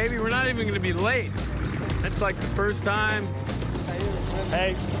golden, baby. We're not even gonna be late. That's like the first time.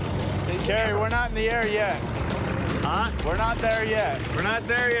 Hey, Kerry, we're not in the air yet. Huh? We're not there yet. We're not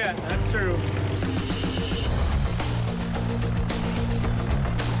there yet. That's true.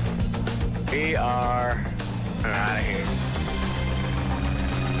 We are out of here.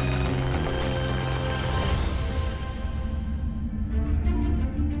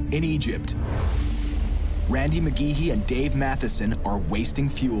 In Egypt, Randy McGeehee and Dave Matheson are wasting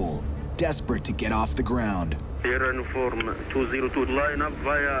fuel, desperate to get off the ground. Air Uniform 202, line up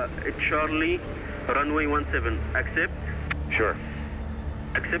via Charlie, runway 17. Accept? Sure.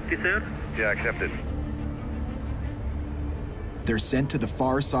 Accept, sir? Yeah, accepted. They're sent to the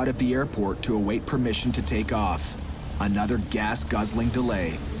far side of the airport to await permission to take off. Another gas-guzzling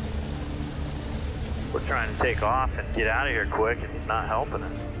delay. We're trying to take off and get out of here quick, and he's not helping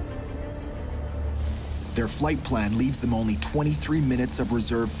us. Their flight plan leaves them only 23 minutes of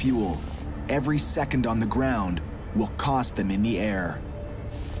reserve fuel. Every second on the ground will cost them in the air.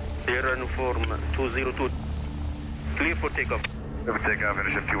 Air Uniform 202, clear for takeoff. We have a takeoff,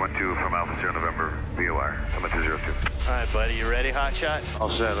 Intercept 212 from Alpha Sierra November, VOR, Summit 202. All right, buddy, you ready, hotshot? All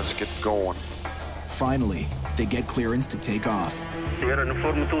set, let's get going. Finally, they get clearance to take off. Air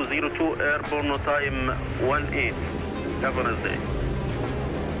Uniform 202, airborne time 18. Have a nice day.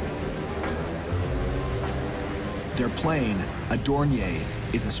 Their plane, a Dornier,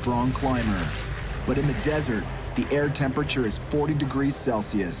 is a strong climber. But in the desert, the air temperature is 40 degrees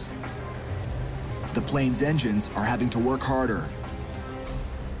Celsius. The plane's engines are having to work harder,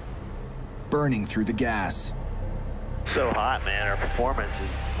 burning through the gas. So hot, man. Our performance is,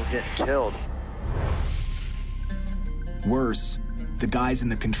 we're getting killed. Worse, the guys in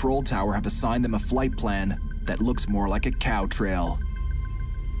the control tower have assigned them a flight plan that looks more like a cow trail.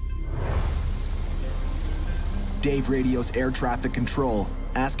 Dave radios air traffic control,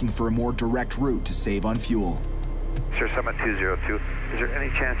 asking for a more direct route to save on fuel. Sure, Summit 202. Is there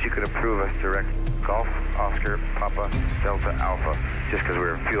any chance you could approve us direct Golf, Oscar, Papa, Delta, Alpha, just because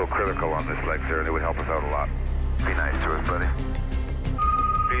we're fuel critical on this leg, sir, and it would help us out a lot. Be nice to us, buddy.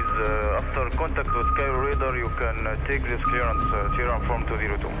 Please, after contact with Sky Radar, you can take this clearance, Sierra from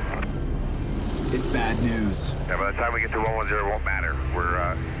 202. It's bad news. Yeah, by the time we get to 110, it won't matter.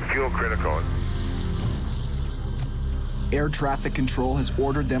 We're fuel critical. Air traffic control has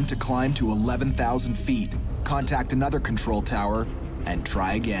ordered them to climb to 11,000 feet, contact another control tower, and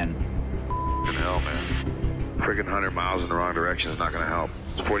try again. Fucking hell, man. Friggin' 100 miles in the wrong direction is not gonna help.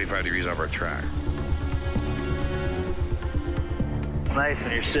 It's 45 degrees off our track. It's nice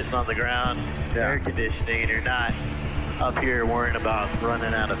when you're sitting on the ground, air conditioning, and you're not up here worrying about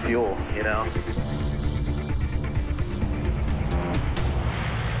running out of fuel, you know?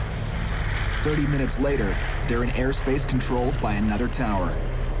 "30 minutes later, they're in airspace controlled by another tower.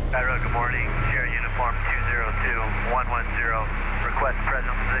 Admiral, good morning. Sierra Uniform 202-110. Request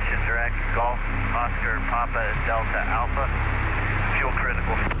present position direct Golf, Oscar, Papa, Delta, Alpha. Fuel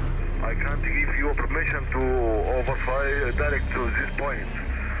critical. I can't give you permission to overfly direct to this point.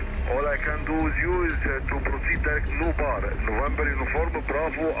 All I can do with you is to proceed direct new bar. November Uniform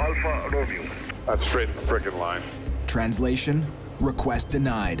Bravo Alpha Romeo. That's straight in the frickin' line. Translation, request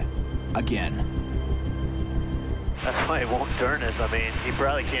denied. Again. That's why he won't turn us. I mean, he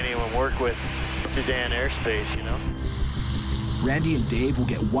probably can't even work with Sudan airspace, you know? Randy and Dave will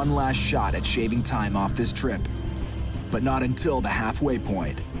get one last shot at shaving time off this trip, but not until the halfway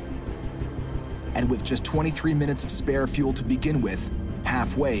point. And with just 23 minutes of spare fuel to begin with,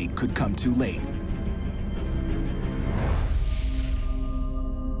 halfway could come too late.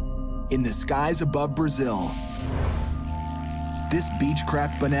 In the skies above Brazil, this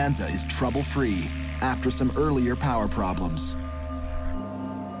Beechcraft Bonanza is trouble-free after some earlier power problems.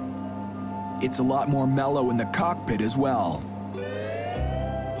 It's a lot more mellow in the cockpit as well.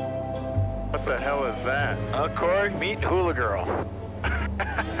 What the hell is that? Corey, meet Hula Girl.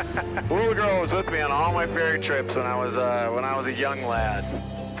 Hula Girl was with me on all my ferry trips when I was a young lad.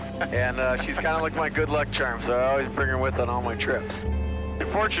 And she's kind of like my good luck charm, so I always bring her with on all my trips.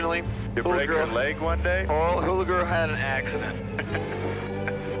 Unfortunately, you break her leg one day? Oh, Hula Girl had an accident.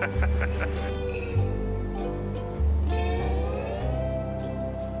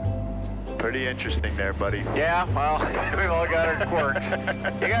 Pretty interesting there, buddy. Yeah, well, we've all got our quirks.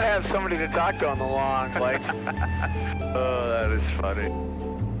 You gotta have somebody to talk to on the long flights. Oh, that is funny.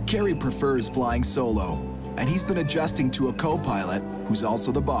 Kerry prefers flying solo, and he's been adjusting to a co-pilot who's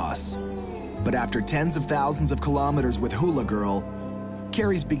also the boss. But after tens of thousands of kilometers with Hula Girl,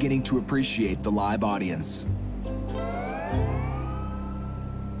 Kerry's beginning to appreciate the live audience.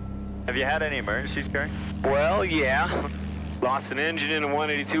 Have you had any emergencies, Kerry? Well, yeah. Lost an engine in a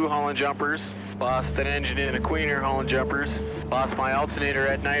 182 hauling jumpers. Lost an engine in a Queener hauling jumpers. Lost my alternator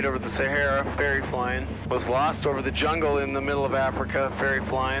at night over the Sahara, ferry flying. Was lost over the jungle in the middle of Africa, ferry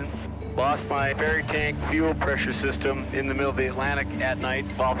flying. Lost my ferry tank fuel pressure system in the middle of the Atlantic at night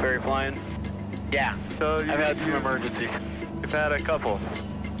while ferry flying. Yeah, so I've had some emergencies. You've had a couple.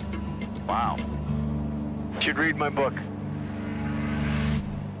 Wow. You should read my book.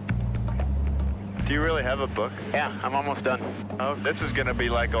 Do you really have a book? Yeah, I'm almost done. Oh, this is going to be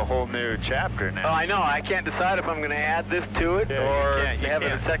like a whole new chapter now. Oh, I know. I can't decide if I'm going to add this to it or have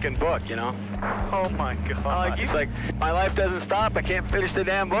it a second book, you know? Oh, my God. It's like, my life doesn't stop. I can't finish the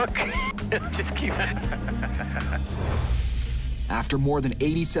damn book. Just keep it. After more than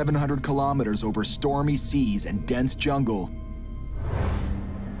 8,700 kilometers over stormy seas and dense jungle,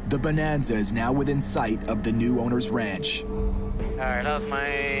 the Bonanza is now within sight of the new owner's ranch. All right, how's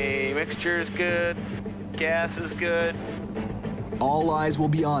my mixture is good, gas is good. All eyes will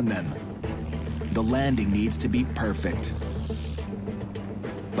be on them. The landing needs to be perfect.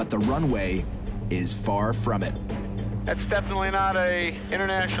 But the runway is far from it. That's definitely not a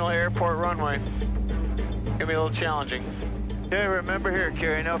international airport runway. Gonna be a little challenging. Yeah, remember here,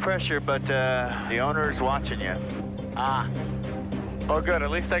 Kerry, no pressure, but the owner's watching you. Ah. Oh, good. At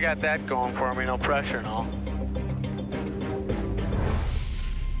least I got that going for me. No pressure and all.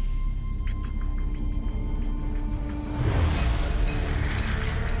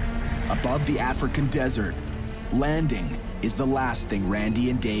 Above the African desert, landing is the last thing Randy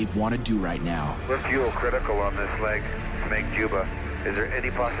and Dave want to do right now. We're fuel critical on this leg to make Juba. Is there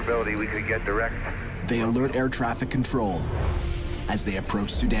any possibility we could get direct? They alert air traffic control as they approach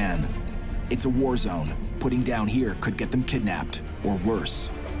Sudan. It's a war zone. Putting down here could get them kidnapped, or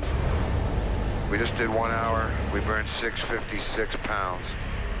worse. We just did 1 hour. We burned 656 pounds.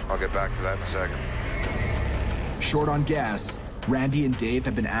 I'll get back to that in a second. Short on gas, Randy and Dave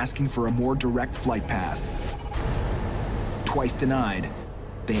have been asking for a more direct flight path. Twice denied,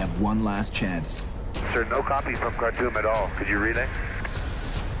 they have one last chance. Sir, no copy from Khartoum at all. Could you relay?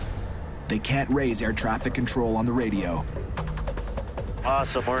 They can't raise air traffic control on the radio.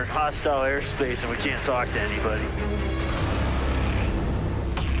 Awesome, we're in hostile airspace and we can't talk to anybody.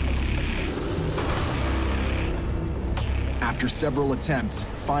 After several attempts,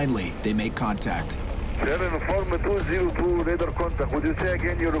 finally, they make contact. Sierra Uniform 202, radar contact. Would you say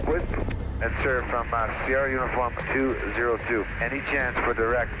again your request? And sir, from Sierra Uniform 202, any chance for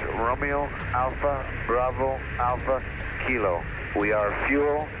direct Romeo, Alpha, Bravo, Alpha, Kilo? We are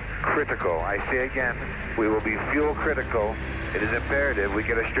fuel critical. I say again, we will be fuel critical. It is imperative we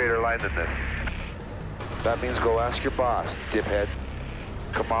get a straighter line than this. That means go ask your boss, diphead.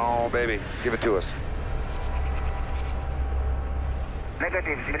 Come on, baby, give it to us.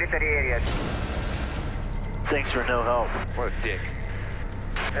 Negative, military areas. Thanks for no help. What a dick.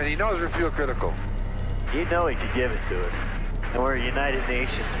 And he knows we're fuel critical. You know he could give it to us. And we're a United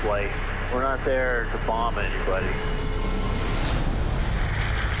Nations flight. We're not there to bomb anybody.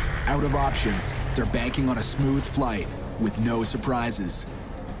 Out of options, they're banking on a smooth flight with no surprises.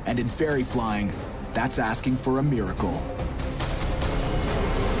 And in ferry flying, that's asking for a miracle.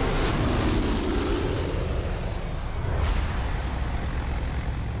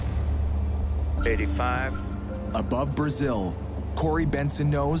 '85. Above Brazil, Corey Benson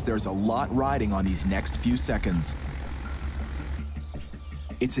knows there's a lot riding on these next few seconds.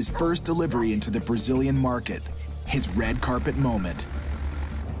 It's his first delivery into the Brazilian market, his red carpet moment.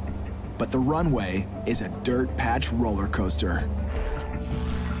 But the runway is a dirt patch roller coaster.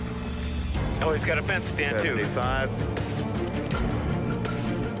 Oh, he's got a fence stand too. 75.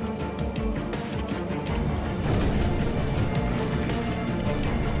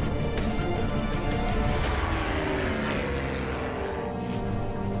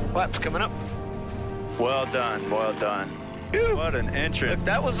 Flaps coming up. Well done, well done. Whew. What an entrance. Look,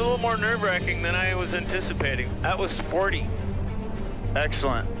 that was a little more nerve-wracking than I was anticipating. That was sporty.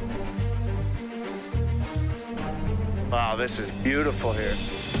 Excellent. Wow, this is beautiful here.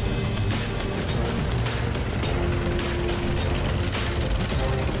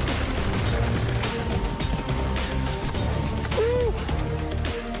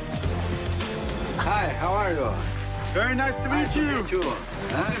 Hi, how are you? Very nice to meet you.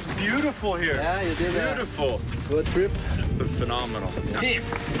 This is beautiful here. Yeah, you did that. Beautiful. Good trip. Phenomenal. Team.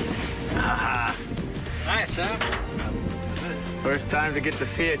 Nice, huh? First time to get to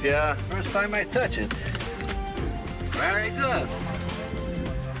see it, yeah. First time I touch it. Very good.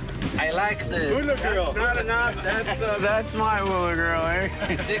 I like the... Hula girl. Not enough. That's my hula girl, eh?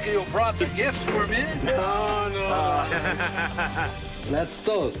 Think you brought the gift for me? No. Let's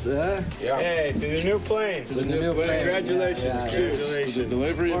toast, huh? Yeah. Hey, to the new plane. To the new plane. Congratulations. Yeah, Cheers. congratulations. To the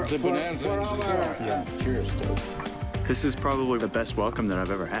delivery of the bonanza. Yeah. Cheers, toast. This is probably the best welcome that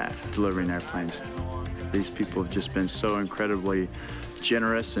I've ever had, delivering airplanes. These people have just been so incredibly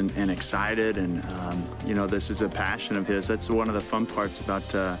generous and excited, and you know, this is a passion of his. That's one of the fun parts about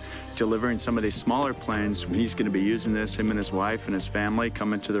delivering some of these smaller planes. He's going to be using this, him and his wife and his family,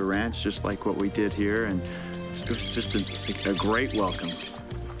 coming to the ranch just like what we did here, and it was just a great welcome.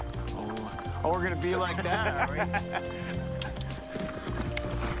 Oh, we're going to be like that, are we?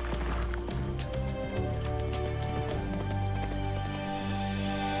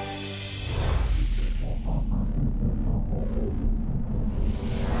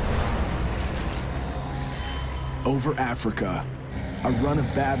 Over Africa, a run of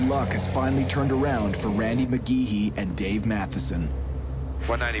bad luck has finally turned around for Randy McGeehee and Dave Matheson.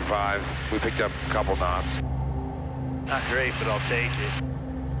 195, we picked up a couple knots. Not great, but I'll take it.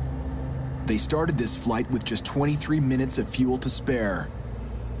 They started this flight with just 23 minutes of fuel to spare,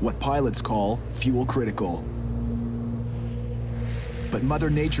 what pilots call fuel critical. But Mother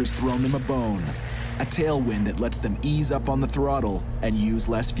Nature's thrown them a bone, a tailwind that lets them ease up on the throttle and use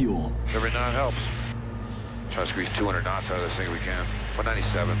less fuel. Every knot helps. Try to squeeze 200 knots out of this thing if we can.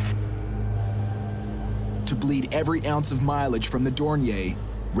 197. To bleed every ounce of mileage from the Dornier,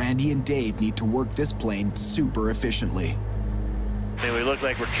 Randy and Dave need to work this plane super efficiently. I mean, we look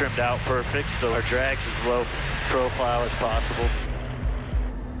like we're trimmed out perfect, so our drag's as low profile as possible.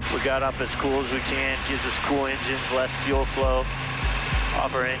 We got up as cool as we can, gives us cool engines, less fuel flow,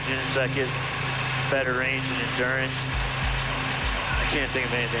 off our engines, so that gives better range and endurance. I can't think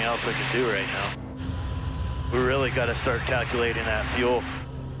of anything else I can do right now. We really got to start calculating that fuel.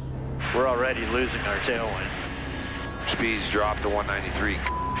 We're already losing our tailwind. Speeds dropped to 193.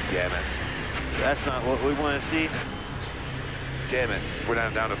 Damn it. That's not what we want to see. Damn it. We're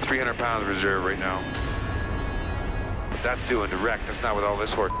down to 300 pounds reserve right now. But that's doing direct. That's not with all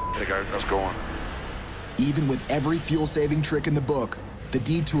this horse that got us going. Even with every fuel-saving trick in the book, the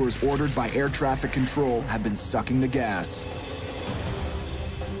detours ordered by air traffic control have been sucking the gas.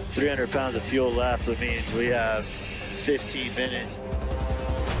 300 pounds of fuel left, that means we have 15 minutes.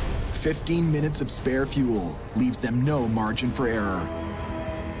 15 minutes of spare fuel leaves them no margin for error.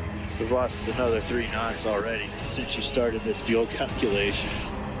 We've lost another 3 knots already since you started this fuel calculation.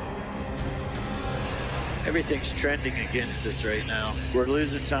 Everything's trending against us right now. We're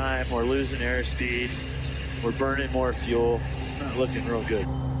losing time, we're losing airspeed, we're burning more fuel. It's not looking real good.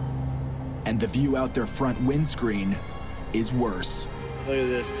 And the view out their front windscreen is worse. Look at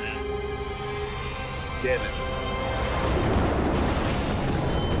this, man. Damn it.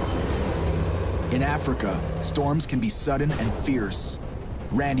 In Africa, storms can be sudden and fierce.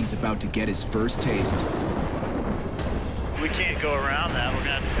 Randy's about to get his first taste. We can't go around that. We're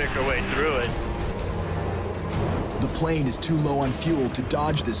gonna have to pick our way through it. The plane is too low on fuel to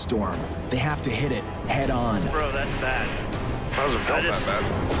dodge this storm. They have to hit it head on. Bro, that's bad. Doesn't feel that bad.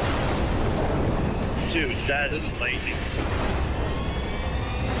 Dude, that is lightning.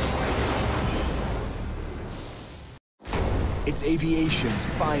 It's aviation's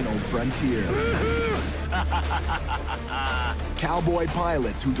final frontier. Cowboy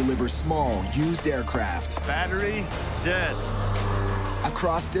pilots who deliver small, used aircraft. Battery dead.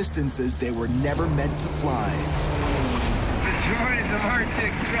 Across distances they were never meant to fly. The joys of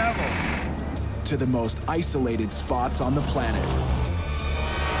Arctic travels. To the most isolated spots on the planet.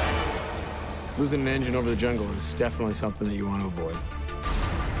 Losing an engine over the jungle is definitely something that you want to avoid.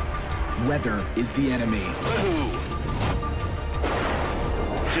 Weather is the enemy.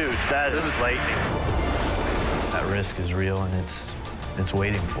 Dude, that is lightning. That risk is real, and it's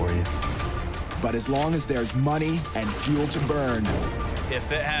waiting for you. But as long as there's money and fuel to burn, if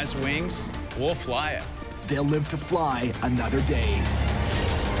it has wings, we'll fly it. They'll live to fly another day.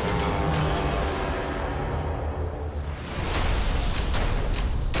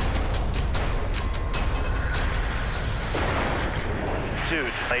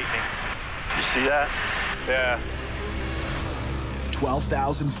 Dude, lightning. You see that? Yeah.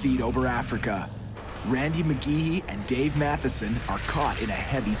 12,000 feet over Africa. Randy McGeehee and Dave Matheson are caught in a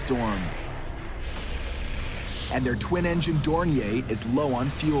heavy storm. And their twin-engine Dornier is low on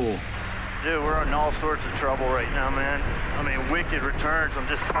fuel. Dude, we're in all sorts of trouble right now, man. I mean, wicked returns. I'm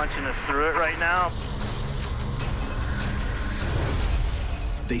just punching us through it right now.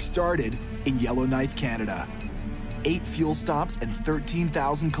 They started in Yellowknife, Canada. 8 fuel stops and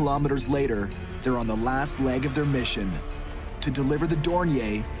 13,000 kilometers later, they're on the last leg of their mission to deliver the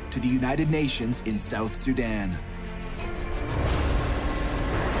Dornier to the United Nations in South Sudan.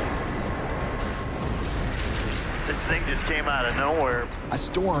 This thing just came out of nowhere. A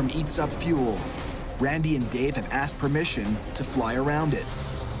storm eats up fuel. Randy and Dave have asked permission to fly around it.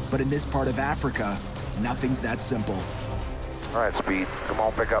 But in this part of Africa, nothing's that simple. All right, Speed, come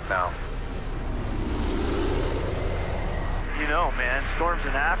on, pick up now. You know, man, storms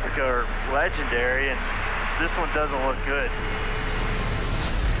in Africa are legendary, and this one doesn't look good.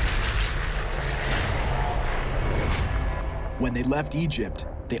 When they left Egypt,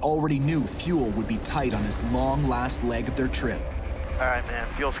 they already knew fuel would be tight on this long last leg of their trip. All right, man,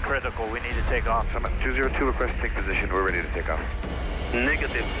 fuel's critical. We need to take off. Summit 202, request take position. We're ready to take off.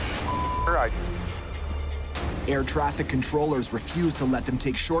 Negative. All right. Air traffic controllers refuse to let them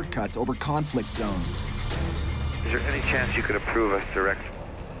take shortcuts over conflict zones. Is there any chance you could approve us direct?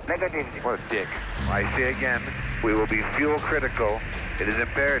 Negative. What a dick. I say again, we will be fuel critical. It is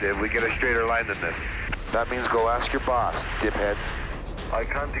imperative we get a straighter line than this. That means go ask your boss, diphead. I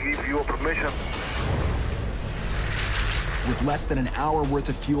can't give you permission. With less than an hour worth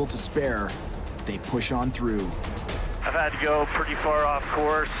of fuel to spare, they push on through. I've had to go pretty far off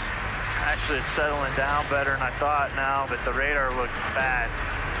course. Actually, it's settling down better than I thought now, but the radar looks bad.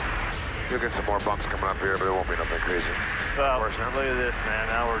 You'll get some more bumps coming up here, but it won't be nothing crazy. Well, look at this, man.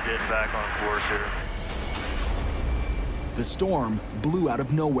 Now we're getting back on course here. The storm blew out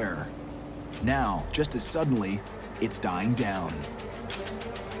of nowhere. Now, just as suddenly, it's dying down.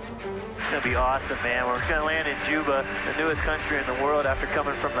 It's gonna be awesome, man. We're gonna land in Juba, the newest country in the world after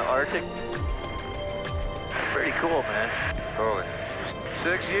coming from the Arctic. That's pretty cool, man. Totally.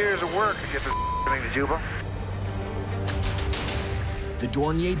 6 years of work to get this thing to Juba. The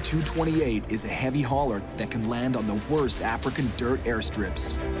Dornier 228 is a heavy hauler that can land on the worst African dirt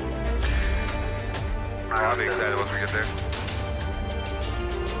airstrips. I'll be excited once we get there.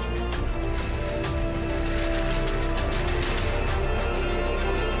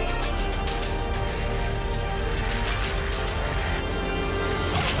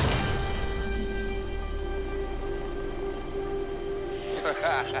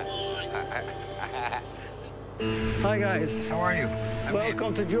 Hi guys. How are you?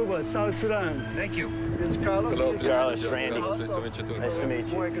 Welcome to Juba, South Sudan. Thank you. This is Carlos. Hello, Carlos, Randy. Nice to meet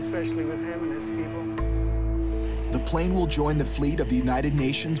you. Work especially with him and his people. The plane will join the fleet of the United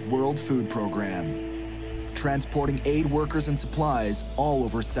Nations World Food Program, transporting aid workers and supplies all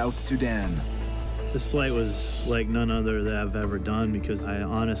over South Sudan. This flight was like none other that I've ever done because I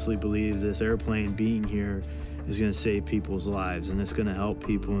honestly believe this airplane being here is going to save people's lives, and it's going to help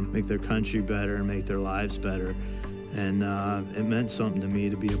people and make their country better and make their lives better. And it meant something to me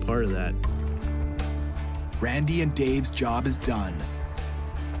to be a part of that. Randy and Dave's job is done.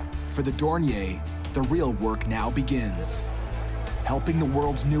 For the Dornier, the real work now begins, helping the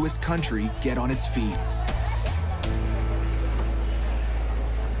world's newest country get on its feet.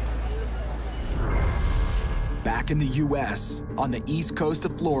 Back in the U.S., on the east coast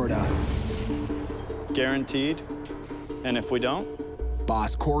of Florida. Guaranteed? And if we don't?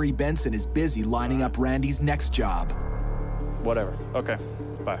 Boss Corey Benson is busy lining up Randy's next job. Whatever. Okay.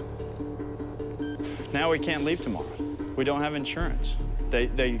 Bye. Now we can't leave tomorrow. We don't have insurance.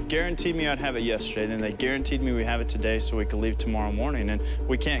 They guaranteed me I'd have it yesterday, then they guaranteed me we have it today so we could leave tomorrow morning, and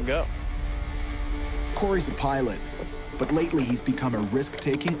we can't go. Corey's a pilot, but lately he's become a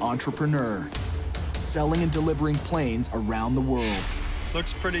risk-taking entrepreneur, selling and delivering planes around the world.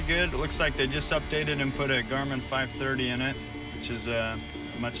 Looks pretty good. It looks like they just updated and put a Garmin 530 in it, which is a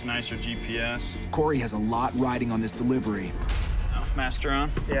much nicer GPS. Corey has a lot riding on this delivery. Oh, master on?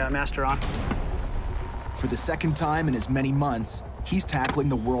 Yeah, master on. For the second time in as many months, he's tackling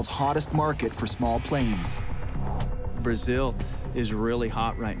the world's hottest market for small planes. Brazil is really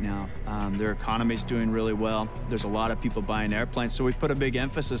hot right now. Their economy's doing really well. There's a lot of people buying airplanes, so we put a big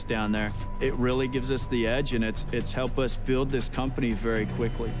emphasis down there. It really gives us the edge, and it's helped us build this company very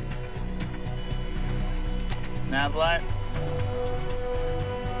quickly. Nav light.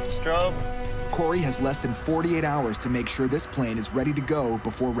 Strobe. Corey has less than 48 hours to make sure this plane is ready to go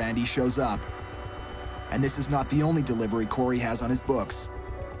before Randy shows up. And this is not the only delivery Corey has on his books.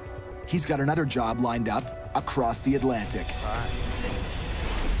 He's got another job lined up across the Atlantic.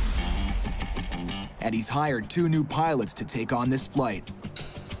 And he's hired 2 new pilots to take on this flight.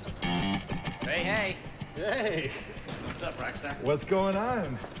 Hey, hey. Hey. What's up, Rockstar? What's going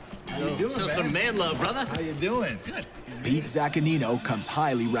on? How you doing, Show man? some man love, brother. How you doing? Good. Pete Zaccanino comes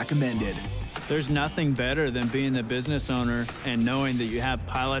highly recommended. There's nothing better than being the business owner and knowing that you have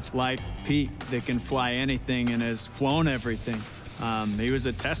pilots like Pete that can fly anything and has flown everything. He was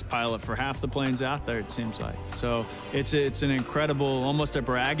a test pilot for half the planes out there, it seems like. So it's an incredible, almost a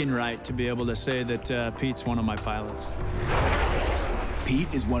bragging right to be able to say that Pete's one of my pilots.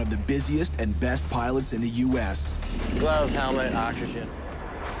 Pete is one of the busiest and best pilots in the U.S. Gloves, helmet, oxygen.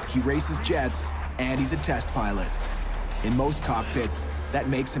 He races jets, and he's a test pilot. In most cockpits, that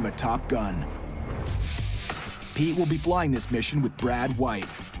makes him a top gun. Pete will be flying this mission with Brad White,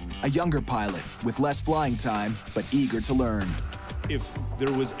 a younger pilot with less flying time, but eager to learn. If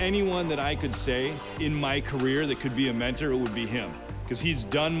there was anyone that I could say in my career that could be a mentor, it would be him. Because he's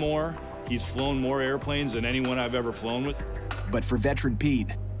done more, he's flown more airplanes than anyone I've ever flown with. But for veteran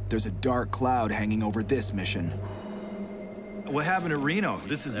Pete, there's a dark cloud hanging over this mission. What happened at Reno?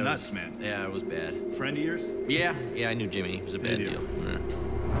 This is nuts, man. Yeah, it was bad. Friend of yours? Yeah, I knew Jimmy. It was a bad deal. Yeah.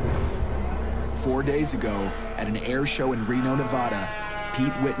 4 days ago, at an air show in Reno, Nevada,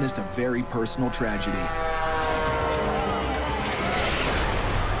 Pete witnessed a very personal tragedy.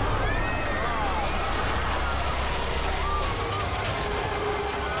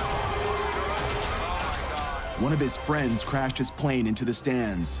 One of his friends crashed his plane into the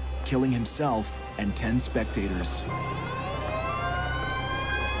stands, killing himself and 10 spectators.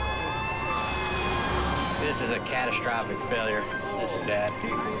 This is a catastrophic failure. This is bad.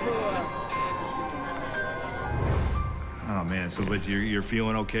 Oh man, so but you're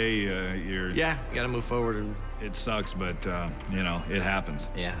feeling okay? Yeah, got to move forward. And it sucks, but you know, it happens.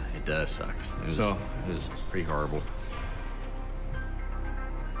 Yeah, it does suck. It was pretty horrible.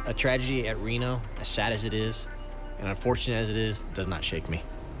 A tragedy at Reno, as sad as it is, and unfortunate as it is, does not shake me.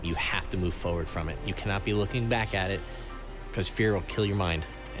 You have to move forward from it. You cannot be looking back at it, because fear will kill your mind.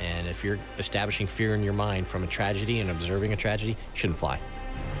 And if you're establishing fear in your mind from a tragedy and observing a tragedy, you shouldn't fly.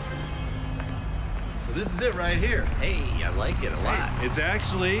 So this is it right here. Hey, I like it a lot. Hey, it's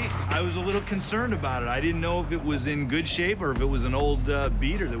actually, I was a little concerned about it. I didn't know if it was in good shape or if it was an old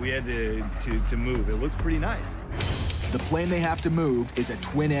beater that we had to move. It looks pretty nice. The plane they have to move is a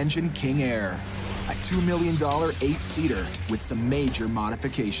twin-engine King Air, a $2 million 8-seater with some major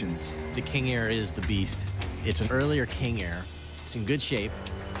modifications. The King Air is the beast. It's an earlier King Air. It's in good shape,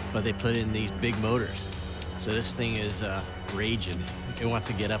 but they put in these big motors. So this thing is raging. It wants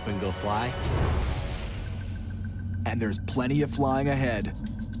to get up and go fly. And there's plenty of flying ahead.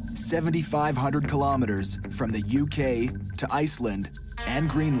 7,500 kilometers from the UK to Iceland and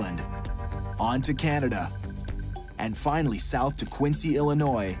Greenland, on to Canada, and finally south to Quincy,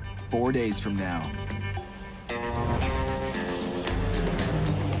 Illinois, 4 days from now.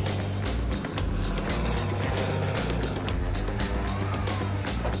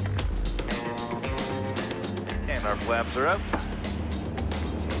 And our flaps are up.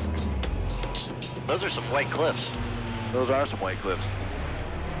 Those are some white cliffs. Those are some white cliffs.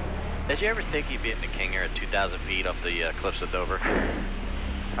 Did you ever think you'd be in the King Air at 2,000 feet off the cliffs of Dover?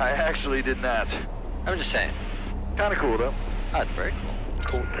 I actually did not. I'm just saying. Kind of cool, though. That's very cool.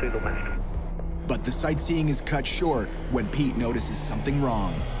 Cool to the west. But the sightseeing is cut short when Pete notices something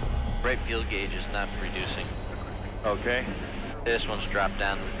wrong. Right fuel gauge is not reducing. Okay. This one's dropped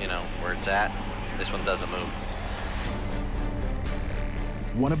down, you know, where it's at. This one doesn't move.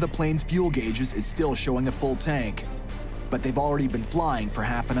 One of the plane's fuel gauges is still showing a full tank, but they've already been flying for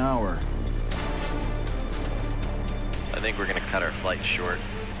half an hour. I think we're going to cut our flight short.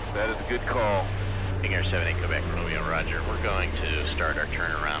 That is a good call. King Air 78 Quebec, Romeo, Roger. We're going to start our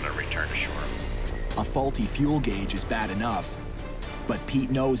turnaround and return to shore. A faulty fuel gauge is bad enough, but Pete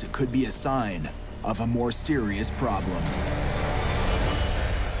knows it could be a sign of a more serious problem.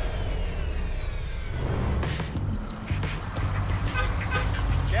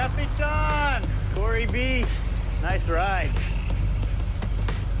 Capitan! Corey B. Nice ride.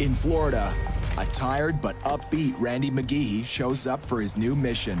 In Florida, a tired but upbeat Randy McGehee shows up for his new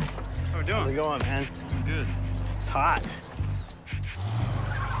mission. How we doing? How's it going, man? Good. It's hot.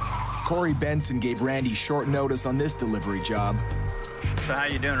 Corey Benson gave Randy short notice on this delivery job. So how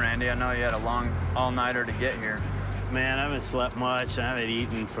you doing, Randy? I know you had a long all-nighter to get here. Man, I haven't slept much. I haven't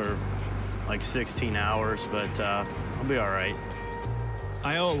eaten for like 16 hours, but I'll be all right.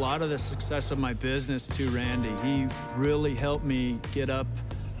 I owe a lot of the success of my business to Randy. He really helped me get up,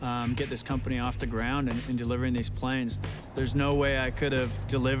 get this company off the ground and delivering these planes. There's no way I could have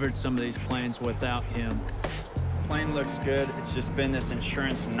delivered some of these planes without him. Plane looks good. It's just been this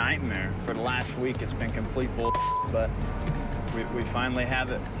insurance nightmare. For the last week, it's been complete bull, but we finally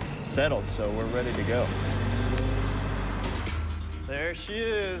have it settled, so we're ready to go. There she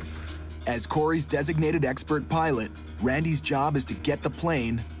is. As Corey's designated expert pilot, Randy's job is to get the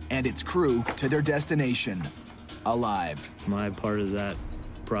plane and its crew to their destination, alive. My part of that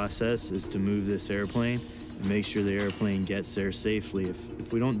process is to move this airplane and make sure the airplane gets there safely.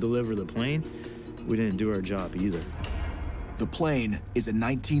 If we don't deliver the plane, we didn't do our job either. The plane is a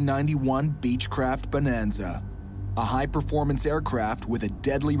 1991 Beechcraft Bonanza, a high-performance aircraft with a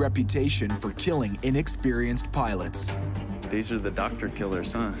deadly reputation for killing inexperienced pilots. These are the doctor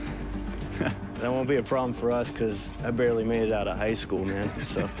killers, huh? That won't be a problem for us because I barely made it out of high school, man,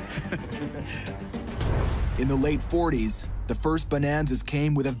 so. In the late 40s, the first Bonanzas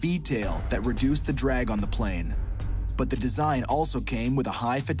came with a V-tail that reduced the drag on the plane. But the design also came with a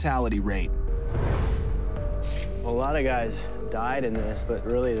high fatality rate. A lot of guys died in this, but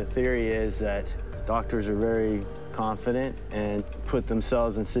really the theory is that doctors are very confident and put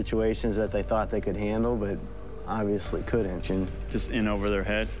themselves in situations that they thought they could handle, but obviously couldn't. And just in over their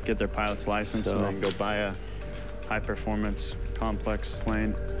head, get their pilot's license so they can go buy a high-performance, complex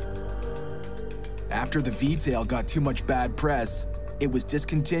plane. After the V-tail got too much bad press, it was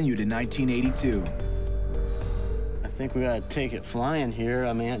discontinued in 1982. I think we gotta take it flying here.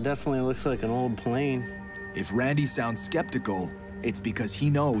 I mean, it definitely looks like an old plane. If Randy sounds skeptical, it's because he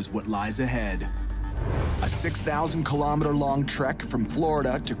knows what lies ahead. A 6,000-kilometer-long trek from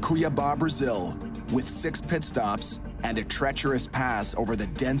Florida to Cuiabá, Brazil, with 6 pit stops and a treacherous pass over the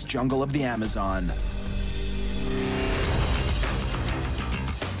dense jungle of the Amazon.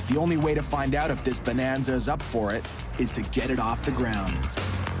 The only way to find out if this Bonanza is up for it is to get it off the ground.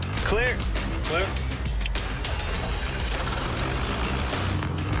 Clear. Clear.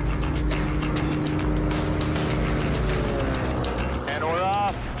 And we're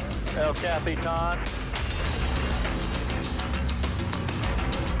off, El Capitan.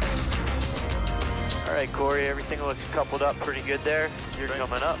 All right, Corey, everything looks coupled up pretty good there. You're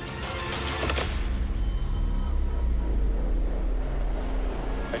coming up.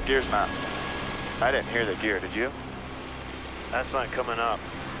 That gear's not. I didn't hear the gear, did you? That's not coming up.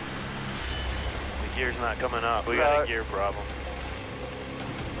 The gear's not coming up. We got a gear problem.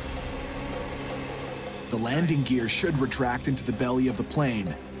 The landing gear should retract into the belly of the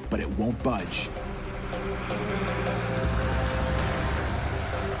plane, but it won't budge.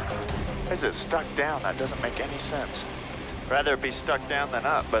 Is it stuck down? That doesn't make any sense. Rather it be stuck down than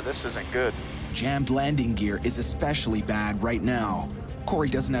up, but this isn't good. Jammed landing gear is especially bad right now. Corey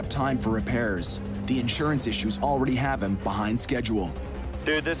doesn't have time for repairs. The insurance issues already have him behind schedule.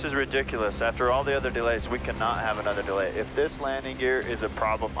 Dude, this is ridiculous. After all the other delays, we cannot have another delay. If this landing gear is a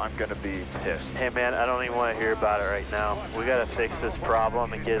problem, I'm gonna be pissed. Hey man, I don't even want to hear about it right now. We gotta fix this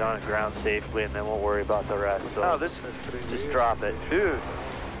problem and get it on the ground safely, and then we'll worry about the rest. So no, this just drop it. Dude.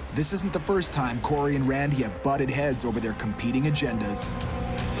 This isn't the first time Corey and Randy have butted heads over their competing agendas.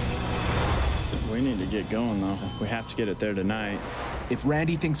 We need to get going, though. We have to get it there tonight. If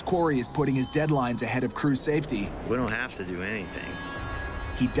Randy thinks Corey is putting his deadlines ahead of crew safety, we don't have to do anything.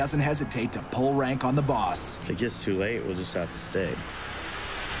 He doesn't hesitate to pull rank on the boss. If it gets too late, we'll just have to stay.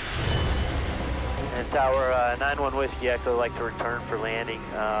 And Tower 9-1 Whiskey Echo, like to return for landing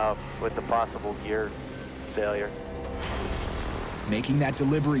with the possible gear failure. Making that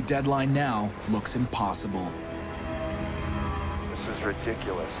delivery deadline now looks impossible. This is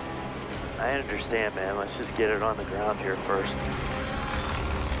ridiculous. I understand, man. Let's just get it on the ground here first.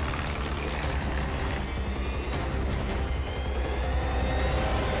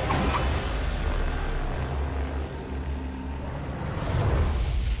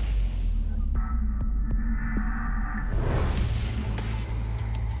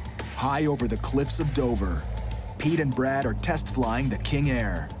 High over the cliffs of Dover, Pete and Brad are test flying the King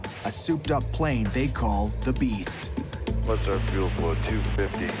Air, a souped-up plane they call the Beast. What's our fuel flow?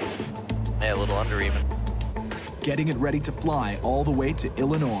 250. Yeah, a little under even. Getting it ready to fly all the way to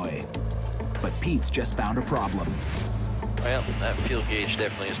Illinois. But Pete's just found a problem. Well, that fuel gauge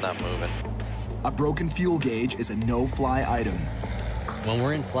definitely is not moving. A broken fuel gauge is a no-fly item. When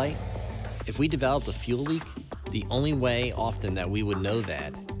we're in flight, if we developed a fuel leak, the only way often that we would know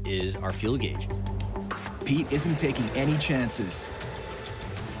that is our fuel gauge. Pete isn't taking any chances.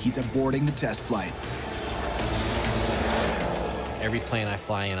 He's aborting the test flight. Every plane I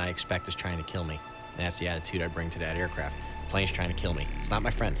fly in, I expect is trying to kill me. And that's the attitude I bring to that aircraft. The plane's trying to kill me. It's not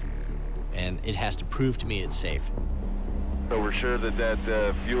my friend. And it has to prove to me it's safe. So we're sure that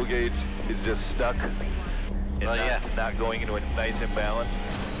that fuel gauge is just stuck? It's not going into a nice imbalance?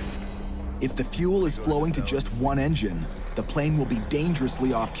 If the fuel is flowing to just one engine, the plane will be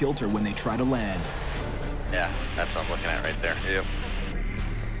dangerously off kilter when they try to land. Yeah, that's what I'm looking at right there. Yep.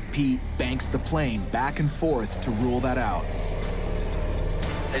 Pete banks the plane back and forth to rule that out.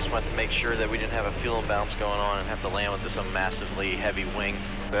 I just wanted to make sure that we didn't have a fuel imbalance going on and have to land with some massively heavy wing.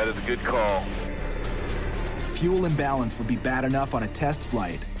 That is a good call. Fuel imbalance would be bad enough on a test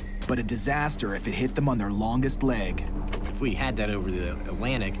flight, but a disaster if it hit them on their longest leg. If we had that over the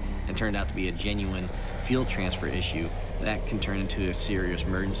Atlantic and turned out to be a genuine fuel transfer issue, that can turn into a serious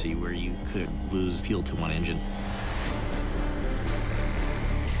emergency where you could lose fuel to one engine.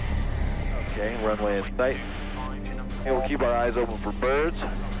 Okay, runway is tight. We'll keep our eyes open for birds.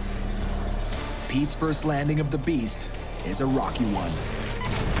 Pete's first landing of the Beast is a rocky one.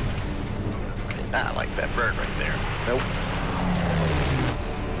 Not like that bird right there. Nope.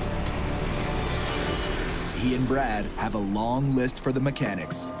 He and Brad have a long list for the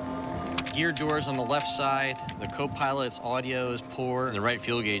mechanics. Gear doors on the left side, the co-pilot's audio is poor, and the right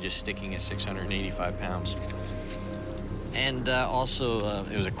fuel gauge is sticking at 685 pounds. And also,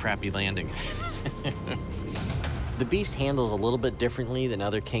 it was a crappy landing. The Beast handles a little bit differently than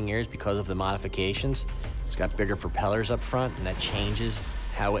other King Airs because of the modifications. It's got bigger propellers up front, and that changes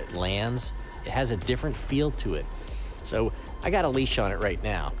how it lands. It has a different feel to it. So I got a leash on it right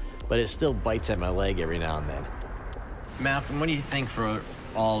now, but it still bites at my leg every now and then. Malcolm, what do you think for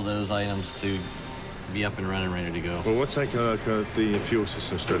all those items to be up and running, ready to go? Well, we'll take the fuel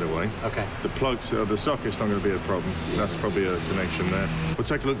system straight away. Okay. The plugs, the socket's not going to be a problem. That's probably a connection there. We'll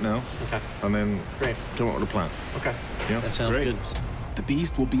take a look now. Okay. And then come up with a plan. Okay. Yeah. That sounds good. The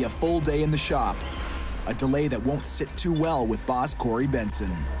Beast will be a full day in the shop, a delay that won't sit too well with boss Corey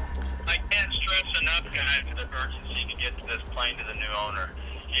Benson. I can't stress enough, guys, the urgency to get this plane to the new owner.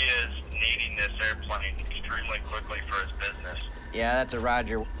 He is needing this airplane extremely quickly for his business. Yeah, that's a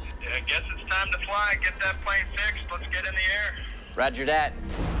Roger. I guess it's time to fly. Get that plane fixed. Let's get in the air. Roger that.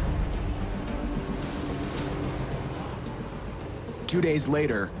 2 days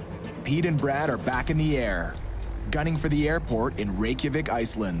later, Pete and Brad are back in the air, gunning for the airport in Reykjavik,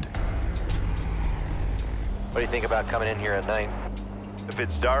 Iceland. What do you think about coming in here at night? If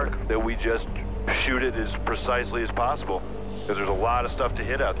it's dark, then we just shoot it as precisely as possible, because there's a lot of stuff to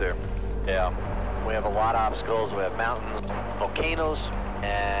hit out there. Yeah, we have a lot of obstacles. We have mountains, volcanoes,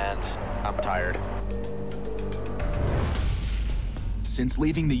 and I'm tired. Since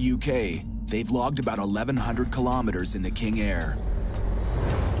leaving the UK, they've logged about 1,100 kilometers in the King Air.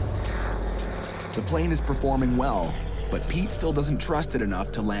 The plane is performing well, but Pete still doesn't trust it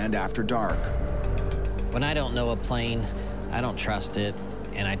enough to land after dark. When I don't know a plane, I don't trust it,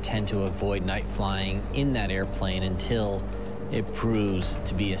 and I tend to avoid night flying in that airplane until it proves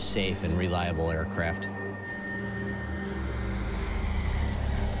to be a safe and reliable aircraft.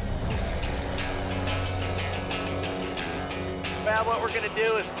 Well, what we're gonna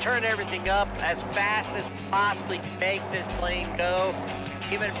do is turn everything up as fast as possibly to make this plane go.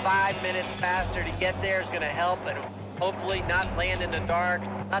 Even 5 minutes faster to get there is gonna help, and hopefully not land in the dark.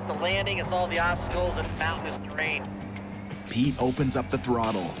 Not the landing, it's all the obstacles and mountainous terrain. Pete opens up the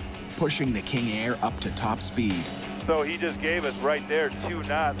throttle, pushing the King Air up to top speed. So he just gave us right there 2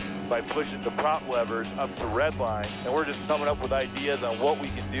 knots by pushing the prop levers up to red line, and we're just coming up with ideas on what we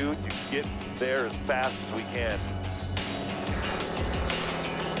can do to get there as fast as we can.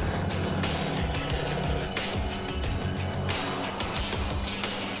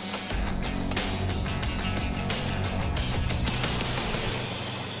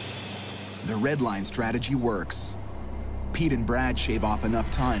 The red line strategy works. Pete and Brad shave off enough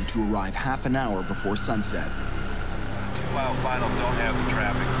time to arrive half an hour before sunset. 2 mile final, don't have the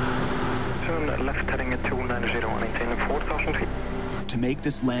traffic. Turn left heading at 290, maintaining 4,000 feet. To make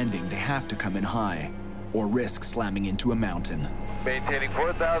this landing, they have to come in high, or risk slamming into a mountain. Maintaining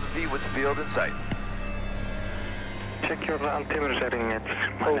 4,000 feet with the field in sight. Check your altimeter setting,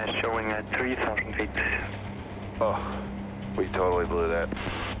 it's showing at 3,000 feet. Oh, we totally blew that.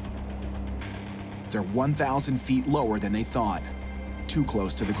 They're 1,000 feet lower than they thought, too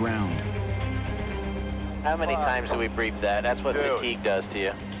close to the ground. How many times do we brief that? That's what fatigue does to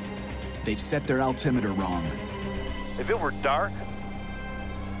you. They've set their altimeter wrong. If it were dark,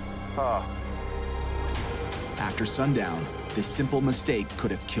 After sundown, this simple mistake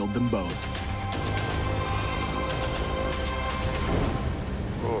could have killed them both.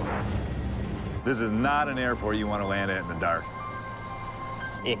 This is not an airport you want to land at in the dark.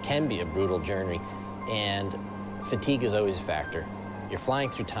 It can be a brutal journey, and fatigue is always a factor. You're flying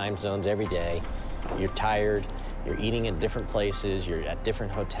through time zones every day. You're tired, you're eating at different places, you're at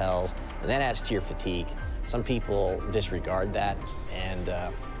different hotels, and that adds to your fatigue. Some people disregard that, and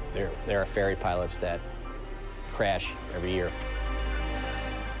there are ferry pilots that crash every year.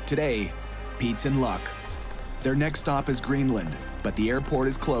 Today, Pete's in luck. Their next stop is Greenland, but the airport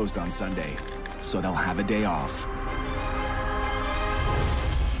is closed on Sunday, so they'll have a day off.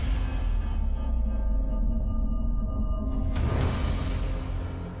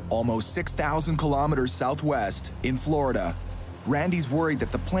 Almost 6,000 kilometers southwest, in Florida, Randy's worried that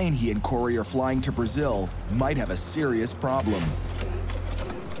the plane he and Corey are flying to Brazil might have a serious problem.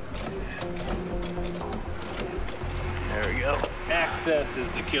 There we go. Access is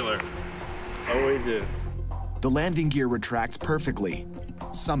the killer. Always is. The landing gear retracts perfectly,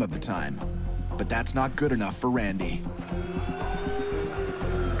 some of the time, but that's not good enough for Randy.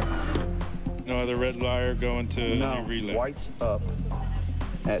 No other red wire going to no, relay. White's up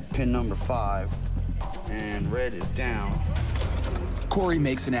at pin number 5, and red is down. Corey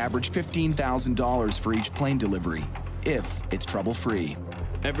makes an average $15,000 for each plane delivery, if it's trouble-free.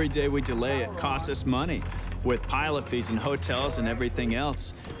 Every day we delay it costs us money with pilot fees and hotels and everything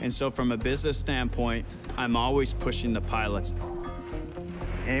else. And so from a business standpoint, I'm always pushing the pilots.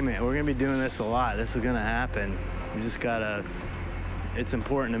 Hey man, we're gonna be doing this a lot. This is gonna happen. We just gotta, it's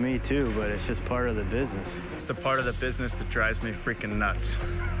important to me too, but it's just part of the business. It's the part of the business that drives me freaking nuts.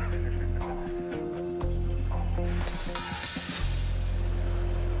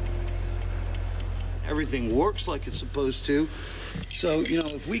 Everything works like it's supposed to. So, you know,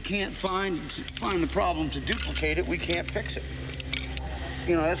 if we can't find the problem to duplicate it, we can't fix it.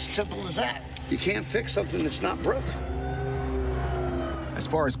 You know, that's simple as that. You can't fix something that's not broken. As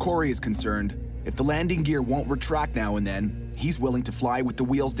far as Corey is concerned, if the landing gear won't retract now and then, he's willing to fly with the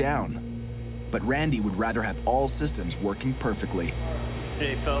wheels down. But Randy would rather have all systems working perfectly.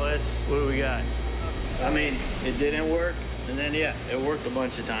 Hey fellas, what do we got? I mean, it didn't work, and then yeah, it worked a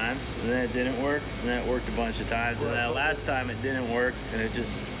bunch of times, and then it didn't work, and then it worked a bunch of times, and then last time it didn't work, and it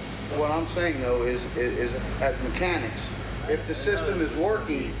just... What I'm saying though is as mechanics, if the system is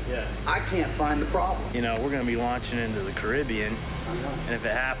working, I can't find the problem. You know, we're gonna be launching into the Caribbean, and if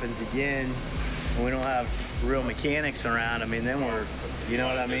it happens again, and we don't have real mechanics around, I mean, then we're, you know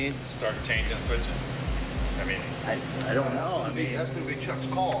what I mean? Start changing switches. I mean, I don't know. I mean, that's gonna be Chuck's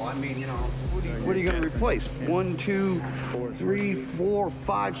call. I mean, you know, what are you gonna replace? 1, 2, 3, 4,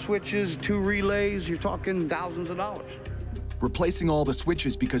 5 switches, 2 relays. You're talking thousands of dollars. Replacing all the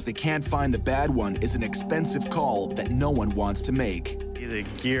switches because they can't find the bad one is an expensive call that no one wants to make. The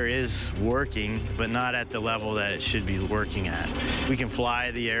gear is working, but not at the level that it should be working at. We can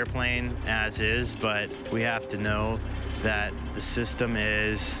fly the airplane as is, but we have to know that the system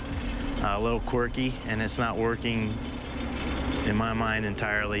is a little quirky and it's not working, in my mind,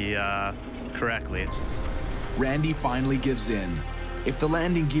 entirely correctly. Randy finally gives in. If the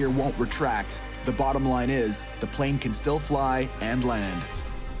landing gear won't retract, the bottom line is the plane can still fly and land.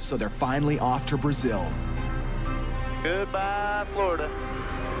 So they're finally off to Brazil. Goodbye, Florida.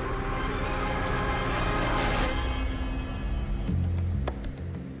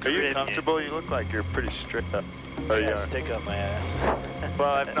 Are you comfortable? You look like you're pretty stripped up. Oh, yeah, stick up my ass. Well,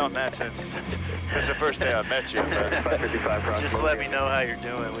 I've known that since the first day I met you. Just let me know how you're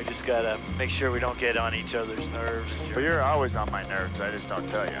doing. We just gotta make sure we don't get on each other's nerves. Well, you're always on my nerves. I just don't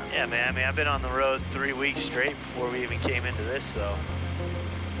tell you. Yeah, man. I mean, I've been on the road 3 weeks straight before we even came into this, so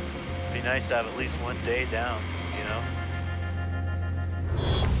it'd be nice to have at least one day down, you know?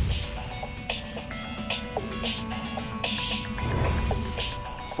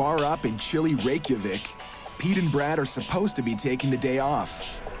 Far up in chilly Reykjavik, Pete and Brad are supposed to be taking the day off.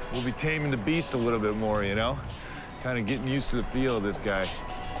 We'll be taming the beast a little bit more, you know? Kind of getting used to the feel of this guy.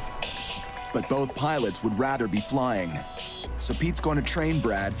 But both pilots would rather be flying. So Pete's going to train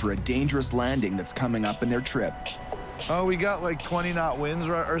Brad for a dangerous landing that's coming up in their trip. Oh, we got like 20 knot winds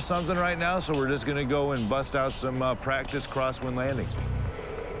or something right now, so we're just gonna go and bust out some practice crosswind landings.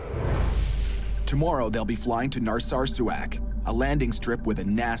 Tomorrow they'll be flying to Narsarsuaq, a landing strip with a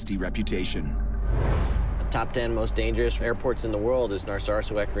nasty reputation. The top 10 most dangerous airports in the world is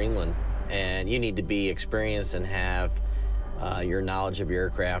Narsarsuaq, Greenland. And you need to be experienced and have your knowledge of your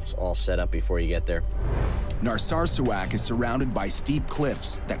aircraft all set up before you get there. Narsarsuaq is surrounded by steep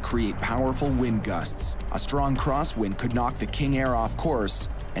cliffs that create powerful wind gusts. A strong crosswind could knock the King Air off course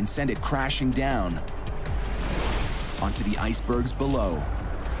and send it crashing down onto the icebergs below.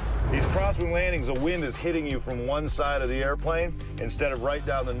 These crosswind landings, the wind is hitting you from one side of the airplane instead of right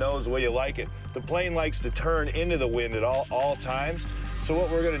down the nose the way you like it. The plane likes to turn into the wind at all times. So what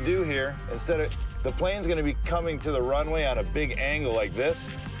we're gonna do here, the plane's gonna be coming to the runway on a big angle like this,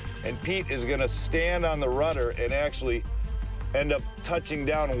 and Pete is gonna stand on the rudder and actually end up touching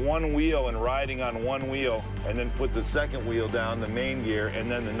down one wheel and riding on one wheel, and then put the second wheel down, the main gear, and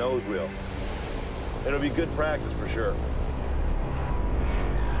then the nose wheel. It'll be good practice for sure.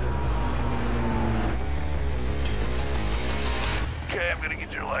 Okay, I'm gonna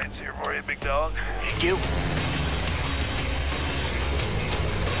get your lights here for you, big dog. Thank you.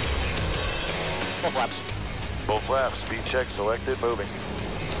 Both flaps. Both flaps. Speed check selected. Moving.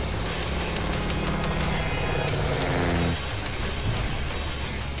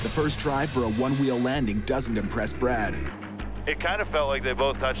 The first try for a one-wheel landing doesn't impress Brad. It kind of felt like they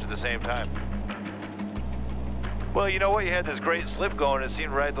both touched at the same time. Well, you know what? You had this great slip going. It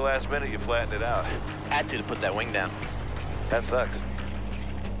seemed right at the last minute you flattened it out. Had to put that wing down. That sucks.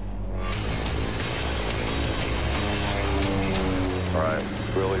 All right,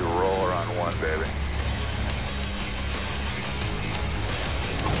 really roll her on one, baby.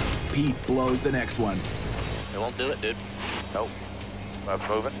 Pete blows the next one. It won't do it, dude. Nope. Not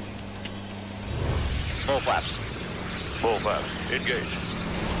moving. Full flaps. Full flaps. Engage.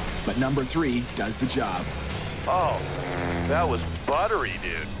 But number 3 does the job. Oh, that was buttery,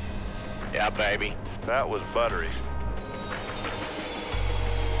 dude. Yeah, baby. That was buttery.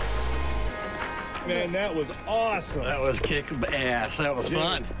 Man, that was awesome. That was kick ass. That was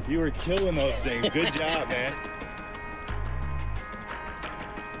fun. You were killing those things. Good job, man.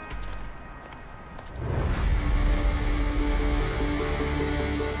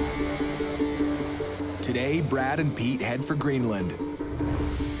 Today, Brad and Pete head for Greenland,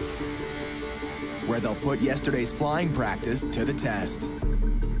 where they'll put yesterday's flying practice to the test.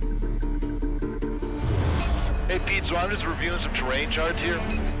 Hey, Pete, so I'm just reviewing some terrain charts here.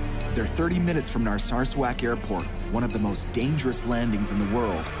 They're 30 minutes from Narsarsuaq Airport, one of the most dangerous landings in the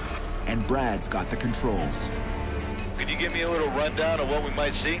world, and Brad's got the controls. Could you give me a little rundown of what we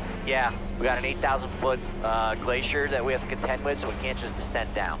might see? Yeah, we got an 8,000-foot glacier that we have to contend with, so we can't just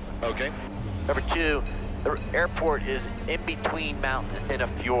descend down. Okay. Number 2, the airport is in between mountains. It's in a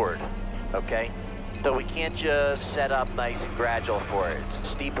fjord, okay? So we can't just set up nice and gradual for it. It's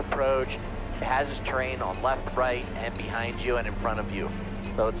a steep approach. It has its terrain on left, right, and behind you and in front of you.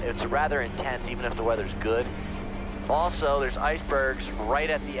 So it's rather intense, even if the weather's good. Also, there's icebergs right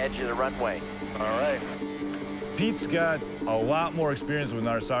at the edge of the runway. All right. Pete's got a lot more experience with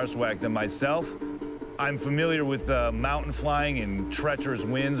Narsarsuaq than myself. I'm familiar with mountain flying and treacherous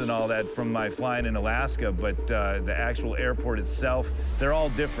winds and all that from my flying in Alaska, but the actual airport itself, they're all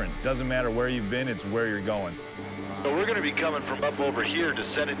different. Doesn't matter where you've been, it's where you're going. So we're going to be coming from up over here,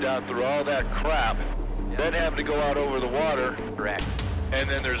 descending down through all that crap, then having to go out over the water. Correct. And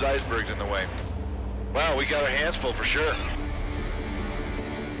then there's icebergs in the way. Wow, we got our hands full for sure.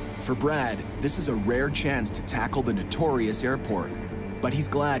 For Brad, this is a rare chance to tackle the notorious airport, but he's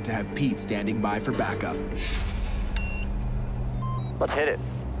glad to have Pete standing by for backup. Let's hit it.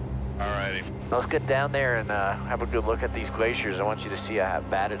 All righty. Let's get down there and have a good look at these glaciers. I want you to see how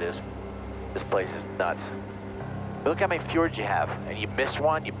bad it is. This place is nuts. Look how many fjords you have, and you miss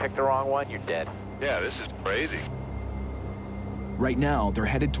one, you pick the wrong one, you're dead. Yeah, this is crazy. Right now, they're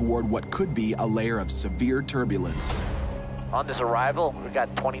headed toward what could be a layer of severe turbulence. On this arrival, we've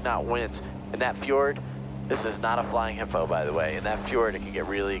got 20-knot winds. In that fjord, this is not a flying hippo, by the way. In that fjord, it can get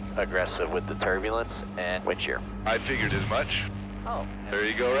really aggressive with the turbulence and wind shear. I figured as much. Oh. There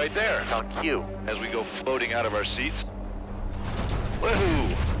you go right there. On cue. As we go floating out of our seats.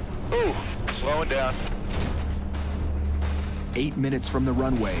 Woohoo! Ooh, slowing down. 8 minutes from the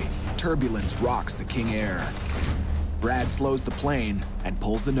runway, turbulence rocks the King Air. Brad slows the plane and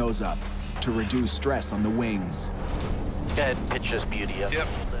pulls the nose up to reduce stress on the wings. Go ahead and pitch this beauty up. Yep,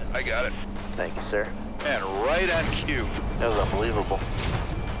 I got it. Thank you, sir. And right on cue. That was unbelievable.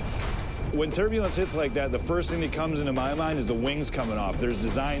 When turbulence hits like that, the first thing that comes into my mind is the wings coming off. There's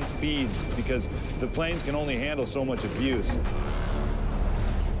design speeds because the planes can only handle so much abuse.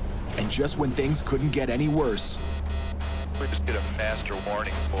 And just when things couldn't get any worse, We just get a master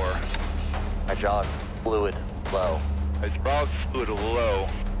warning for hydraulic fluid low. Hydraulic fluid low.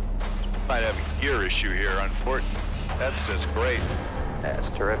 Might have a gear issue here, unfortunately. That's just great. That's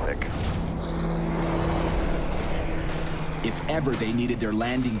terrific. if ever they needed their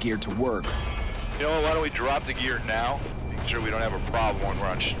landing gear to work. You know what, why don't we drop the gear now? Make sure we don't have a problem when we're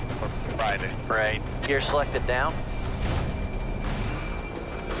on Friday. Right. Gear selected down.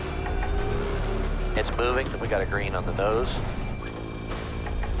 It's moving. We got a green on the nose.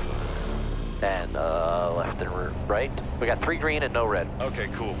 And left and right. We got 3 green and no red. Okay,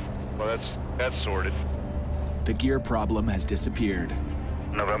 cool. Well, that's sorted. The gear problem has disappeared.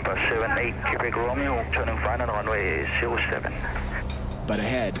 November 78, Quebec Romeo, turning final runway 07. But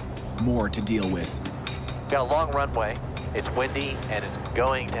ahead, more to deal with. Got a long runway. It's windy and it's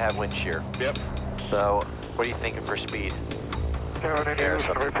going to have wind shear. Yep. So, what are you thinking for speed? There's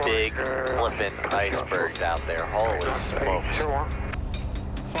some big flipping icebergs out there. Holy smokes.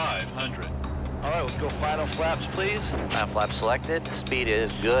 500. All right, let's go final flaps, please. Final flap selected. Speed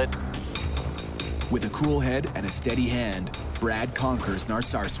is good. With a cool head and a steady hand, Brad conquers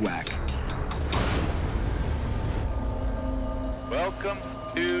Narsarsuaq. Welcome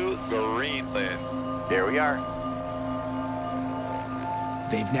to Greenland. There we are.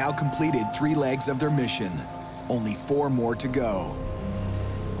 They've now completed 3 legs of their mission. Only 4 more to go.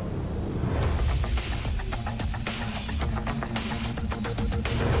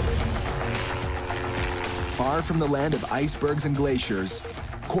 Far from the land of icebergs and glaciers,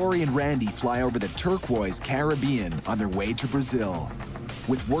 Corey and Randy fly over the turquoise Caribbean on their way to Brazil,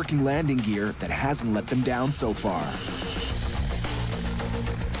 with working landing gear that hasn't let them down so far.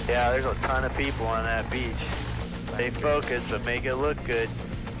 Yeah, there's a ton of people on that beach. Stay focused, but make it look good.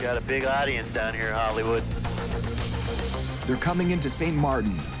 Got a big audience down here in Hollywood. They're coming into St.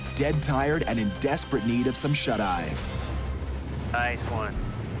 Martin, dead tired and in desperate need of some shut-eye. Nice one.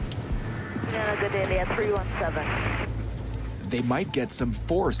 Yeah, good day, at 317. They might get some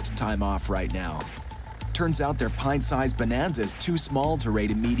forced time off right now. Turns out their pint-sized Bonanza is too small to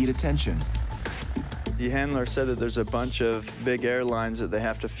rate immediate attention. The handler said that there's a bunch of big airlines that they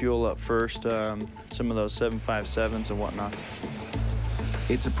have to fuel up first, some of those 757s and whatnot.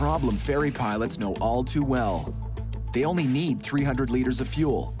 It's a problem ferry pilots know all too well. They only need 300 liters of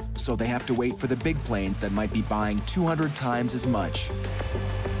fuel, so they have to wait for the big planes that might be buying 200 times as much.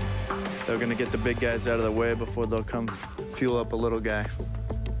 They're gonna get the big guys out of the way before they'll come fuel up a little guy.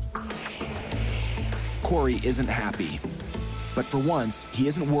 Corey isn't happy, but for once, he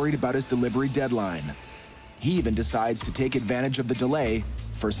isn't worried about his delivery deadline. He even decides to take advantage of the delay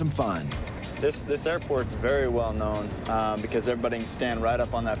for some fun. This airport's very well known because everybody can stand right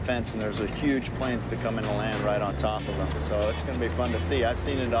up on that fence, and there's a huge planes that come in and land right on top of them. So it's going to be fun to see. I've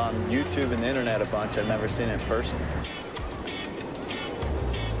seen it on YouTube and the internet a bunch. I've never seen it in person.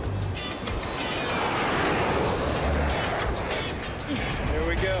 Here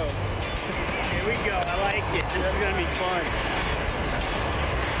we go. Here we go. I like it. This is going to be fun.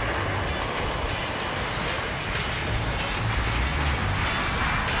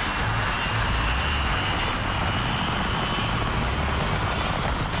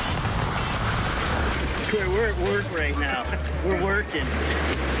 We're at work right now. We're working.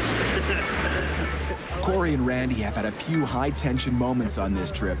 Corey and Randy have had a few high-tension moments on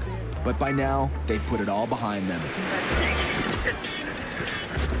this trip, but by now, they've put it all behind them.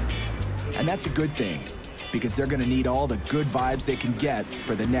 And that's a good thing, because they're going to need all the good vibes they can get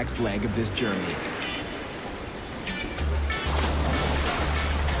for the next leg of this journey.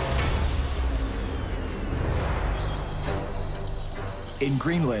 In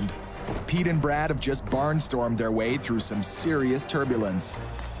Greenland, Pete and Brad have just barnstormed their way through some serious turbulence.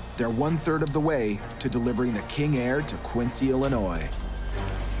 They're 1/3 of the way to delivering the King Air to Quincy, Illinois.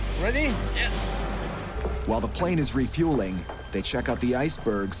 Ready? Yes. While the plane is refueling, they check out the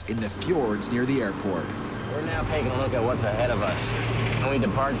icebergs in the fjords near the airport. We're now taking a look at what's ahead of us. When we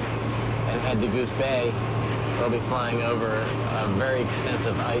depart and head to Goose Bay, we'll be flying over a very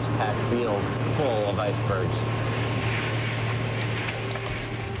extensive ice-packed field full of icebergs.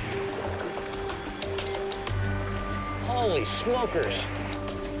 Holy smokers.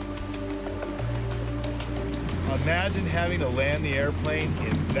 Imagine having to land the airplane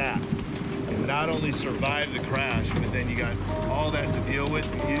in that and not only survive the crash, but then you got all that to deal with.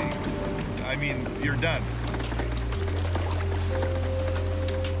 I mean, you're done.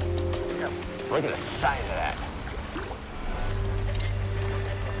 Look at the size of that.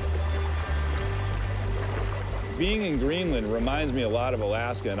 Being in Greenland reminds me a lot of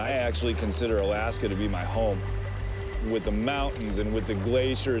Alaska, and I actually consider Alaska to be my home. With the mountains and with the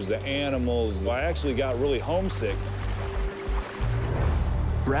glaciers, the animals, I actually got really homesick.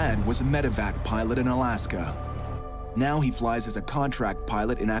 Brad was a medevac pilot in Alaska. Now he flies as a contract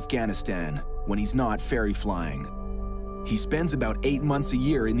pilot in Afghanistan when he's not ferry flying. He spends about 8 months a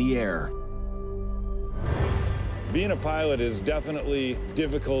year in the air. Being a pilot is definitely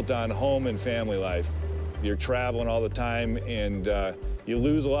difficult on home and family life. You're traveling all the time, and you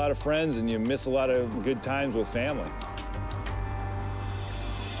lose a lot of friends and you miss a lot of good times with family.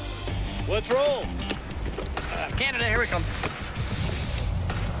 Let's roll. Canada, here we come.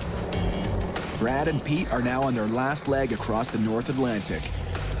 Brad and Pete are now on their last leg across the North Atlantic.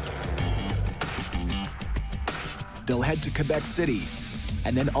 They'll head to Quebec City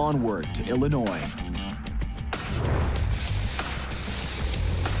and then onward to Illinois.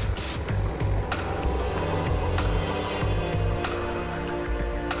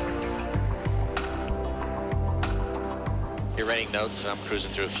 You're writing notes and I'm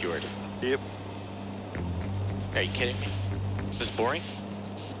cruising through a fjord. Yep. Are you kidding me? Is this boring?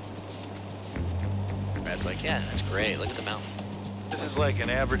 Brad's like, yeah, that's great. Look at the mountain. This is like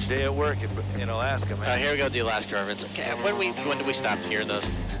an average day at work in Alaska, man. Here we go, the Alaska reference. Okay, when do we stop hearing those?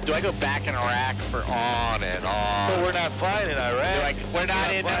 Do I go back in Iraq for on and on? But we're not flying in Iraq. We're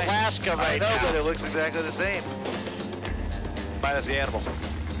not in Alaska right now. I know, but it looks exactly the same. minus the animals.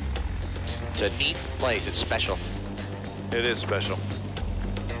 It's a neat place. It's special. It is special.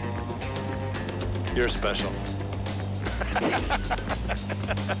 You're special.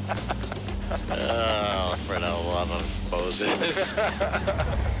 Oh, for the love of Moses.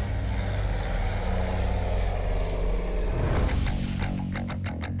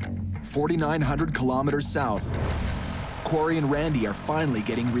 4,900 kilometers south, Corey and Randy are finally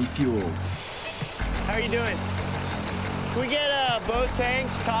getting refueled. How are you doing? Can we get both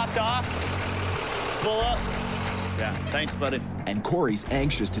tanks topped off? Full up? Yeah, thanks, buddy. And Corey's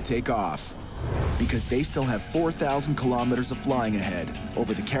anxious to take off because they still have 4,000 kilometers of flying ahead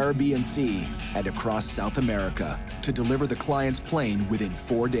over the Caribbean Sea and across South America to deliver the client's plane within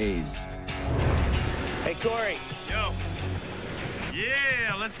 4 days. Hey, Corey. Yo.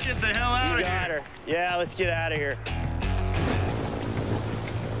 Yeah, let's get the hell out of here. You got her. Yeah, let's get out of here.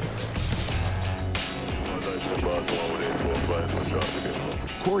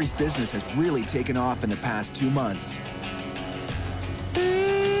 Corey's business has really taken off in the past 2 months.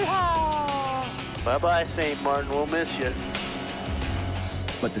 Bye-bye, St. Martin. We'll miss you.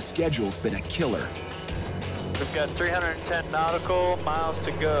 But the schedule's been a killer. We've got 310 nautical miles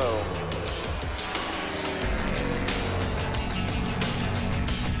to go.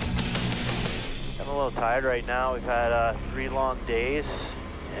 I'm a little tired right now. We've had 3 long days,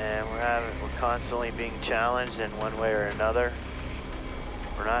 and we're constantly being challenged in one way or another.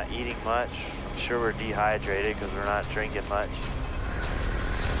 We're not eating much. I'm sure we're dehydrated because we're not drinking much.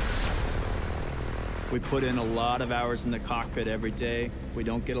 We put in a lot of hours in the cockpit every day. We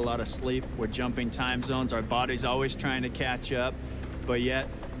don't get a lot of sleep. We're jumping time zones. Our body's always trying to catch up, but yet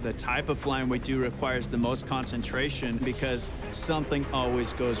the type of flying we do requires the most concentration because something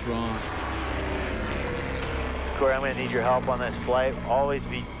always goes wrong. Corey, I'm going to need your help on this flight. Always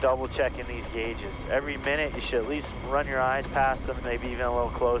be double checking these gauges. Every minute, you should at least run your eyes past them, maybe even a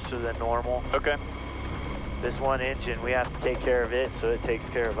little closer than normal. Okay. This one engine, we have to take care of it, so it takes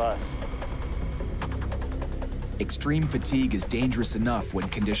care of us. Extreme fatigue is dangerous enough when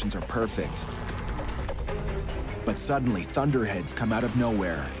conditions are perfect. But suddenly, thunderheads come out of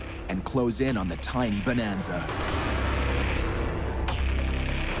nowhere and close in on the tiny Bonanza.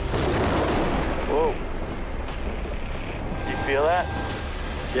 Whoa. You feel that?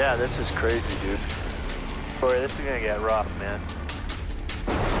 Yeah, this is crazy, dude. Corey, this is gonna get rough, man.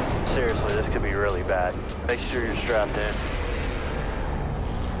 Seriously, this could be really bad. Make sure you're strapped in.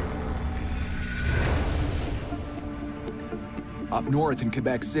 Up north in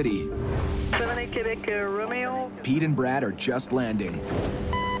Quebec City, 78 Quebec Romeo. Pete and Brad are just landing.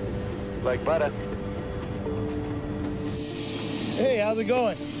 Like butter. Hey, how's it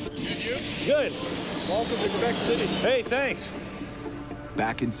going? Good. Welcome to Quebec City. Hey, thanks.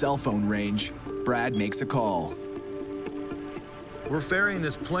 Back in cell phone range, Brad makes a call. We're ferrying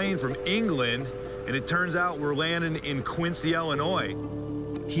this plane from England, and it turns out we're landing in Quincy, Illinois.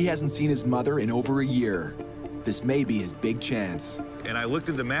 He hasn't seen his mother in over a year. This may be his big chance. And I looked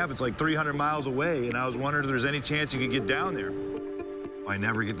at the map, it's like 300 miles away, and I was wondering if there's any chance you could get down there. I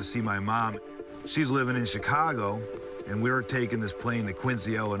never get to see my mom. She's living in Chicago, and we were taking this plane to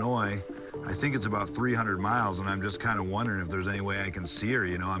Quincy, Illinois. I think it's about 300 miles, and I'm just kind of wondering if there's any way I can see her.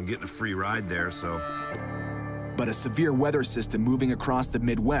 You know, I'm getting a free ride there, so. But a severe weather system moving across the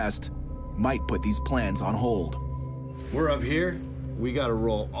Midwest might put these plans on hold. We're up here. We got to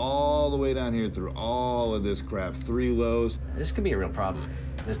roll all the way down here through all of this crap, 3 lows. This could be a real problem.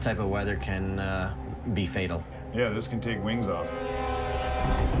 This type of weather can be fatal. Yeah, this can take wings off.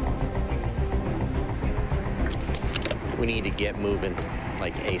 We need to get moving,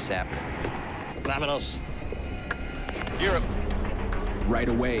 like ASAP. Vámonos. Europe. Right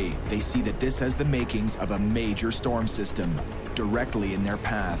away, they see that this has the makings of a major storm system directly in their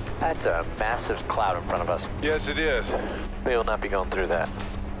path. That's a massive cloud in front of us. Yes, it is. We will not be going through that.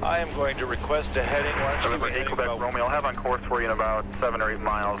 I am going to request a heading. November 8 Quebec Romeo, I'll have on course for you in about 7 or 8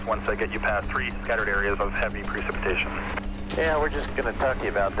 miles once I get you past 3 scattered areas of heavy precipitation. Yeah, we're just going to talk to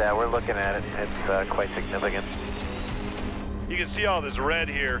you about that. We're looking at it. It's quite significant. You can see all this red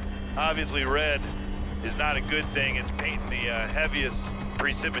here. Obviously, red is not a good thing. It's painting the heaviest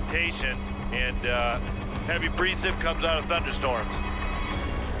precipitation, and heavy precip comes out of thunderstorms.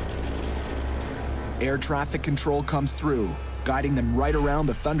 Air traffic control comes through, guiding them right around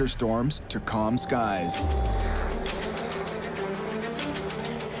the thunderstorms to calm skies.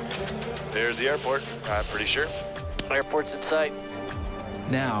 There's the airport, I'm pretty sure. Airport's in sight.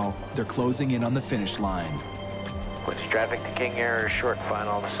 Now, they're closing in on the finish line. Quincy traffic to King Air, short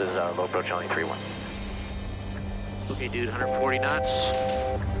final. This is low approach only 31. Okay, dude, 140 knots.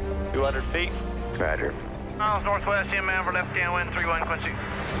 200 feet. Roger. Miles northwest, inbound for left downwind, 31 Quincy.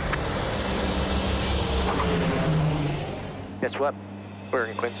 Guess what? We're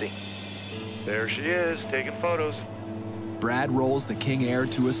in Quincy. There she is, taking photos. Brad rolls the King Air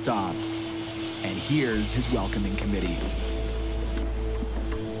to a stop. And here's his welcoming committee.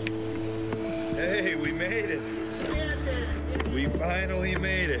 Hey, we made it. We finally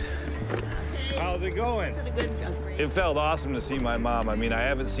made it. How's it going? It felt awesome to see my mom. I mean, I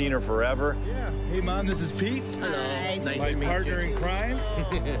haven't seen her forever. Yeah. Hey, Mom, this is Pete. Hi. My partner in crime.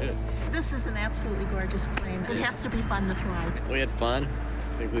 This is an absolutely gorgeous plane. It has to be fun to fly. We had fun.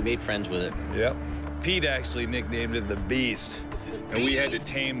 I think we made friends with it. Yep. Pete actually nicknamed it the Beast. And we had to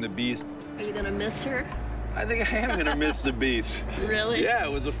tame the Beast. Are you going to miss her? I think I am going to miss the Beast. Really? Yeah,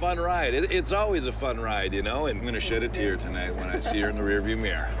 it was a fun ride. It's always a fun ride, you know, and I'm going to shed a tear tonight when I see her in the rearview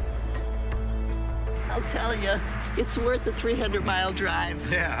mirror. I'll tell you, it's worth a 300-mile drive.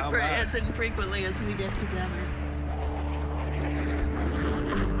 Yeah, how about as infrequently as we get together.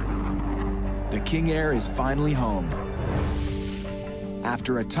 The King Air is finally home.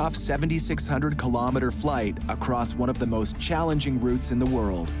 After a tough 7,600-kilometer flight across one of the most challenging routes in the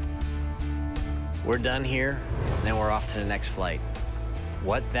world. We're done here, and then we're off to the next flight.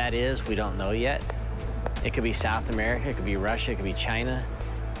 What that is, we don't know yet. It could be South America, it could be Russia, it could be China.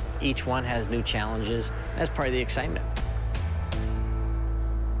 Each one has new challenges. That's part of the excitement.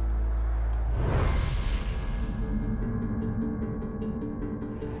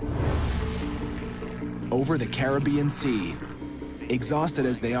 Over the Caribbean Sea, exhausted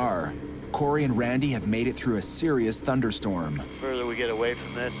as they are, Corey and Randy have made it through a serious thunderstorm. The further we get away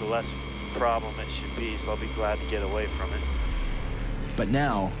from this, the less problem it should be, so I'll be glad to get away from it. But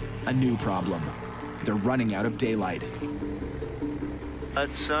now, a new problem. They're running out of daylight.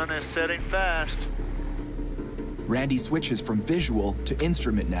 That sun is setting fast. Randy switches from visual to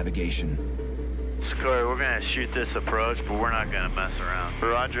instrument navigation. So Corey, we're gonna shoot this approach, but we're not gonna mess around.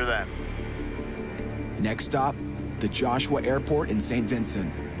 Roger that. Next stop, the Joshua Airport in St.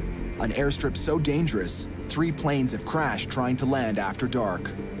 Vincent. An airstrip so dangerous, 3 planes have crashed trying to land after dark.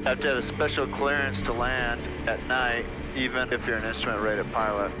 Have to have a special clearance to land at night, even if you're an instrument-rated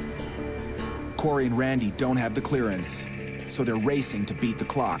pilot. Corey and Randy don't have the clearance, so they're racing to beat the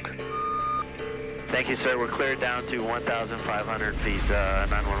clock. Thank you, sir. We're cleared down to 1,500 feet,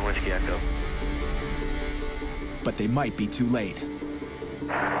 91 Whiskey Echo. But they might be too late.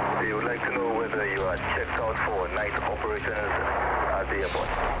 We would like to know whether you are checked out for night operations at the airport.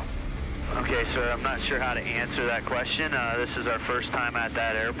 Okay, sir, I'm not sure how to answer that question. This is our first time at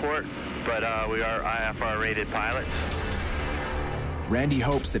that airport, but we are IFR-rated pilots. Randy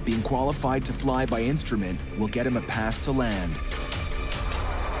hopes that being qualified to fly by instrument will get him a pass to land.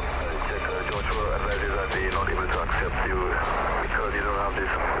 Joshua advises that they are not able to accept you because you don't have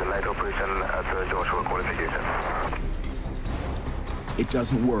this night operation at Joshua qualification. It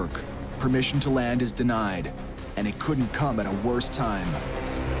doesn't work. Permission to land is denied, and it couldn't come at a worse time.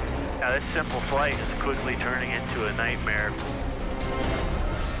 Now, this simple flight is quickly turning into a nightmare.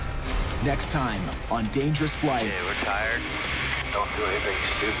 Next time on Dangerous Flights. Okay, we're tired. Don't do anything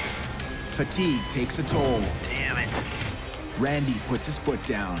stupid. Fatigue takes a toll. Damn it. Randy puts his foot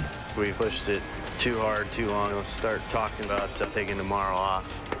down. We pushed it too hard, too long. Let's start talking about taking tomorrow off.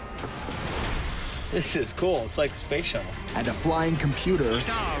 This is cool. It's like a space shuttle. And a flying computer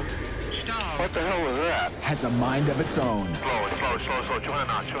What the hell was that? has a mind of its own. Slow, 200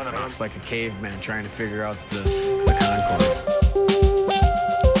 knots, 200 knots. It's like a caveman trying to figure out the concept.